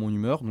selon mon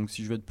humeur. Donc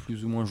si je vais être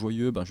plus ou moins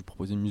joyeux, je vais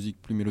proposer une musique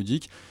plus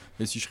mélodique.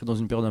 Et si je serai dans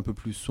une période un peu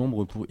plus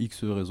sombre pour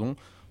X raisons,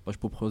 je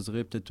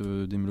proposerai peut-être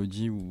des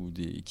mélodies ou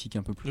des kicks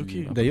un peu plus. Ok.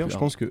 un peu D'ailleurs, plus je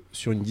hard. pense que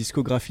sur une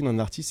discographie d'un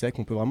artiste, c'est vrai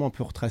qu'on peut vraiment un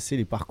peu retracer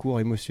les parcours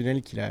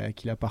émotionnels qu'il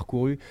a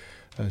parcourus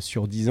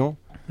sur 10 ans.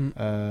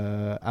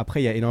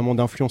 Après, il y a énormément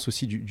d'influence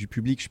aussi du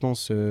public, je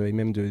pense, et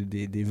même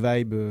des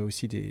vibes,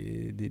 aussi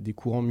des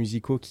courants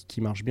musicaux qui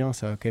marchent bien.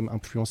 Ça va quand même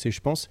influencer,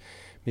 je pense.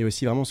 Mais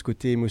aussi vraiment ce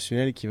côté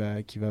émotionnel qui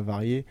va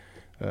varier.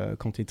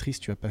 Quand t'es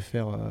triste, tu vas pas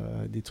faire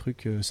des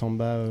trucs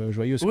samba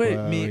joyeuses, Ouais,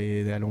 quoi,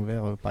 mais- et à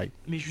l'envers, pareil.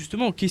 Mais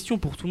justement, question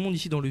pour tout le monde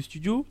ici dans le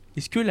studio,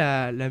 est-ce que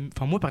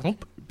enfin moi par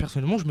exemple,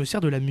 personnellement, je me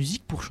sers de la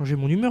musique pour changer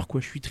mon humeur,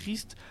 quoi. Je suis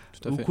triste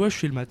Tout à ou fait. quoi, je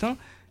fais le matin,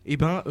 et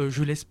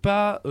je laisse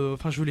pas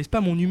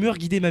mon humeur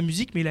guider ma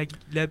musique, mais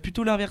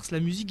plutôt l'inverse, la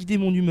musique guider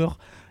mon humeur.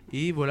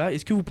 Et voilà,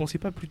 est-ce que vous pensez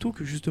pas plutôt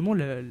que justement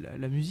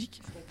la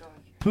musique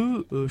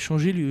peut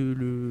changer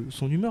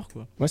son humeur,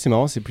 quoi? Moi, c'est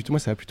marrant, moi,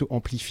 ça va plutôt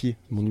amplifier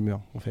mon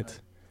humeur, en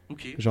fait.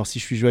 Ok. Genre, si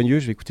je suis joyeux,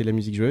 je vais écouter de la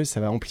musique joyeuse, ça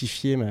va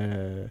amplifier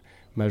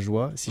ma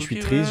joie. Si je suis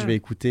Ok, triste, ouais. je vais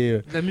écouter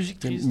La musique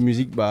triste. une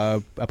musique.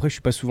 Après, je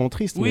suis pas souvent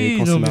triste, Oui,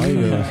 mais quand non, ça mais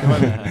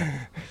m'arrive. oui,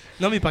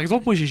 Non mais par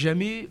exemple moi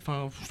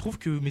je trouve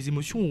que mes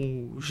émotions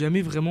ont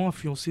jamais vraiment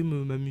influencé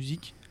ma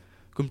musique,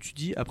 comme tu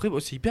dis. Après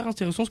c'est hyper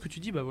intéressant ce que tu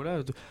dis,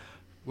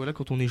 voilà,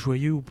 quand on est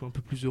joyeux ou un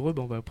peu plus heureux,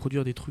 on va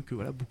produire des trucs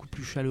beaucoup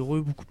plus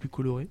chaleureux, beaucoup plus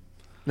colorés.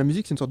 La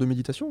musique, c'est une sorte de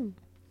méditation.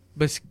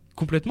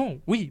 Complètement,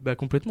 oui,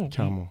 complètement.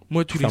 Carrément.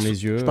 Moi tous Ferme les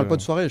les yeux. Je parle pas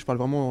de soirée, je parle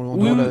vraiment en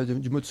Oui, dehors oui.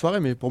 du mode soirée,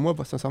 mais pour moi,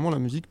 sincèrement, la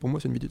musique, pour moi,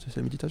 c'est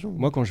la méditation.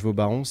 Moi, quand je vais au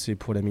Baron, c'est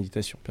pour la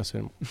méditation,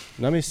 personnellement.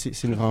 Non, mais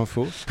c'est une vraie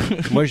info.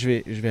 Moi, je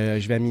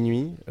vais à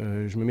minuit,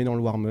 je me mets dans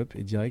le warm-up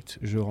et direct,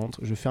 je rentre,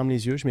 je ferme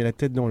les yeux, je mets la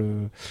tête dans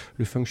le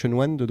Function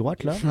One de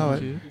droite, là. Ah ouais.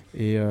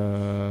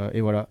 Ok.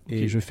 Et voilà.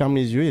 Et Ok. je ferme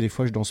les yeux et des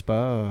fois, je danse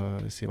pas.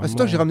 C'est Ah, vraiment... c'est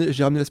toi que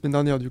j'ai ramené la semaine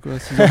dernière, du coup, à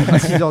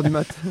 6h du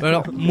mat.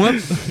 Alors moi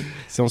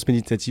séance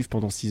méditative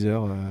pendant 6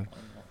 heures.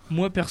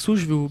 moi perso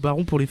je vais au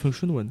Baron pour les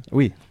Function One.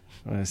 Oui,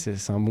 c'est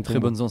un bon Très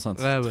combo. bonnes enceintes.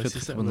 Ouais, très, c'est très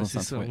ça, bonnes c'est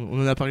enceintes. ça. ouais.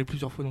 On en a parlé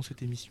plusieurs fois dans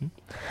cette émission.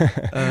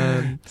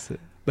 C'est-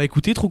 Bah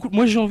écoutez, trop cool.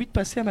 Moi j'ai envie de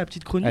passer à ma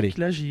petite chronique. Allez.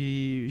 Là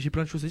j'ai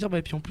plein de choses à dire. Bah,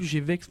 et puis en plus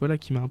j'ai Vex voilà,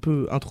 qui m'a un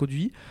peu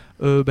introduit.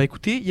 Bah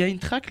écoutez, il y a une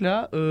track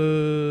là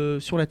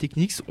sur la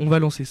Technics. On va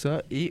lancer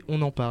ça et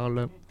on en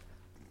parle.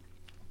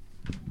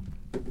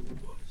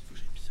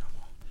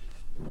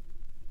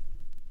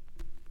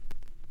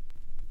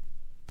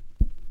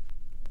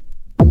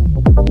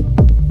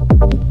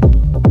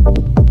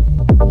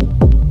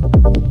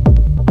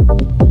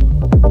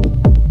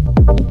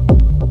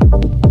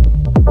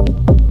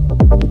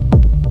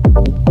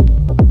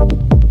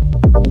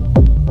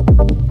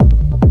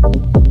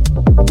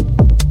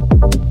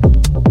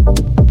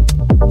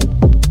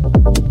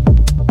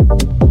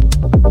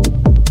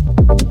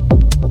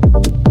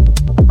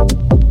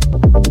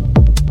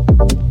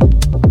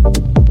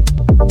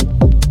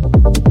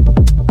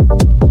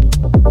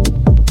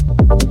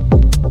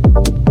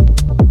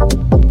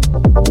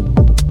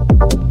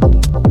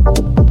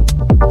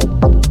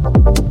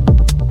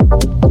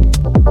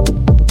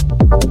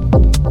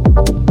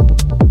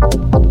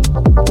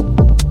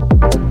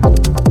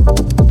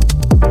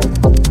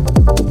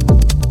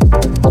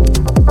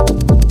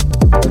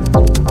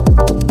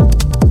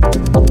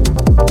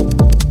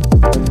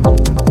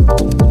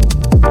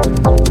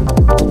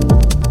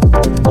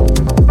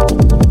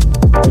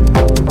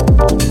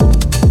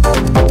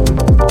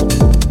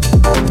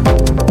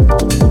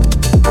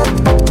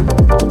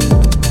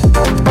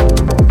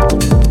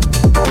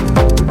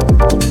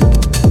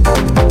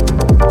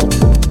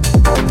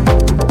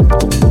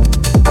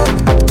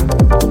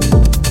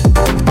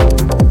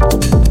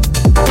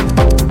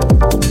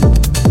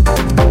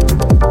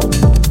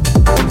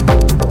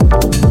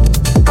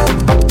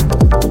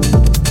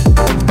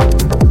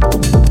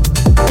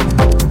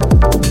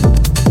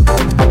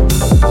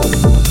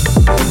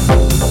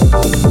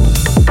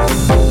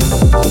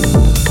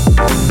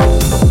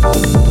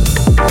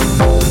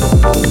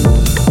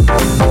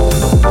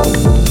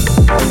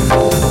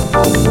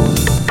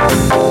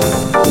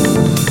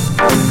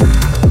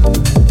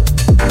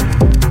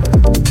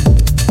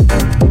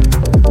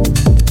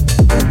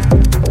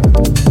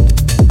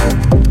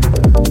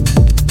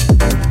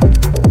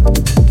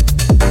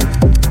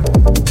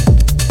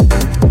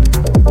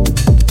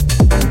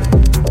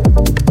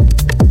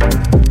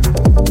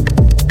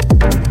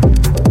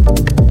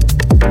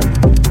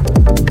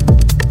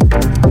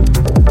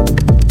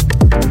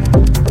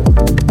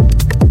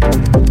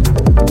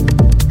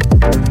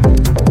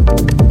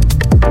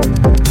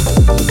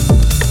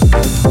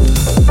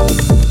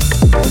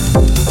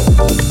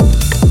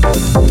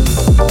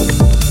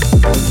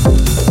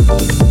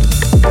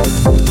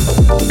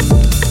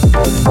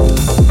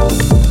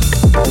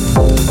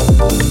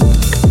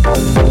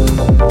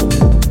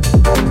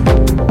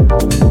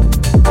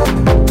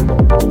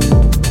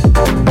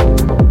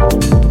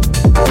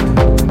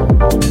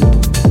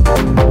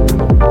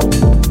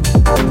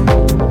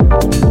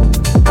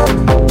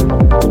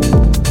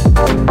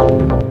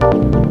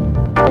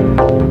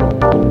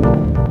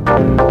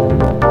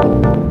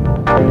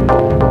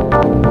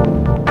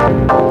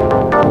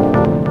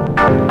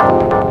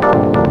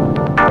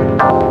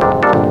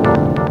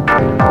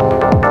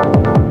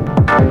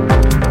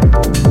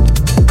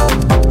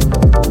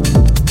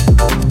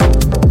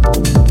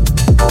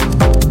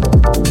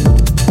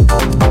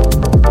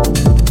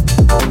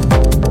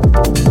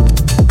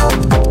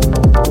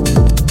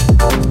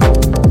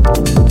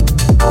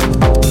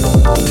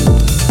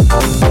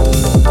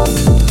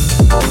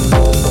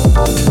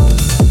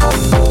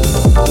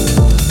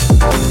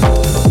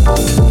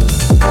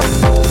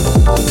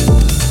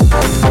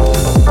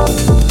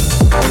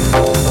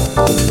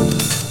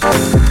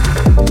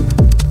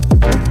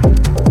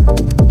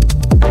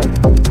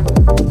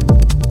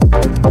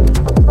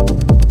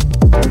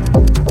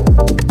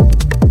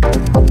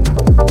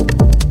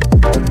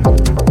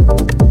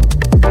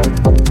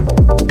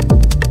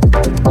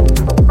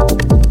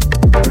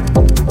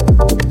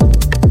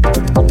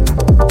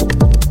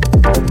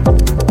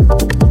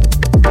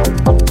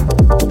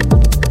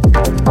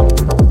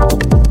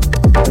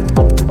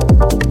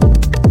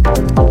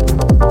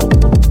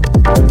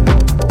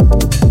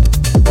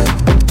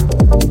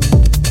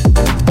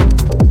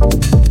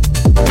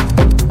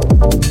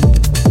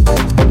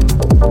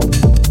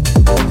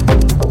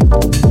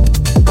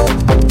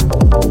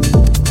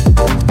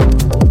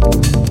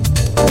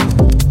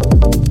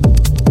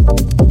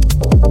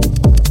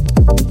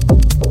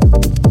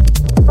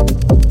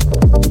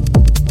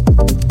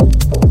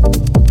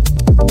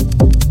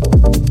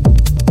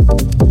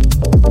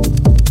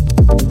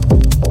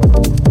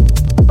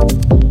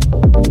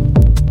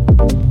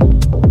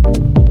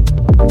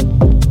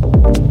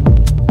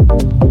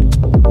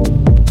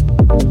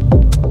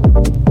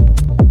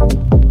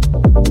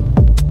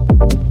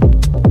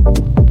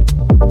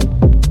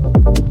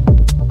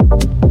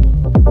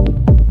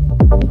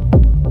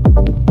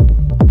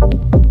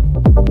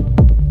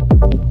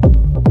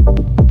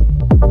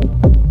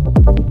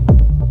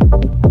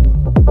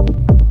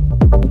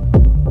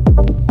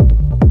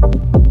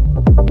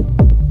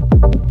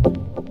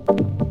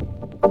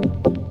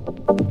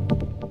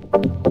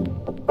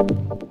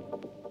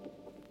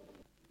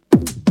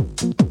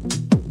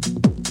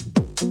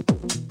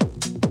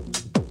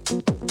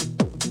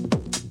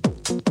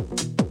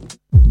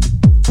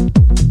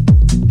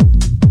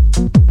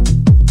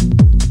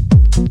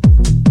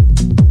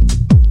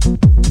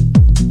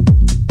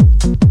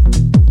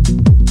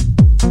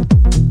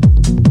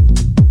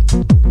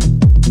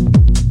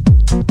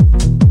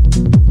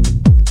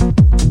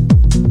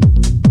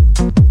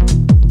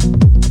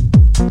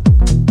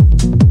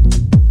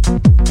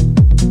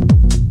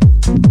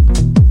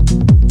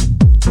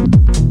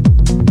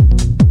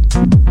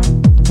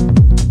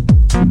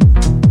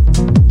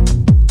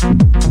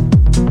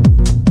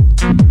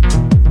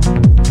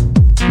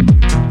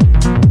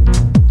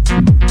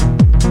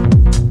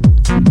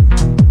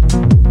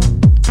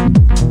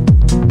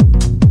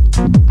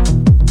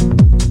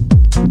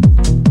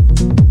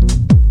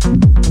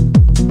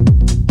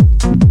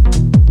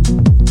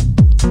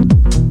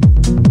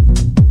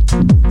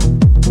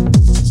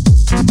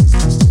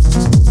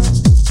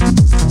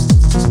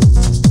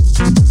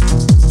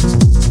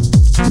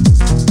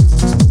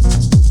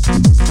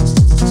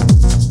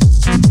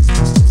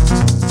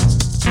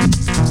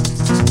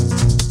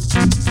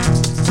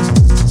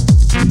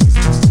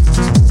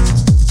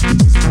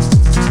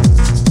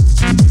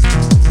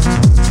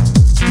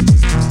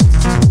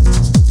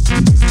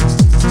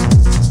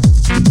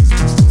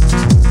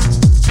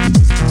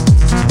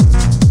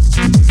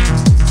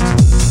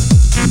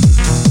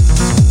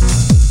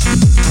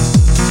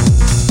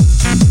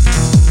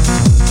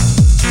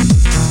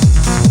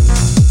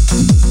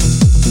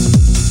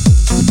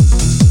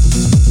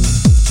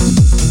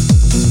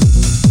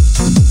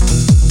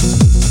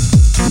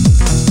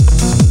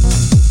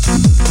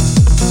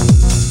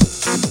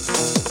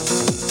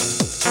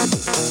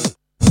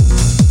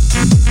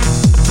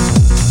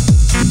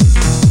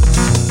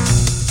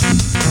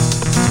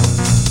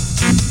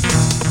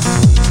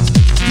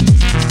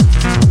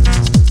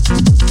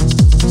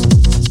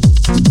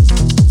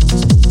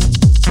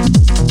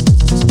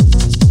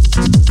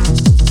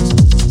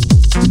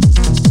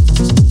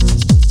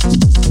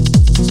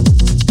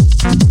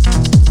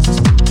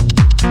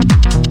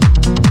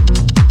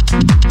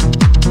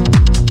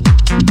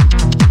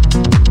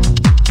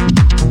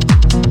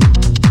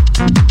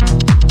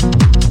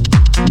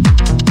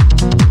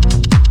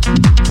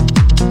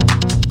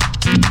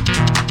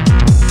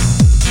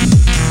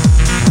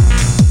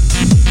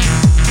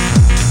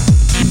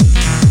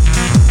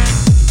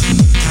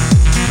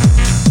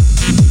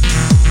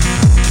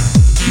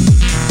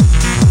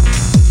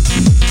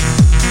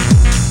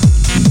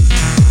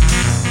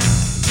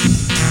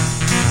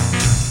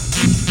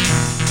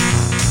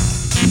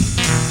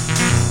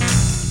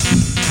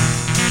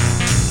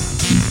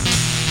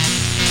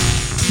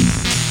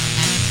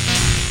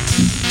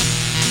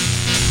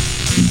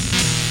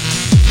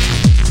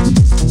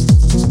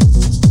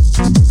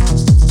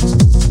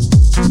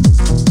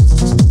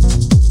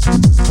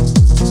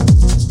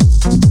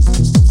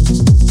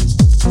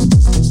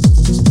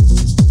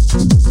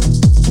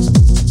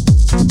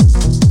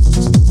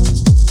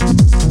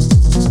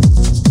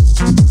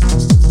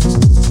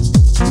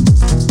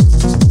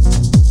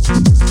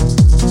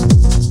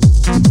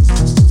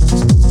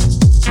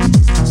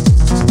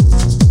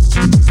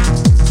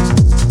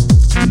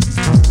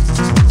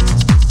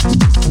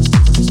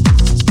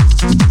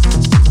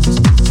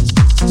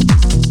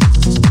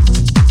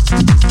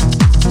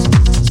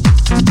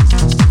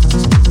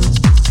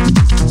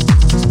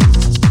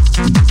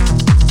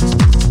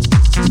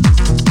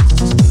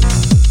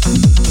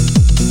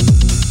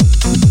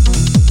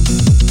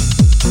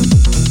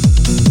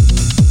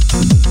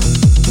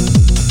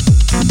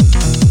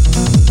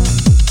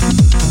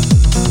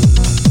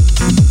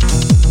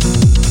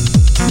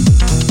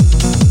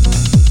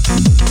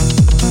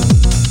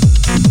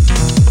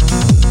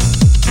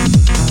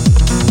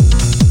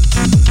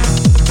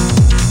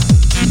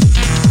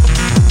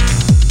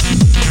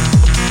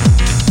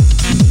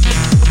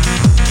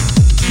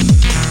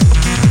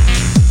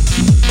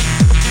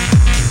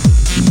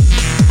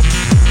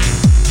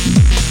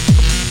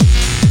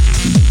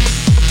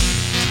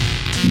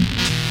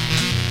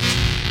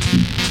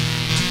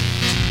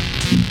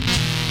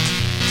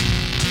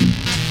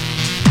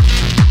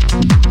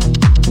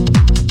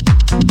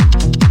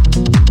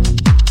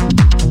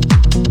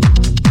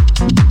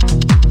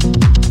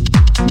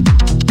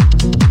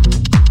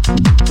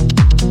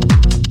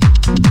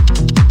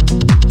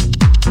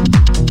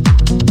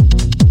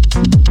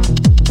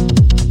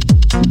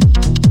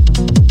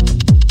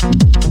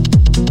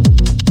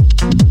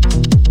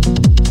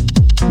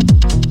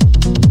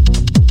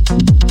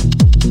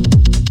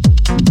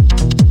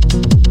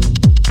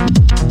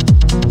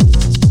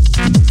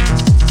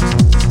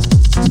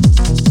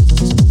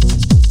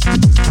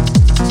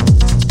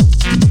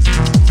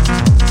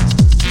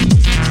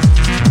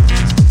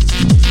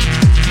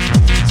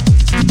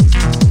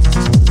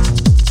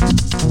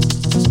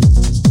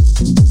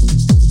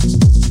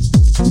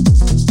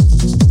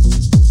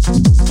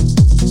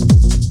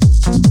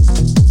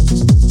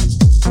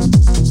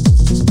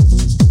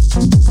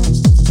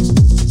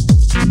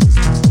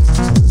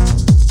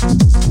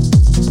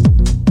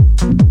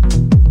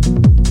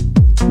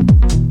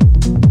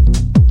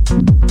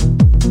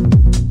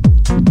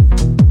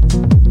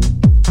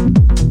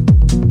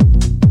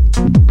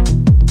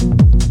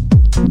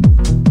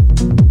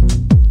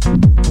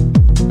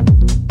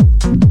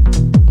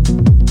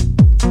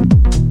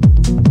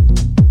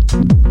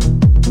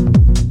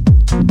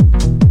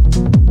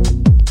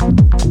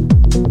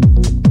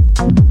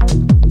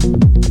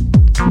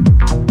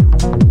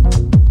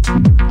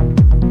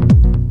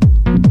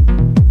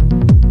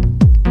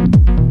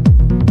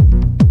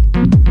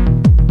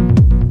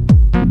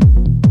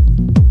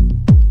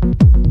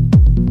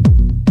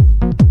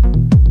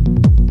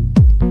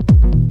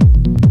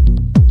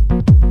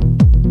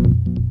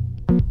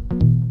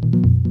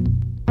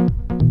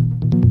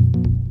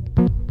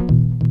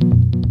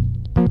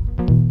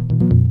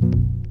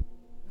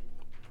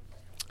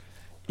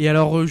 Et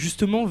alors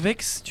justement,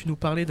 Vex, tu nous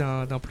parlais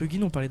d'un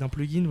plugin, on parlait d'un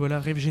plugin, voilà,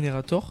 Rave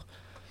Generator.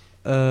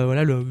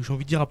 Voilà, j'ai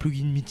envie de dire un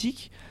plugin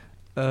mythique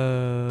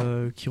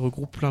qui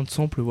regroupe plein de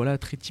samples, voilà,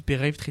 très typé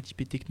rave, très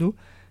typé techno.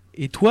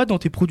 Et toi, dans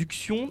tes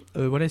productions,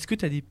 voilà, est-ce que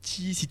tu as des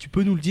petits, si tu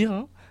peux nous le dire,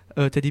 hein,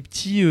 tu as des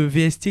petits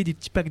VST, des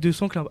petits packs de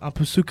samples un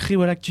peu secrets,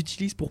 voilà, que tu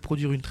utilises pour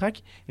produire une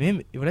track. Et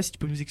voilà, si tu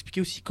peux nous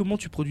expliquer aussi comment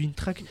tu produis une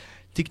track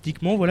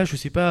techniquement, voilà, je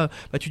sais pas,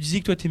 tu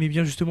disais que toi t'aimais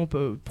bien justement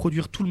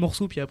produire tout le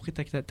morceau, puis après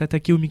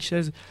t'attaquer au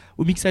mixage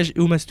et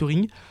au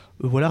mastering.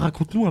 Voilà,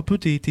 raconte-nous un peu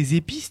tes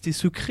épices, tes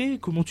secrets,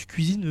 comment tu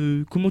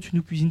cuisines, comment tu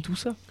nous cuisines tout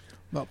ça.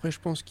 Bah après, je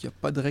pense qu'il n'y a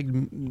pas de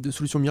règle de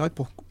solution miracle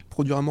pour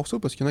produire un morceau,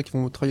 parce qu'il y en a qui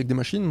vont travailler avec des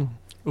machines.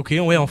 Ok,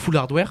 ouais, en full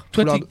hardware.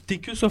 Toi, t'es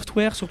que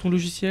software sur ton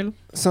logiciel?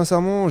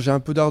 Sincèrement, j'ai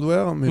un peu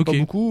d'hardware, mais pas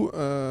beaucoup.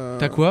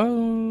 T'as quoi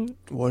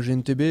Ouais, j'ai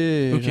une TB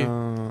et Okay.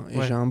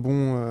 j'ai un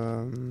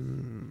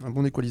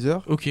bon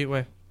équaliseur. Ok,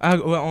 ouais. Ah,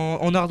 ouais,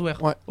 en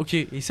hardware. Ouais. Ok,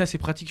 et ça c'est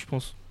pratique, je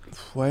pense.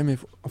 Ouais, mais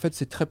en fait,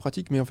 c'est très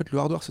pratique, mais en fait, le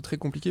hardware, c'est très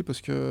compliqué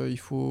parce qu'il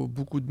faut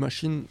beaucoup de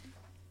machines.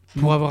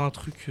 Pour avoir un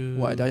truc.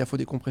 Ouais, derrière, il faut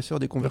des compresseurs,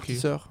 des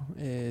convertisseurs.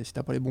 Et si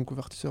t'as pas les bons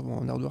convertisseurs, bon,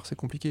 en hardware, c'est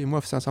compliqué. Et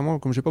moi, sincèrement,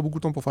 comme j'ai pas beaucoup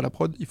de temps pour faire la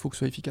prod, il faut que ce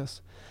soit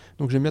efficace.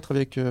 Donc, j'aime bien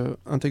travailler avec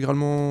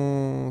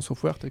intégralement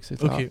software, etc.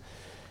 Ok.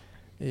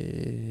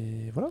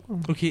 Et voilà. Quoi.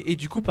 Ok, et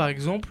du coup, par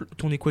exemple,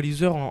 ton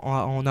equalizer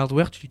en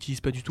hardware, tu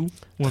l'utilises pas du tout?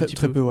 Ou un petit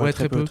Très peu, ouais,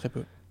 très peu.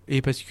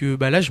 Et parce que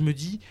bah là, je me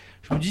dis,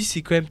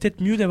 c'est quand même peut-être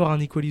mieux d'avoir un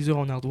equalizer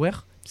en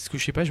hardware. Parce que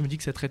je sais pas, je me dis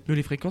que ça traite mieux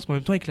les fréquences, mais en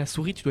même temps, avec la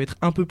souris, tu dois être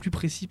un peu plus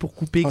précis pour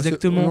couper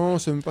exactement. Non,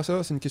 c'est même pas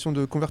ça, c'est une question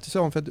de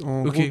convertisseur en fait.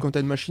 En gros, quand t'as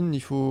une machine,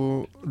 il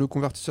faut le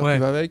convertisseur qui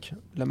va avec,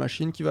 la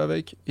machine qui va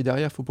avec, et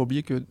derrière, faut pas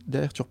oublier que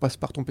derrière, tu repasses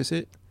par ton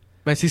PC.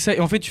 Bah c'est ça,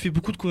 et en fait, tu fais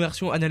beaucoup de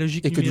conversions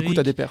analogiques, et que du coup,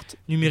 t'as des pertes.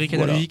 Numériques,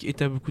 analogiques, et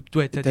t'as beaucoup de.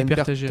 Ouais, t'as des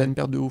pertes à gérer. T'as une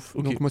perte de ouf.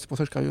 Donc, moi, c'est pour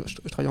ça que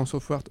je travaille en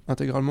software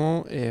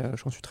intégralement, et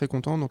j'en suis très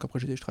content. Donc, après,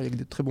 je travaille avec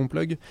des très bons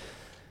plugs.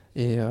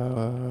 Et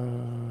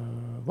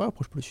ouais,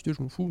 après, je peux les citer,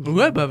 je m'en fous.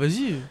 Ouais, bah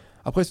vas-y.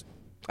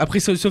 Après,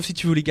 sauf si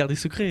tu veux les garder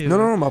secrets.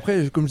 Non, mais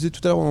après, comme je disais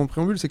tout à l'heure en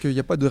préambule, c'est qu'il n'y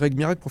a pas de règle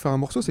miracle pour faire un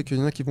morceau. C'est qu'il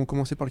y en a qui vont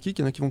commencer par le kick,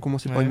 il y en a qui vont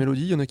commencer par une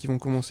mélodie, il y en a qui vont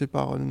commencer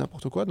par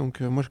n'importe quoi.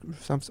 Donc,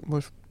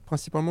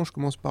 principalement, je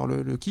commence par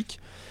le kick.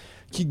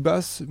 Kick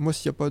basse, moi,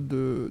 s'il n'y a pas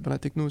dans la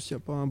techno, s'il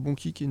n'y a pas un bon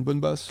kick et une bonne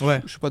basse,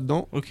 je suis pas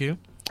dedans. Ok.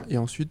 Et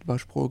ensuite,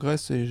 je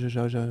progresse et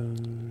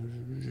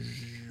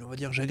on va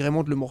dire,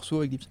 j'agrémente le morceau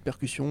avec des petites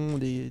percussions,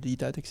 des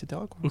hi-hats, etc.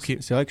 Quoi. Okay.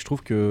 C'est vrai que je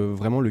trouve que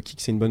vraiment le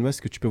kick c'est une bonne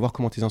base, que tu peux voir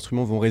comment tes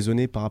instruments vont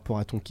résonner par rapport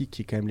à ton kick,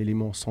 qui est quand même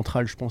l'élément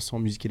central, je pense, en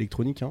musique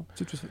électronique. Hein.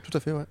 C'est tout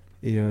à fait, ouais.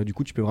 Et du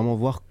coup, tu peux vraiment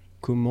voir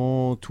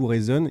comment tout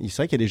résonne. C'est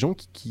vrai qu'il y a des gens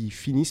qui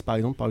finissent par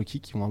exemple par le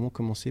kick, qui vont vraiment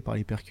commencer par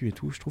les percus et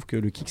tout. Je trouve que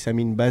le kick ça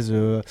met une base,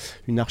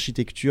 une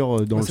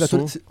architecture dans le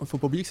son. Faut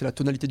pas oublier que c'est la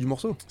tonalité du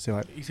morceau. C'est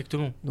vrai.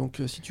 Exactement.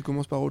 Donc si tu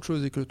commences par autre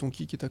chose et que ton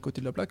kick est à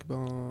côté de la plaque,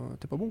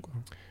 t'es pas bon quoi.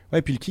 Ouais,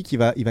 et puis le kick il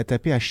va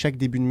taper à chaque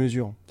début de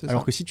mesure.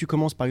 Alors que si tu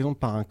commences par exemple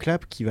par un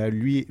clap qui va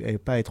lui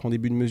pas être en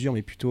début de mesure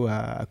mais plutôt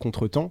à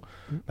contre-temps,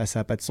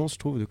 ça a pas de sens je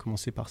trouve de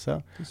commencer par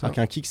ça. Alors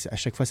qu'un kick à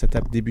chaque fois ça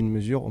tape début de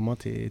mesure, au moins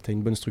t'as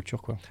une bonne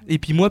structure quoi. Et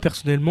puis moi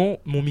personnellement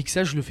mon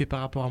mixage je le fais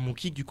par rapport à mon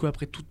kick, du coup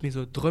après toutes mes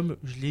autres drums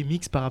je les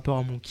mixe par rapport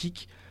à mon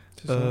kick.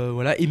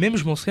 Voilà, et même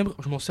je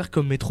m'en sers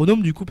comme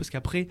métronome du coup, parce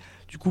qu'après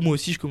du coup moi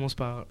aussi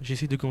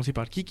j'essaie de commencer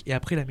par le kick et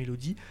après la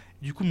mélodie.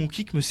 Du coup mon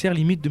kick me sert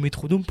limite de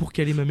métronome pour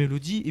caler ma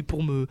mélodie et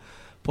pour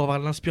avoir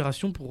de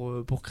l'inspiration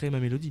pour créer ma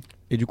mélodie.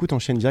 Et du coup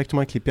t'enchaînes directement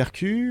avec les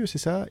percus, c'est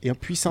ça? Et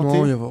puis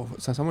synthé? Non,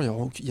 sincèrement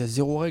il y a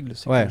zéro règle.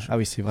 Ouais,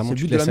 oui c'est vraiment le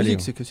but de la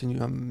musique, c'est que c'est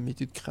un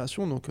métier de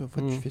création, donc en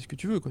fait, tu fais ce que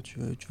tu veux quoi. Tu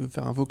veux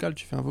faire un vocal,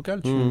 tu fais un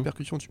vocal, tu mets une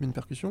percussion, tu mets une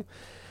percussion.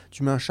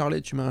 Tu mets un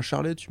charlet, tu mets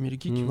le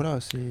kick, voilà,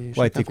 c'est...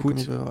 Ouais,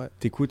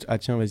 t'écoutes, ah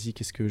tiens, vas-y,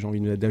 qu'est-ce que j'ai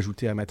envie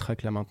d'ajouter à ma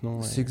track là maintenant?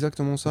 Ouais. C'est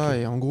exactement ça,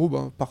 et en gros,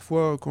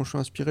 parfois, quand je suis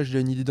inspiré, j'ai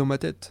une idée dans ma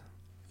tête,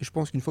 et je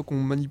pense qu'une fois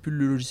qu'on manipule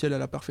le logiciel à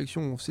la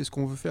perfection, on sait ce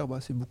qu'on veut faire,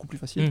 c'est beaucoup plus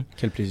facile.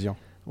 Quel plaisir.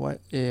 Ouais,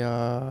 et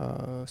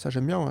ça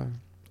j'aime bien, ouais.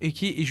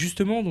 Et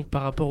justement, donc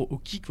par rapport au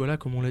kick, voilà,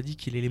 comme on l'a dit,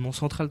 qui est l'élément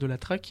central de la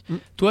track,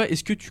 toi,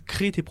 est-ce que tu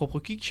crées tes propres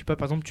kicks? Je sais pas,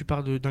 par exemple, tu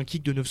parles d'un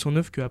kick de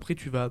 909 que après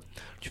tu vas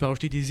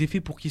rajouter des effets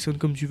pour qu'ils sonnent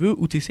comme tu veux,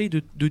 ou tu essayes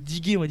de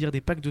diguer, on va dire, des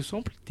packs de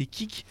samples, des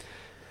kicks,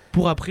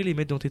 pour après les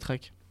mettre dans tes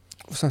tracks?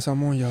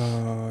 Sincèrement, il y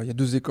a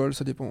deux écoles,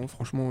 ça dépend.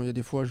 Franchement, il y a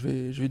des fois je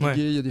vais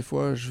diguer, il y a des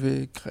fois je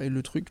vais créer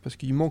le truc parce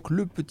qu'il manque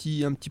un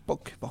petit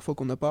poc parfois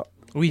qu'on n'a pas.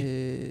 Oui.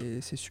 Et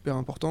c'est super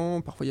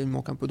important. Parfois il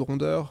manque un peu de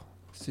rondeur.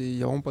 Il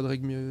n'y a vraiment pas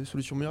de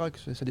solution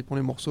miracle, ça dépend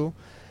les morceaux.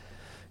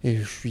 Et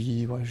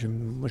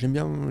j'aime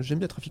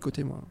bien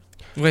traficoter moi.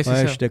 Ouais, c'est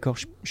ça. Je suis d'accord.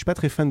 Je suis pas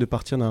très fan de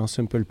partir d'un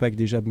sample pack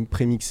déjà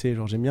prémixé.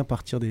 Genre j'aime bien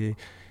partir des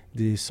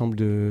samples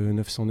de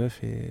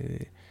 909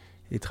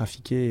 et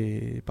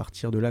trafiquer et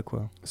partir de là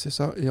quoi. C'est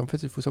ça. Et en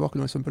fait il faut savoir que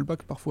dans les sample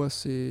packs parfois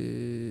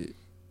c'est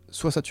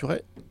soit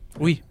saturé.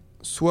 Oui.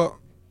 Soit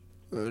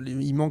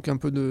il manque un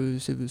peu de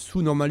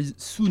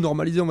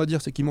sous-normalisé on va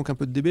dire, c'est qu'il manque un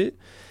peu de dB.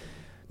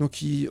 Donc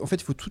en fait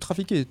il faut tout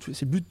trafiquer.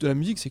 C'est le but de la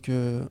musique, c'est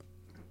que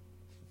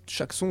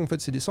chaque son, en fait,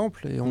 c'est des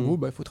samples. Et en gros,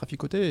 il faut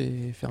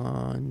traficoter et faire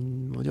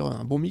on va dire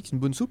un bon mix, une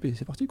bonne soupe, et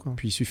c'est parti, quoi.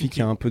 Puis il suffit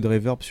qu'il y ait un peu de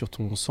reverb sur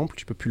ton sample,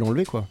 tu peux plus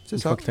l'enlever, quoi. C'est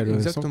Une ça, fois que t'as le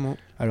exactement.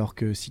 sample. Alors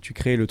que si tu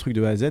crées le truc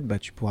de A à Z,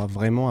 tu pourras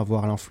vraiment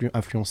avoir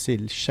influencé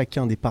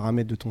chacun des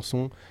paramètres de ton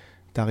son,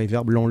 ta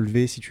reverb,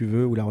 l'enlever si tu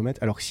veux ou la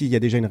remettre. Alors que s'il y a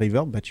déjà une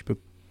reverb, tu peux,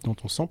 dans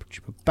ton sample,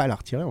 tu peux pas la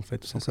retirer, en fait,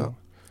 tout simplement.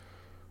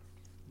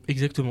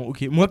 Exactement,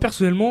 ok. Moi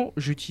personnellement,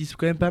 j'utilise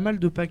quand même pas mal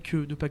de packs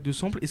de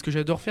samples, et ce que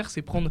j'adore faire,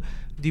 c'est prendre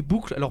des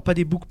boucles, alors pas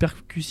des boucles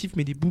percussives,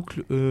 mais des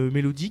boucles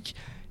mélodiques,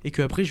 et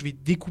que après je vais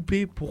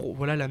découper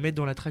pour la mettre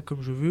dans la track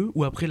comme je veux,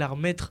 ou après la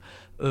remettre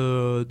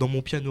dans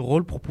mon piano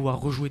roll pour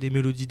pouvoir rejouer des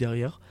mélodies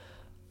derrière.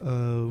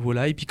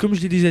 Voilà, et puis comme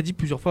je l'ai déjà dit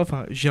plusieurs fois,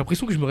 j'ai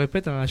l'impression que je me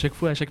répète à chaque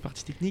fois, à chaque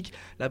partie technique,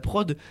 la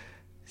prod,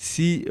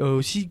 c'est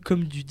aussi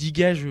comme du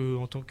digage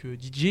en tant que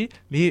DJ,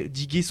 mais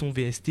diguer son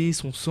VST,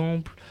 son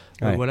sample,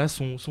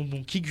 son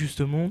bon kick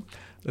justement.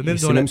 Même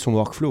son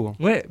workflow. Hein.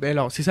 Ouais,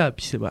 alors c'est ça,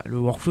 puis le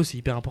workflow c'est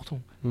hyper important.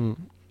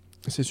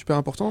 C'est super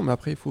important, mais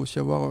après il faut aussi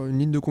avoir une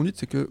ligne de conduite,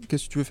 c'est que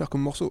qu'est-ce que tu veux faire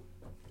comme morceau.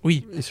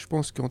 Oui. Et je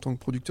pense qu'en tant que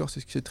producteur,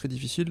 c'est très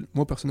difficile.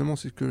 Moi personnellement,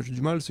 c'est ce que j'ai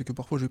du mal, c'est que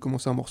parfois je vais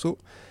commencer un morceau,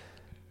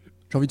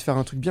 j'ai envie de faire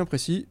un truc bien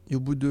précis, et au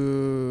bout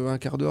de un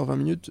quart d'heure, 20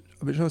 minutes,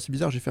 déjà c'est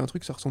bizarre, j'ai fait un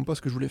truc, ça ressemble pas à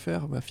ce que je voulais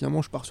faire.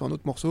 Finalement, je pars sur un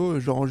autre morceau,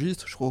 je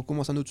l'enregistre, je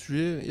recommence un autre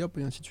sujet, et hop,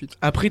 et ainsi de suite.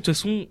 Après, de toute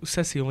façon,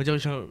 ça c'est, on va dire,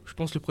 je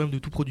pense, le problème de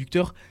tout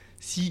producteur.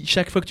 Si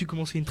chaque fois que tu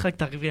commençais une track,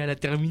 t'arrivais à la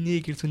terminer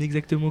et qu'elle sonnait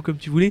exactement comme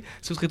tu voulais,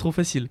 ce serait trop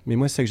facile. Mais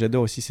moi, c'est ça que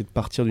j'adore aussi, c'est de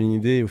partir d'une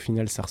idée, et au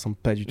final, ça ressemble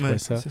pas du tout à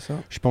ça. C'est ça.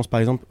 Je pense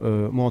par exemple,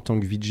 moi en tant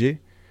que VJ,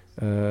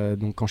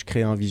 donc quand je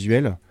crée un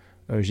visuel,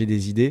 j'ai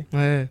des idées.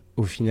 Ouais.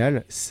 Au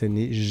final, ce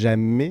n'est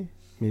jamais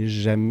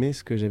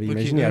ce que j'avais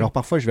imaginé. Ouais. Alors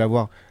parfois, je vais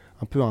avoir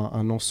un peu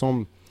un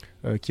ensemble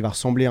qui va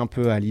ressembler un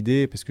peu à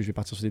l'idée, parce que je vais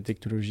partir sur des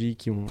technologies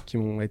qui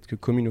vont être que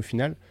communes au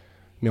final.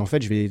 Mais en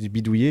fait, je vais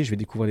bidouiller, je vais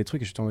découvrir des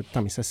trucs et je suis en mode,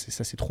 putain, mais ça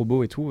c'est trop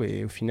beau et tout.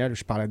 Et au final,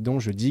 je pars là-dedans,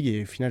 je digue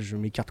et au final, je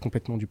m'écarte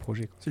complètement du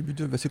projet. Quoi. C'est le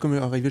but c'est comme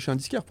arriver chez un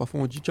disquaire. Parfois,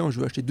 on dit, tiens, je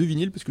veux acheter 2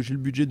 vinyles parce que j'ai le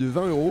budget de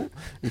 20 €.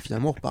 Et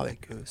finalement, on repart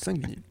avec 5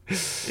 vinyles.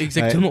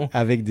 Exactement. Ouais,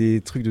 avec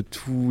des trucs de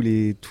tous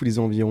les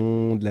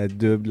environs, de la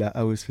dub, de la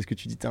house. Parce que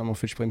tu dis, mais en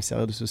fait, je pourrais me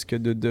servir de ce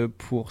scud de dub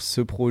pour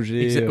ce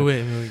projet. Exactement.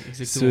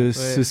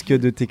 Ce scud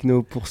de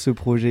techno pour ce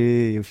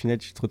projet. Et au final,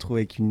 tu te retrouves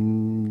avec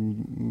une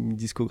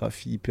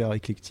discographie hyper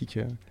éclectique.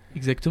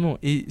 Exactement,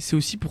 et c'est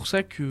aussi pour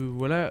ça que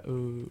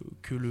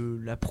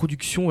la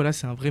production,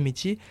 c'est un vrai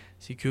métier.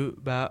 C'est que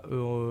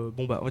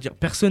on va dire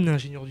personne n'est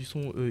ingénieur du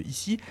son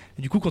ici.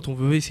 Et du coup, quand on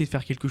veut essayer de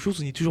faire quelque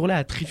chose, on est toujours là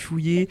à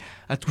trifouiller,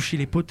 à toucher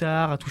les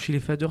potards, à toucher les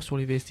faders sur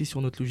les VST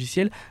sur notre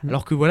logiciel.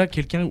 Alors que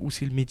quelqu'un où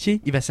c'est le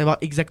métier, il va savoir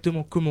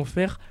exactement comment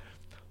faire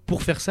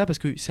pour faire ça, parce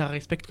que ça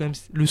respecte quand même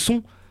le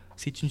son.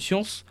 C'est une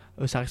science,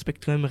 ça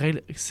respecte quand même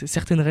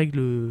certaines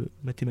règles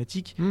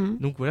mathématiques.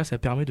 Donc ça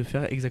permet de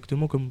faire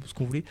exactement comme ce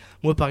qu'on voulait.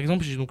 Moi par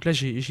exemple,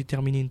 j'ai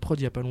terminé une prod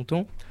il y a pas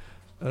longtemps.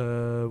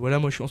 Moi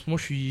en ce moment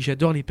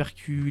j'adore les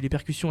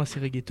percussions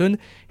assez reggaeton,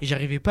 et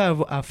j'arrivais pas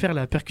à faire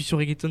la percussion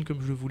reggaeton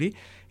comme je le voulais,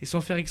 et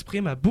sans faire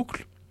exprès, ma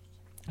boucle,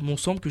 mon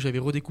sample que j'avais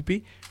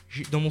redécoupé,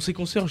 dans mon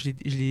séquenceur je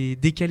l'ai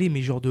décalé,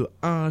 mais genre de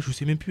je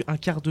sais même plus, un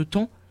quart de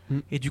temps.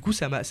 Et du coup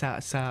ça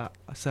a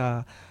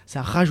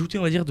rajouté,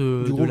 on va dire,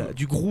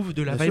 du groove,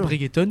 de la vibe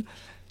reggaeton,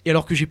 et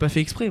alors que j'ai pas fait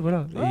exprès,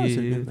 voilà.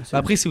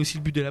 Après c'est aussi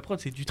le but de la prod,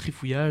 c'est du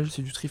trifouillage.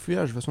 De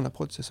toute façon la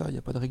prod c'est ça, il n'y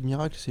a pas de règle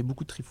miracle, c'est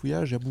beaucoup de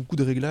trifouillage, il y a beaucoup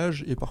de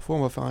réglages, et parfois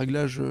on va faire un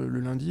réglage le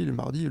lundi, le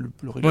mardi,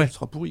 le réglage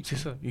sera pourri. C'est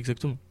ça,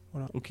 exactement.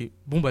 Voilà. Ok,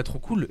 bon trop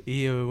cool.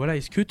 Et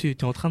est-ce que tu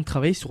es en train de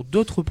travailler sur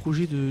d'autres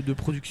projets de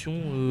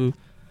production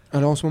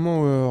Alors en ce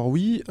moment,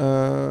 oui.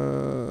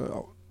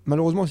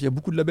 Malheureusement, il y a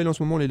beaucoup de labels en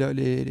ce moment,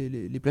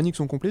 les plannings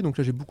sont complets, donc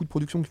là j'ai beaucoup de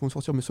productions qui vont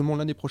sortir, mais seulement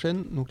l'année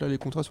prochaine. Donc là les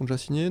contrats sont déjà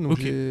signés, donc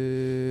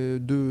j'ai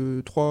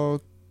 3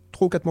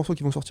 ou 4 morceaux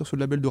qui vont sortir sur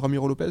le label de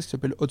Ramiro Lopez qui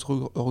s'appelle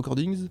Hot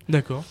Recordings.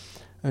 D'accord.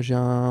 J'ai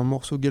un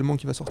morceau également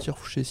qui va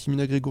sortir chez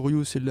Simina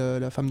Gregoriou, c'est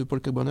la femme de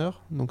Paul Kalkbrenner,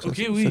 donc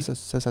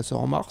ça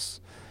sort en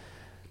mars.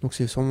 Donc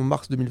c'est sûrement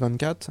mars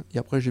 2024, et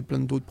après j'ai plein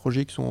d'autres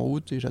projets qui sont en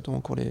route et j'attends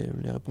encore les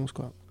réponses,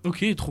 quoi.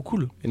 Ok, trop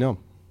cool. Énorme.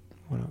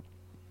 Voilà.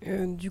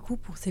 Du coup,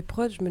 pour ces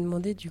prods, je me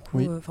demandais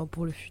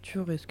pour le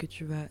futur, ce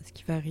qui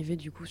va arriver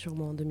du coup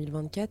sûrement en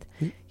 2024,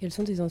 quelles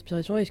sont tes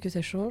inspirations? Est-ce que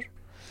ça change?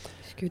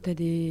 Est-ce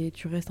que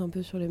tu restes un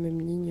peu sur les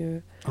mêmes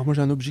lignes? Alors moi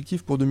j'ai un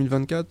objectif pour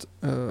 2024,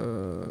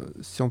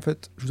 c'est en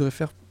fait, je voudrais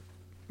faire...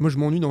 Moi je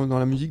m'ennuie dans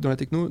la musique, dans la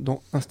techno,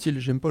 dans un style.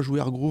 J'aime pas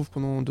jouer art groove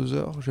pendant 2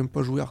 heures, j'aime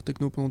pas jouer art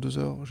techno pendant 2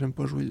 heures, j'aime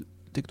pas jouer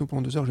techno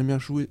pendant 2 heures, j'aime bien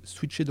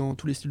switcher dans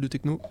tous les styles de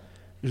techno.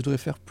 Et je voudrais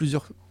faire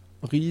plusieurs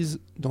releases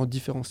dans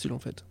différents styles en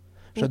fait.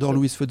 J'adore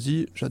Luis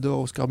Fonsi,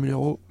 j'adore Oscar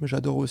Mulero, mais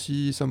j'adore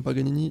aussi Sam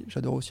Paganini,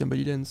 j'adore aussi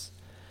Amberly Lenz.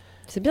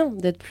 C'est bien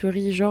d'être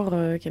pluri-genre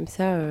comme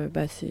ça,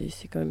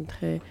 c'est quand même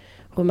très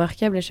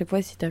remarquable à chaque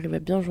fois si tu arrives à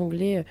bien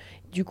jongler.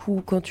 Du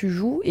coup, quand tu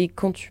joues et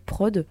quand tu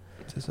prod.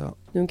 C'est ça.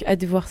 Donc, hâte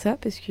de voir ça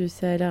parce que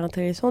ça a l'air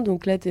intéressant.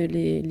 Donc là,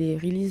 les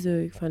releases,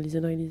 les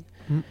unreleased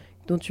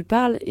dont tu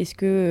parles, est-ce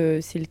que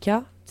c'est le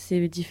cas?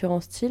 C'est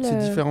différents styles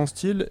C'est différents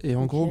styles, et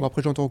en gros,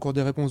 après j'entends encore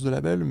des réponses de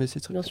label, mais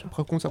c'est bien sûr.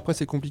 Par contre, après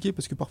c'est compliqué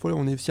parce que parfois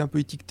on est aussi un peu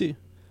étiqueté.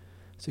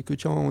 C'est que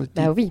tiens,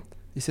 Bah oui.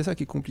 et c'est ça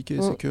qui est compliqué,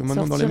 c'est que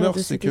maintenant dans les Sortir mœurs, de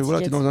c'est cette que voilà,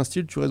 t'es étiquette. dans un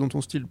style, tu restes dans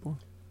ton style. Point.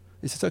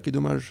 Et c'est ça qui est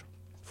dommage.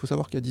 Faut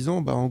savoir qu'il y a 10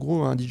 ans, bah, en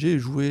gros, un DJ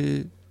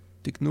jouait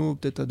techno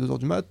peut-être à 2h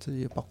du mat,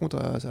 et par contre,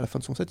 à la fin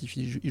de son set,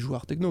 il joue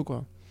art techno,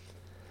 quoi.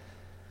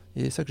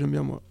 Et c'est ça que j'aime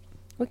bien, moi.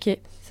 Ok,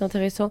 c'est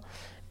intéressant.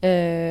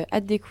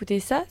 Hâte d'écouter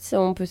ça.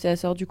 Ça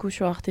sort du coup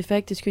sur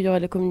Artefakt. Est-ce qu'il y aura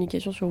de la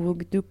communication sur vos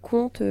deux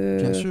comptes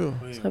Bien sûr,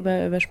 Ce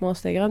serait vachement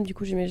Instagram, du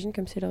coup, j'imagine,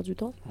 comme c'est l'heure du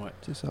temps.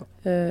 c'est ça.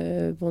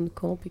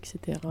 Bandcamp,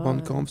 etc.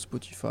 Bandcamp,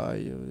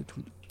 Spotify,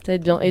 tout. Ça va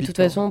être bien. Et de toute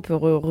Victor. façon, on peut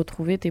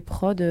retrouver tes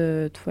prods,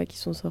 toi, qui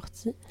sont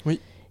sortis. Oui.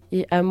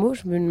 Et Amo,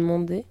 je me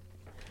demandais,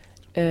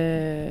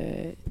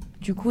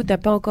 du coup, t'as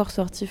pas encore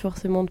sorti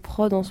forcément de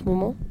prod en ce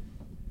moment?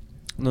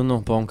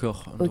 Non, pas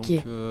encore. Ok.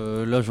 Donc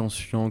là, j'en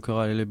suis encore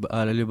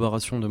à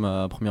l'élaboration de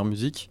ma première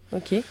musique.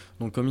 Ok.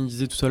 Donc comme il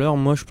disait tout à l'heure,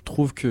 moi je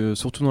trouve que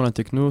surtout dans la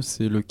techno,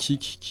 c'est le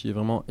kick qui est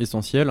vraiment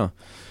essentiel.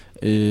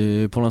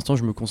 Et pour l'instant,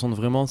 je me concentre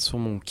vraiment sur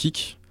mon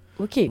kick.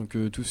 Ok. Donc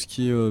tout ce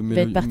qui est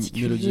Va être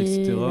particulier, mélodie,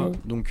 etc. ouais.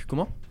 Donc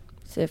comment ?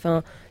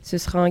 Ce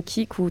sera un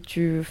kick où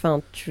tu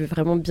veux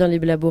vraiment bien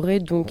l'élaborer,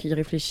 donc y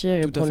réfléchir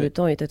et Tout à prendre fait. le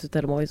temps, et t'as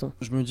totalement raison.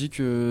 Je me dis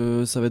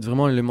que ça va être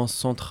vraiment l'élément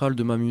central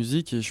de ma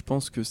musique et je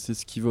pense que c'est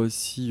ce qui va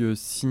aussi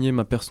signer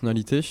ma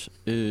personnalité.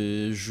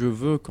 Et je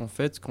veux qu'en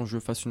fait, quand je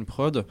fasse une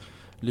prod,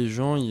 les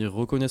gens ils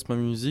reconnaissent ma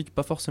musique,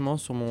 pas forcément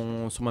sur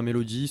ma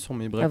mélodie, sur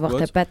mes breaks Avoir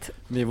ta patte.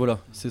 mais voilà,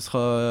 ce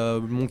sera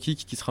mon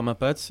kick qui sera ma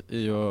patte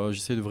et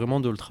j'essaie vraiment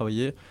de le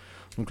travailler.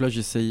 Donc là,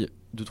 j'essaye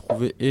de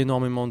trouver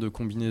énormément de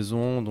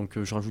combinaisons,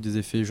 donc je rajoute des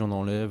effets, j'en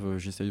enlève,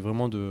 j'essaye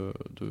vraiment de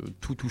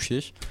tout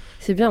toucher.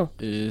 C'est bien.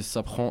 Et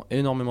ça prend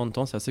énormément de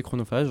temps, c'est assez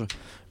chronophage,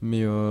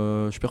 mais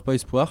je perds pas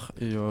espoir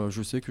et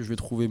je sais que je vais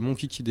trouver mon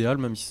kick idéal,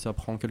 même si ça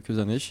prend quelques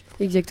années.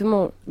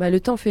 Exactement. Le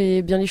temps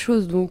fait bien les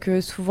choses, donc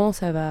souvent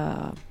ça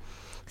va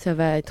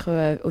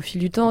être au fil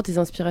du temps, tes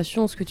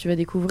inspirations, ce que tu vas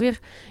découvrir.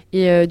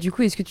 Et du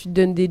coup, est-ce que tu te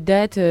donnes des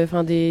dates,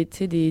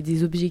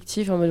 des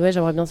objectifs en mode ouais,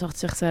 j'aimerais bien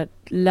sortir ça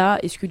là.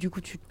 Est-ce que du coup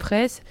tu te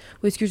presses,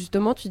 ou est-ce que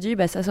justement tu dis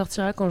ça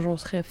sortira quand j'en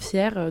serai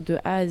fier de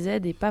A à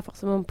Z et pas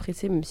forcément me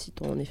presser, même si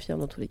t'en es fier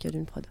dans tous les cas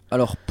d'une prod?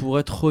 Alors pour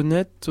être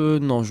honnête,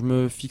 non, je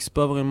me fixe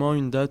pas vraiment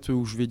une date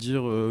où je vais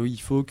dire il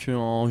faut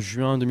qu'en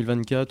juin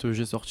 2024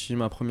 j'ai sorti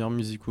ma première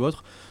musique ou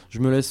autre. Je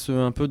me laisse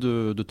un peu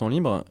de temps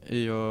libre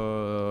et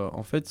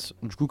en fait,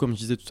 du coup, comme je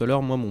disais tout à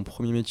l'heure, moi mon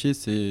premier métier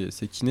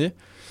c'est kiné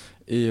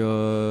et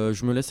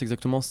je me laisse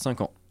exactement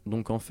 5 ans.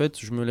 Donc en fait,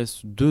 je me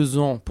laisse 2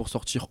 ans pour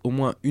sortir au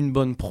moins une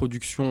bonne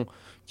production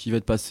qui va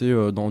être passée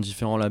dans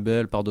différents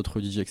labels, par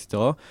d'autres DJ,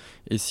 etc.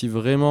 Et si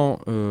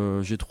vraiment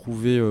j'ai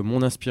trouvé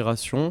mon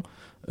inspiration,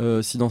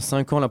 si dans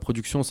 5 ans la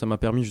production ça m'a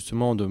permis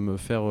justement de me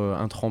faire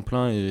un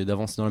tremplin et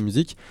d'avancer dans la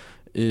musique,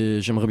 et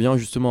j'aimerais bien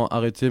justement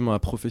arrêter ma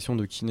profession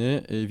de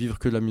kiné et vivre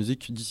que de la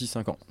musique d'ici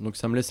 5 ans. Donc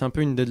ça me laisse un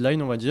peu une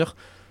deadline, on va dire.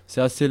 C'est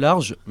assez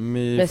large,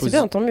 mais C'est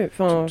bien, tant mieux.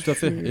 tout à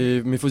fait.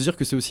 Mais il faut se dire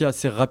que c'est aussi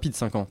assez rapide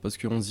 5 ans, parce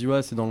qu'on se dit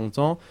ouais c'est dans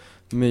longtemps,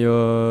 mais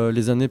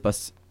les années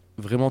passent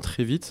vraiment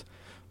très vite.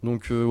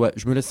 Donc ouais,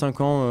 je me laisse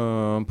 5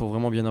 ans pour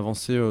vraiment bien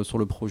avancer sur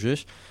le projet,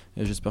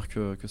 et j'espère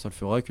que ça le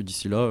fera et que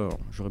d'ici là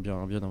j'aurai bien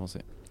avancé.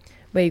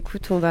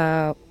 Écoute, on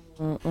va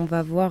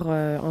voir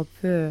un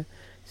peu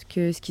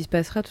ce qui se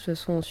passera. De toute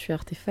façon, on suit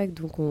Artefakt,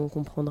 donc on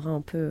comprendra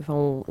un peu,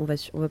 on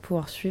va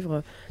pouvoir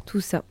suivre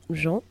tout ça.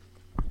 Jean?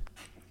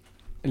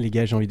 Les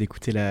gars, j'ai envie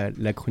d'écouter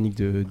la chronique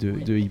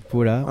de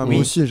Hippo là. Moi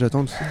aussi,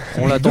 j'attends.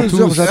 On l'attend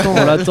 2 heures, tous, j'attends.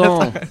 on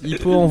l'attend.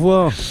 Hippo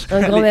envoie.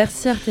 Un grand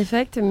merci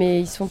Artefakt,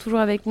 mais ils sont toujours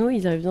avec nous,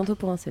 ils arrivent bientôt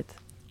pour un set.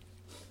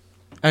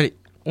 Allez,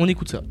 on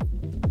écoute ça.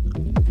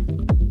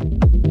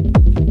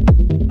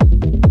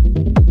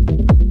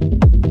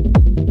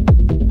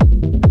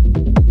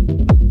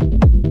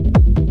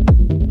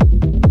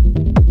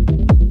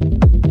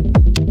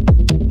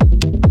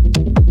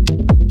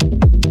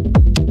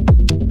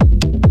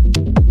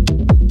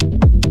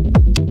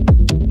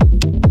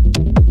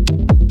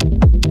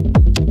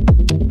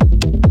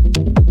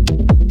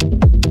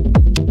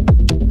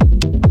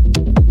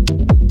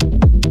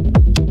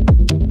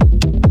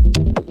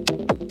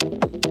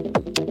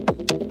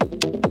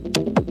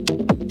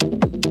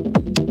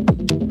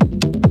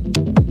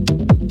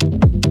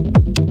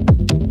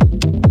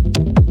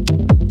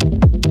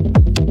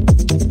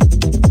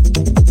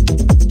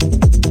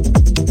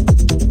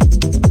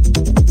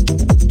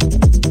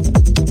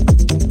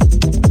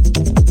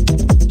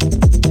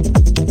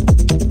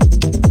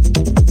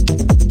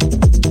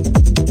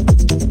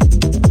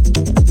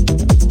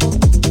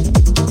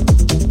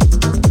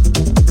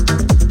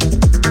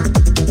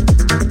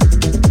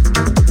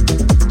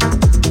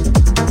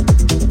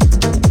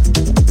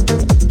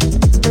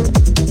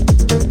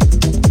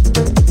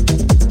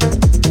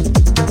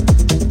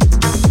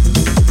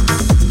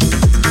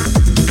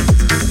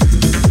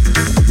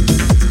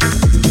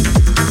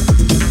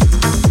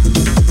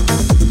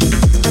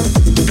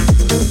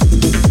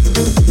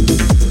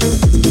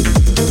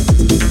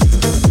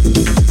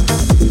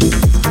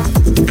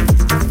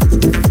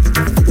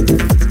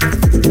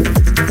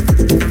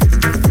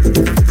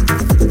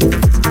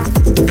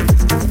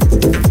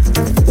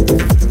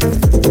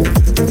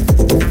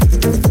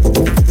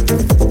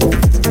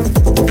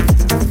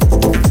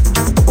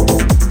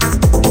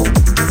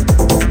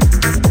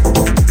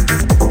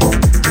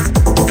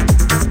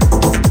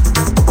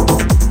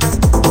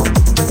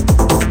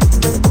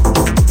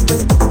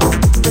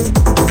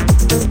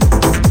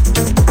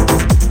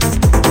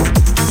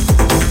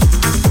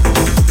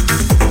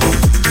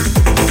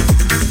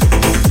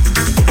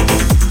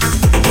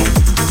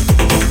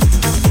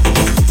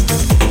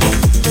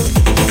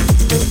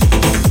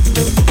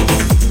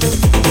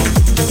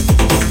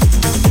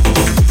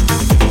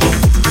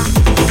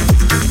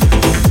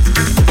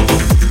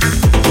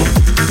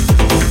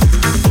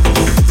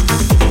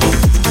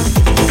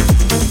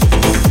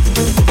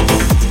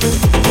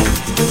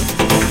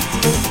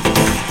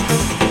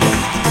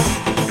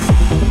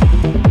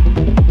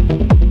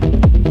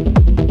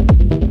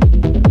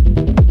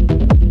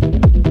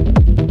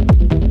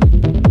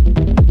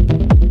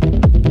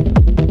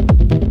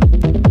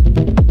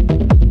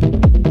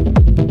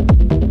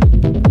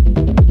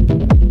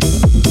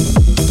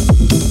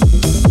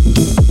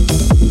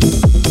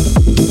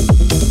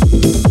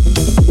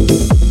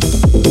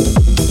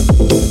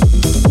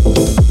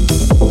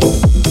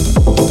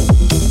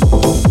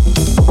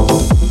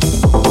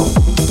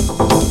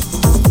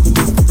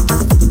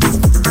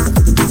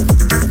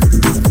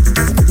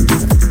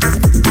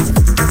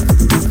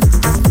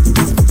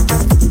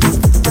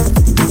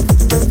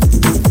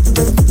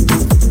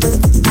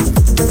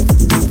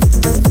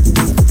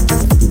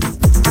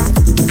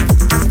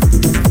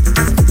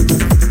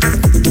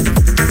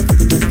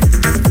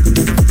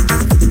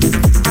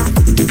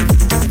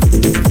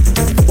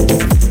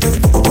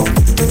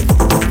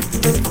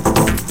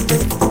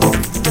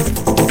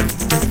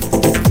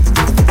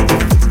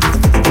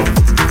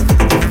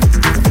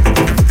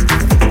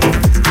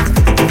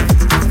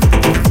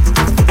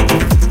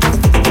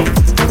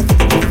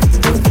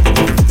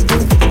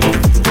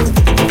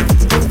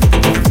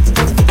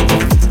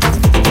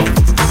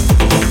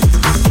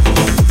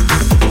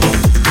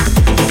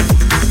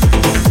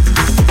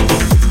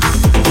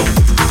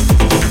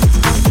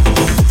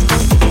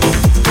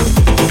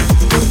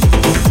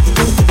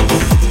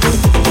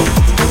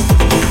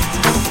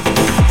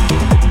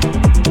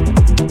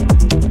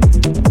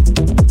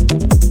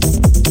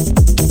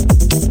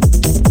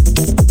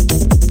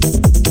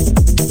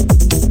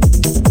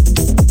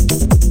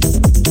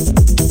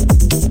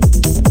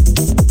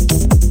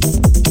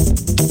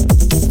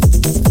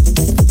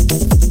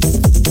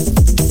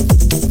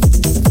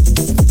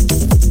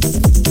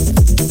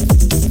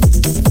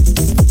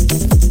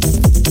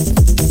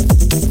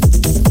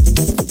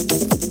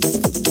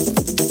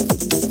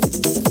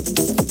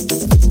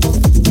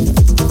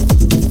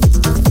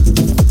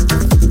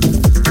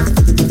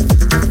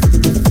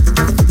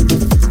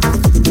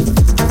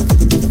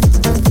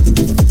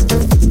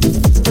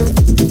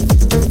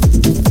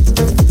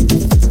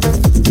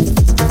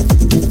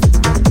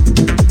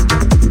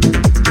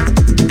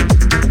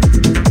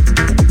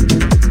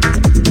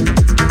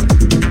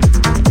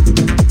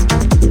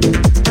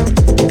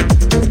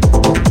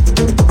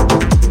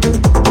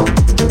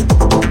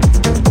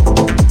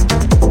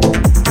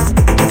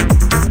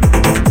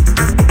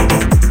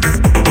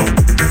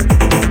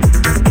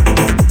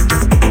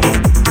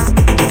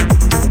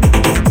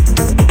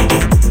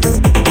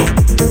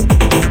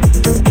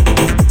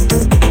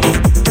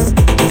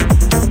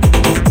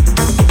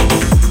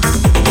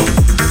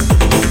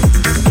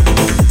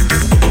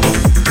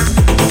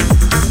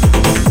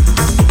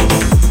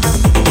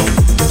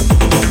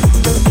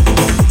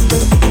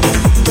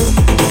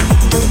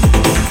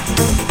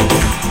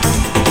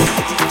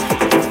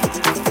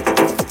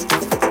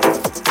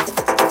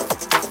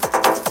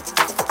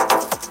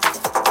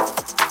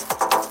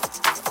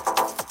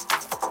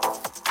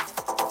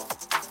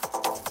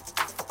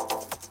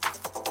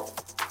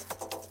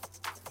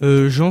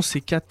 Jean,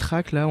 c'est 4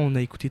 tracks là, on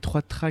a écouté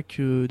 3 tracks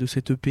de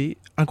cette EP,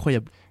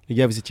 incroyable. Les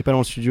gars, vous étiez pas dans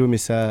le studio, mais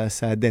ça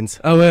a dance.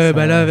 Ah ouais, Ça-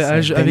 bah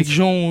là, ça avec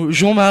dance.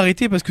 Jean m'a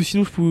arrêté parce que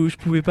sinon je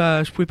pouvais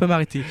pas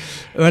m'arrêter.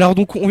 Alors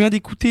donc on vient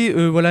d'écouter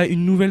voilà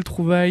une nouvelle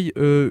trouvaille,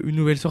 une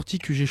nouvelle sortie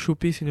que j'ai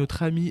chopée, c'est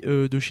notre ami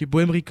de chez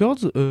Bohem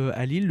Records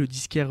à Lille, le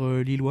disquaire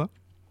lillois.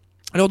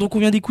 Alors donc on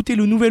vient d'écouter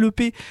le nouvel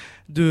EP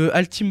de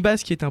Altim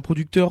Bass qui est un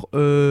producteur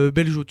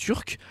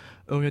belgeo-turc.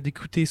 On vient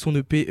d'écouter son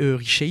EP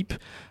Reshape.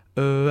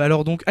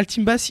 Alors donc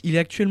Altim Bass, il est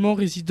actuellement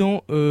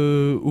résident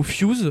au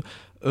Fuse.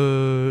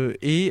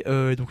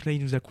 Donc là il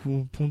nous a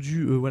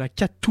pondu voilà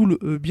 4 tools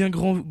bien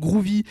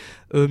groovy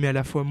mais à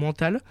la fois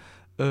mental.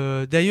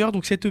 D'ailleurs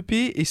donc cette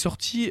EP est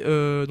sortie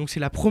donc c'est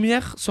la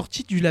première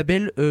sortie du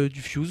label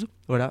du Fuse.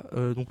 Voilà,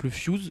 donc le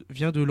Fuse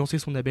vient de lancer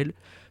son label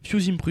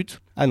Fuse Imprut.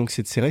 Ah, donc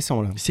c'est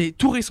récent là. C'est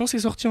tout récent, c'est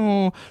sorti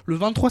le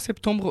 23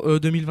 septembre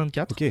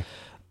 2024. Ok.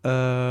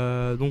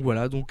 Donc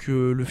voilà, donc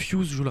le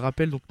Fuse, je vous le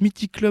rappelle, donc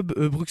mythique club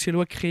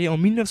bruxellois créé en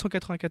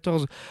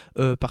 1994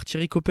 par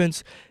Thierry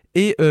Coppens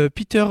et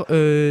Peter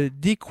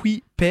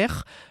Decuy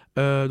père.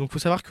 Donc faut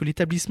savoir que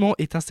l'établissement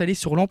est installé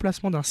sur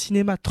l'emplacement d'un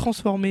cinéma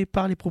transformé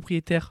par les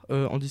propriétaires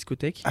en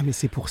discothèque. Ah, mais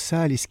c'est pour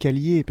ça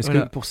l'escalier. Parce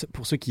Voilà. que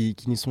pour ceux qui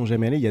n'y sont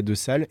jamais allés, il y a 2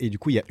 salles. Et du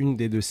coup, il y a une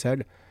des 2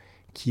 salles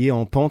qui est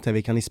en pente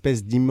avec un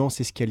espèce d'immense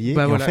escalier.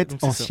 Bah et voilà, en fait, donc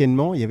c'est ça.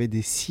 anciennement, il y avait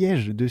des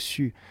sièges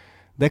dessus.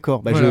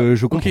 D'accord, bah Voilà.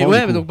 je Ok, comprends.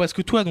 ouais, du coup. donc parce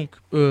que toi, donc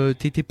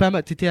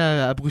t'étais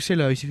à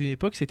Bruxelles à une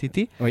époque cet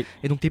été, Oui.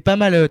 et donc t'as pas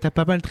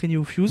mal traîné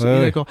au Fuse. Ouais, Et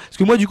ouais. d'accord. Parce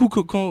que moi, du coup,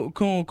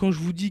 quand je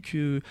vous dis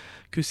que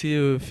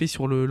c'est fait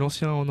sur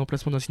l'ancien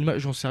emplacement d'un cinéma,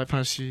 j'en sais,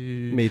 enfin,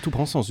 Mais tout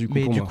prend sens du coup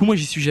mais pour du moi. coup, moi,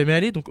 j'y suis jamais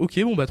allé, donc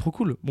ok, bon bah trop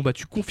cool. Bon bah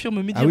tu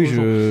confirmes mes Ah dires. oui,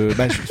 Jean.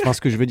 enfin,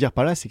 ce que je veux dire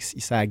par là, c'est que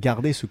ça a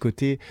gardé ce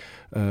côté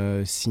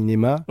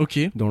cinéma, Ok.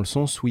 dans le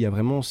sens où il y a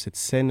vraiment cette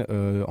scène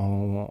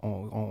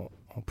en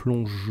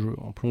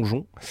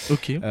plongeon.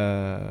 Ok.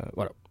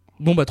 Voilà.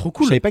 Bon bah trop Je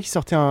cool. savais pas qu'il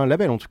sortait un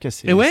label, en tout cas.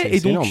 Et ouais, c'est et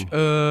donc,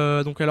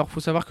 énorme. alors faut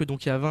savoir que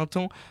donc il y a 20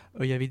 ans,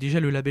 il y avait déjà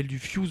le label du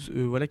Fuse,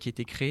 voilà, qui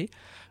était créé.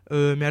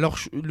 Mais alors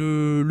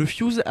le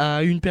Fuse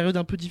a eu une période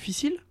un peu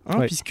difficile, hein,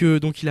 Ouais. puisque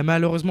donc il a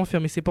malheureusement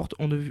fermé ses portes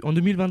en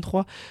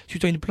 2023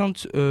 suite à une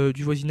plainte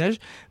du voisinage,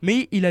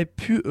 mais il a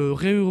pu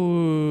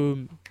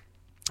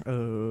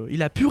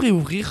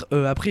réouvrir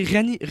après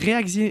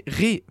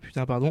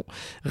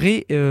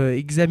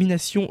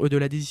réexamination de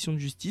la décision de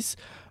justice.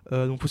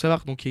 Donc faut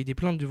savoir qu'il y a eu des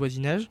plaintes du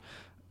voisinage.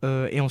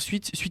 Et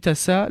ensuite, suite à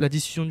ça, la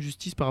décision de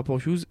justice par rapport au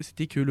Fuse,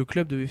 c'était que le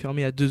club devait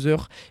fermer à 2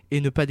 heures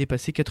et ne pas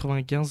dépasser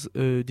 95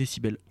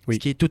 décibels. Oui. Ce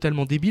qui est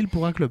totalement débile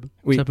pour un club.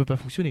 Oui. Ça peut pas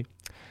fonctionner.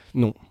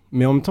 Non.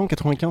 Mais en même temps,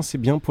 95, c'est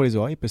bien pour les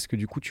oreilles parce que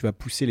du coup, tu vas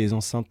pousser les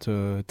enceintes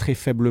très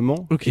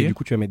faiblement. Ok. Et du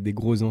coup, tu vas mettre des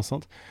grosses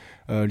enceintes.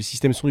 Le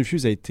système son du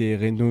Fuse a été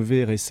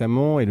rénové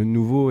récemment et le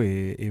nouveau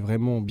est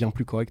vraiment bien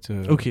plus correct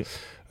Ok.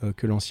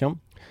 que l'ancien.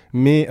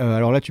 Mais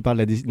alors là, tu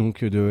parles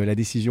donc de la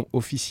décision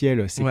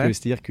officielle,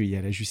 c'est-à-dire qu'il y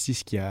a la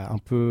justice qui a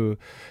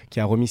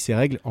remis ses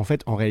règles. En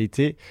fait, en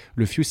réalité,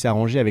 le Fuse s'est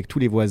arrangé avec tous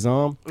les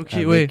voisins, Ok,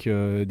 avec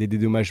des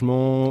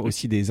dédommagements,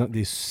 aussi des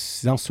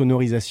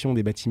insonorisations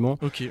des bâtiments,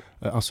 Ok.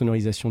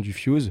 insonorisation du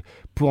Fuse,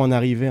 pour en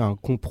arriver à un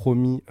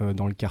compromis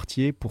dans le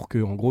quartier, pour que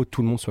en gros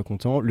tout le monde soit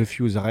content. Le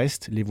Fuse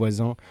reste, les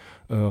voisins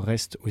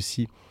restent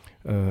aussi.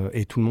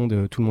 Et tout le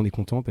monde est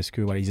content parce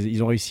que voilà,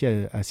 ils ont réussi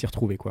à s'y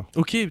retrouver quoi.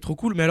 Ok, trop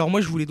cool. Mais alors moi,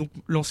 je voulais donc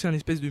lancer un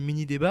espèce de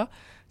mini débat.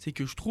 C'est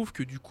que je trouve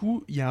que du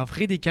coup, il y a un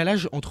vrai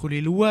décalage entre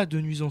les lois de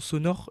nuisance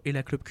sonore et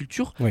la club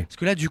culture. Ouais. Parce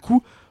que là, du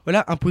coup,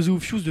 voilà, imposer au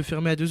Fuse de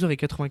fermer à 2 heures et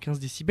 95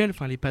 décibels,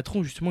 enfin les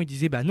patrons justement, ils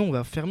disaient bah non, on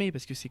va fermer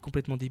parce que c'est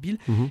complètement débile.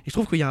 Et je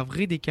trouve qu'il y a un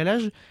vrai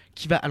décalage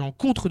qui va à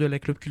l'encontre de la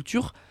club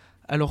culture,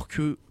 alors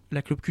que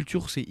la club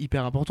culture c'est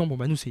hyper important. Bon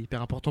bah nous c'est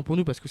hyper important pour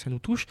nous parce que ça nous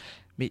touche,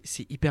 mais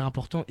c'est hyper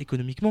important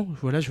économiquement.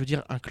 Voilà, je veux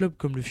dire, un club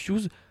comme le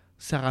Fuse,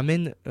 ça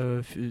ramène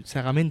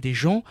des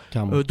gens,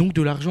 Carrément. donc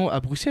de l'argent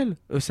à Bruxelles.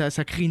 Ça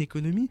crée une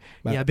économie.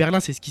 Bah. Et à Berlin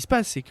c'est ce qui se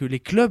passe, c'est que les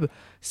clubs,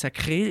 ça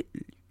crée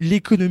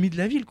l'économie de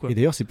la ville quoi. Et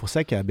d'ailleurs, c'est pour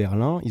ça qu'à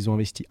Berlin, ils ont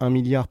investi 1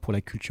 milliard pour la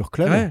Culture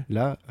Club, Ouais.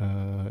 là,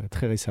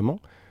 très récemment,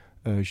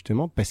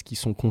 justement, parce qu'ils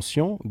sont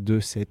conscients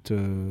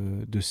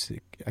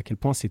à quel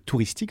point c'est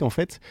touristique, en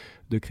fait,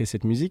 de créer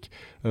cette musique.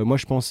 Moi,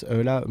 je pense,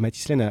 là,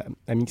 Mathis Laine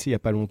a mixé il n'y a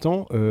pas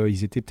longtemps.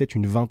 Ils étaient peut-être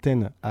une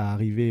vingtaine à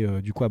arriver,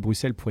 du coup, à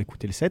Bruxelles pour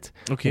écouter le set.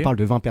 Ok. On parle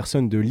de 20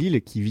 personnes de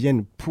Lille qui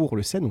viennent pour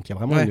le set, donc il y a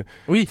vraiment Ouais.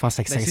 Oui. Enfin,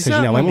 ça c'est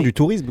génère non, vraiment mais- du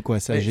tourisme, quoi.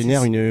 Ça Bah,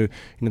 génère c'est-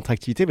 une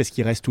attractivité parce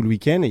qu'ils restent tout le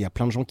week-end et il y a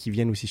plein de gens qui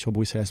viennent aussi sur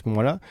Bruxelles à ce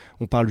moment-là.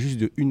 On parle juste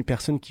de une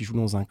personne qui joue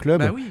dans un club.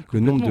 Bah oui, Le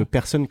nombre de complètement.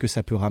 personnes que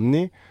ça peut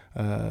ramener,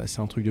 c'est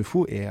un truc de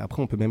fou. Et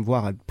après, on peut même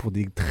voir pour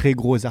des très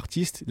gros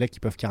artistes, là, qui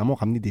peuvent carrément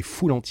ramener des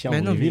foules entières Bah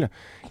dans non, les mais villes.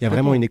 Il y a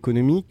vraiment une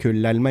économie que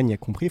l'Allemagne a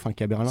compris, enfin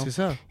qu'à Berlin, C'est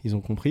ça. ils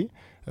ont compris.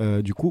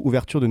 Du coup,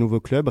 ouverture de nouveaux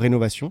clubs,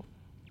 rénovation.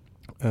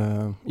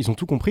 Ils ont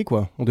tout compris,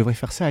 quoi. On devrait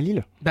faire ça à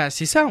Lille. Bah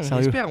c'est ça,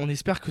 Sérieux. on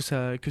espère que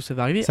ça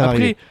va arriver. Ça va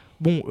Après, arriver.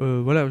 bon,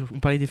 voilà, on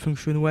parlait des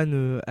Function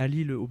One à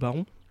Lille au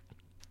Baron.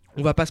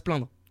 On va pas se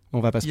plaindre. On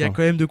va pas se Il y a plaindre.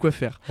 quand même de quoi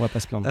faire. On va pas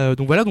se plaindre.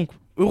 Donc voilà, donc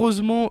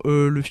heureusement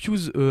le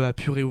Fuse a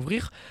pu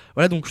réouvrir.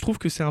 Voilà, donc je trouve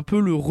que c'est un peu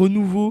le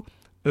renouveau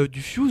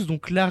du Fuse,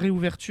 donc la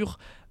réouverture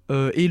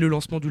et le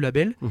lancement du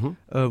label.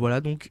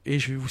 Voilà, donc, et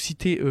je vais vous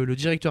citer le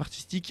directeur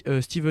artistique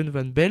Steven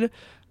Van Bell,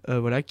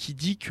 voilà, qui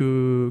dit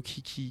qu'ils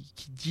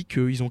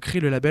ont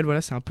créé le label.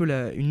 Voilà, c'est un peu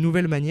une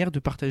nouvelle manière de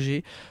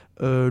partager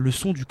le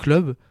son du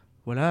club,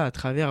 voilà, à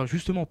travers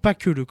justement pas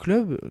que le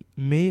club,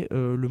 mais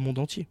le monde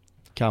entier.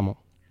 Carrément.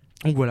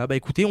 Donc voilà, bah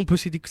écoutez, on peut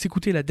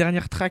s'écouter la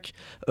dernière track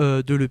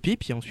de l'EP,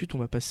 puis ensuite on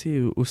va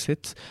passer au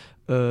set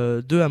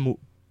de Hameau.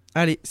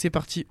 Allez, c'est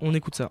parti, on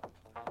écoute ça.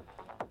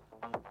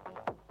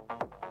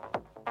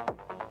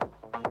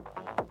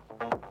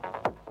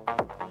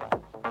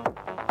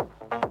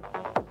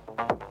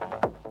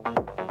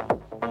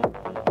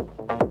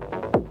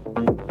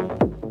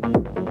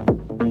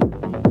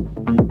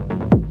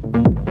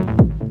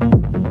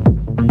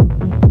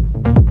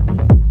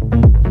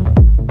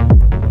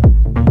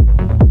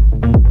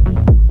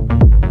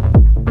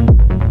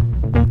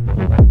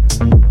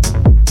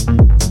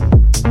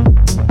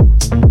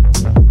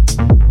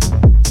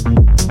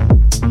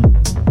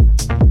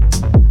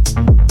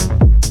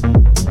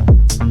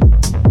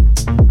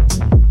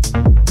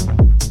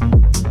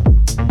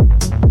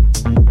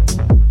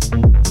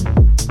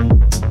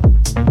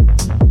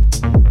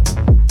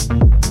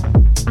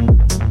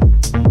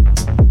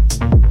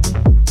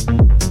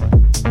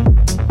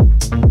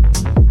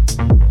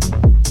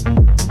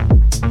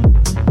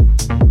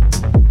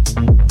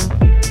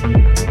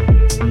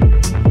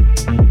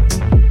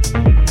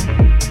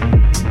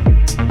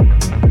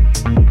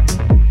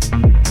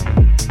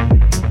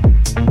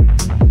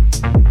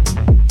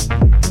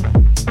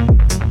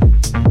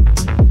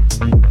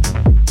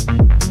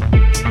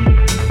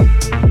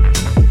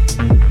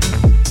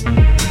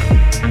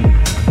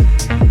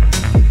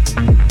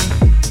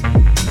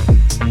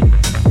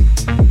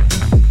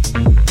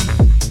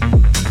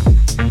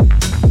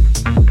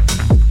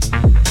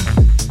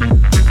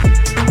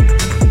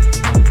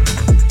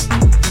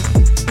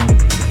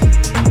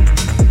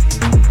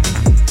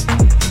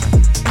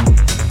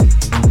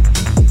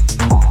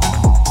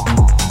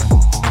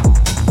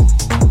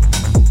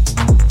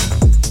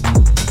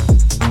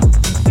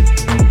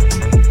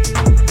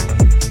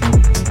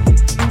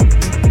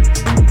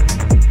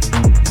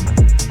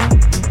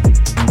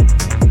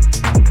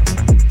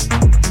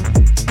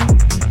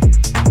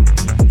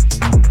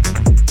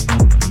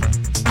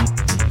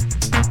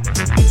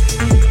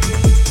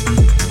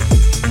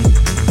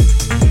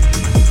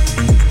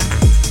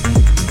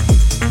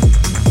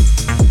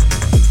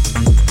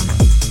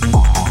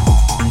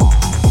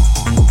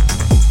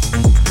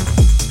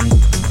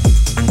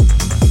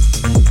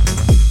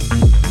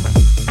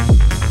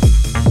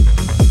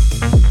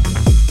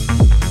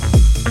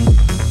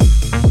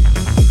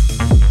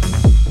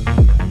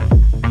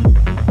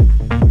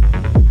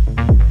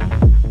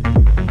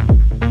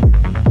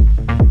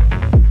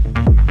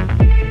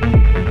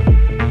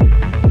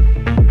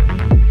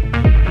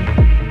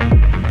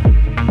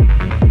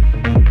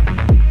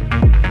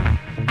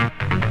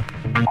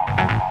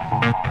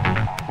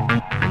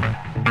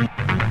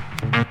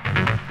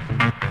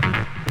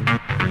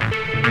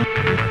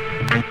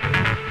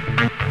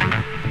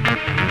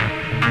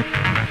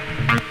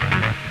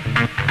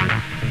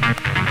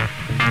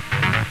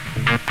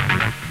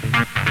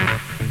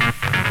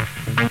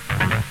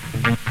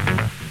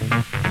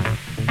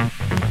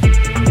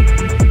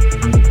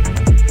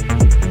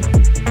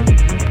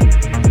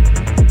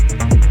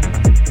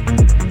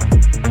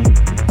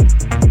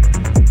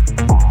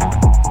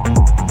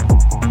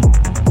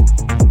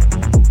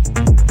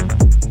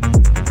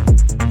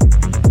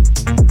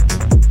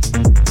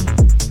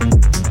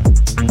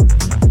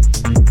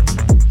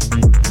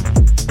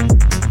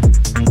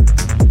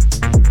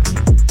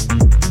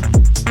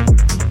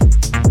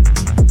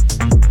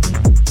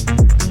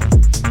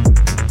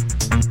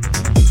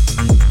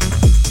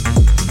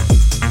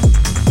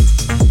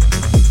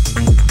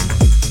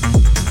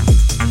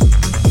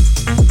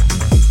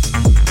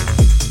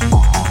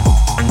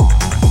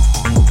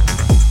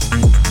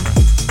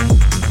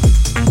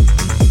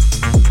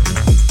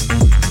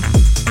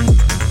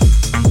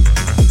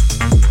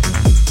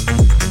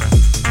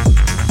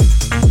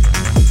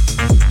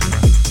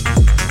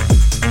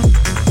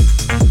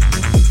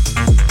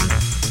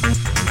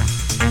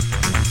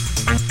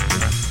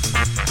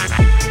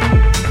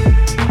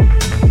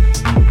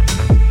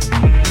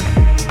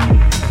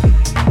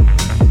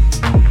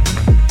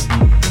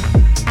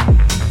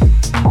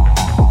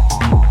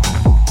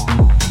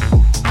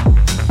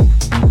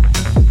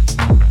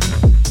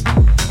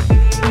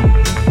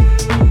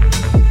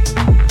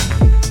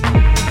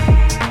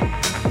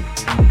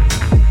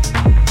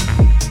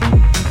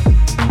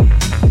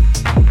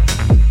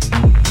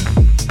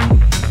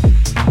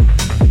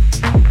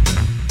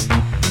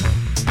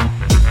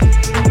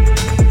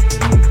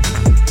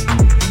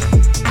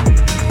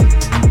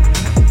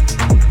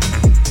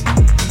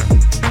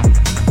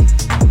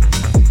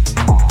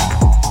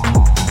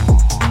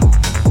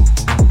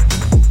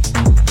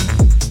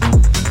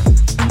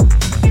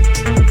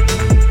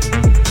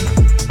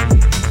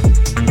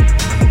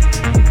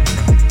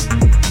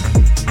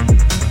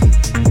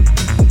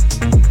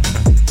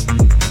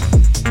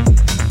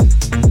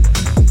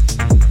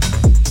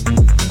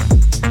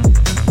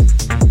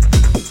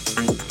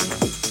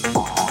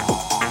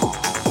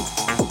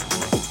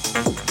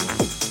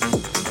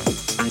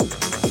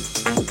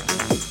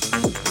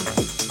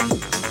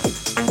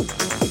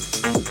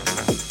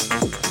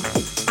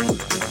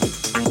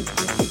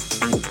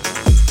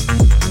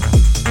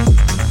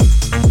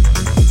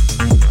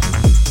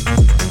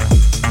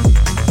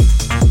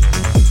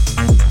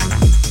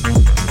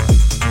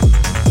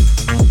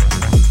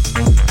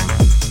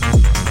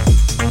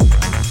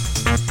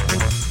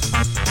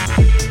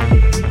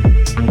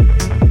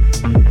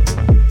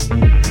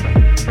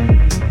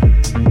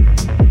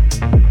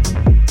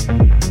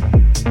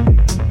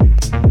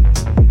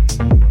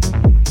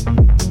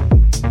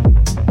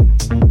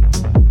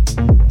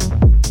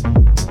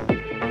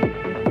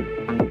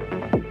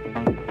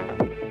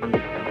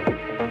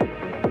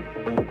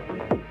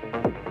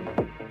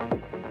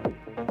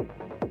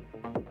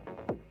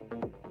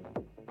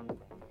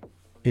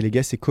 Et les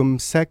gars, c'est comme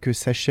ça que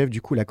s'achève du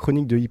coup la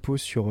chronique de Hippo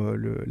sur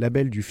le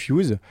label du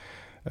Fuse.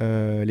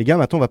 Les gars,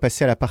 maintenant on va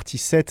passer à la partie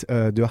 7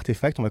 de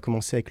Artefakt. On va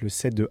commencer avec le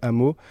set de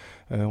Hamo.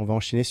 On va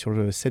enchaîner sur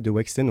le set de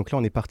Wexten. Donc là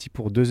on est parti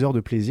pour 2 heures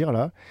de plaisir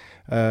là.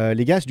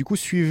 Les gars, du coup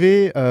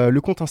suivez le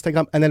compte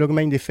Instagram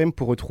AnalogMindFM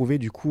pour retrouver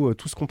du coup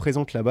tout ce qu'on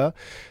présente là-bas.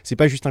 C'est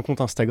pas juste un compte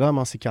Instagram,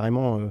 hein, c'est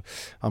carrément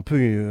un peu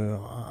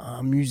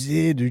un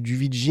musée du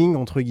VJing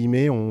entre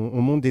guillemets.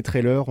 On monte des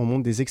trailers, on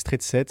monte des extraits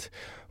de sets,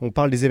 on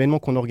parle des événements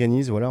qu'on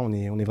organise. Voilà, on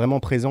est vraiment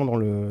présent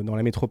dans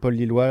la métropole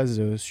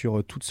lilloise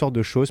sur toutes sortes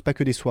de choses, pas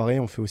que des soirées,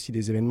 on fait aussi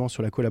des événements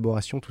sur la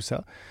collaboration, tout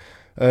ça.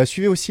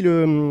 Suivez aussi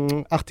le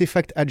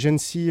Artefakt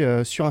Agency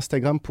sur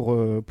Instagram pour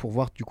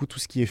voir du coup tout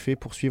ce qui est fait,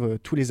 pour suivre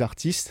tous les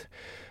artistes.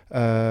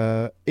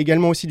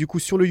 Également aussi du coup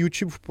sur le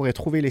YouTube, vous pourrez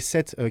trouver les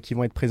sets qui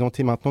vont être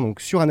présentés maintenant,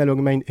 donc sur Analog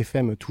Mind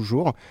FM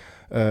toujours.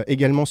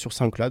 Également sur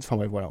SoundCloud, enfin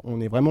bref, voilà,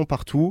 on est vraiment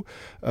partout.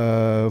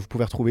 Vous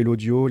pouvez retrouver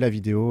l'audio, la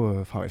vidéo,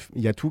 enfin bref,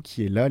 il y a tout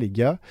qui est là les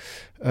gars.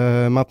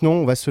 Maintenant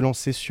on va se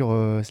lancer sur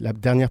la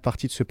dernière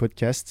partie de ce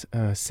podcast,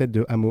 set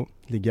de Hamo.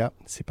 Les gars,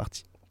 c'est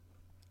parti.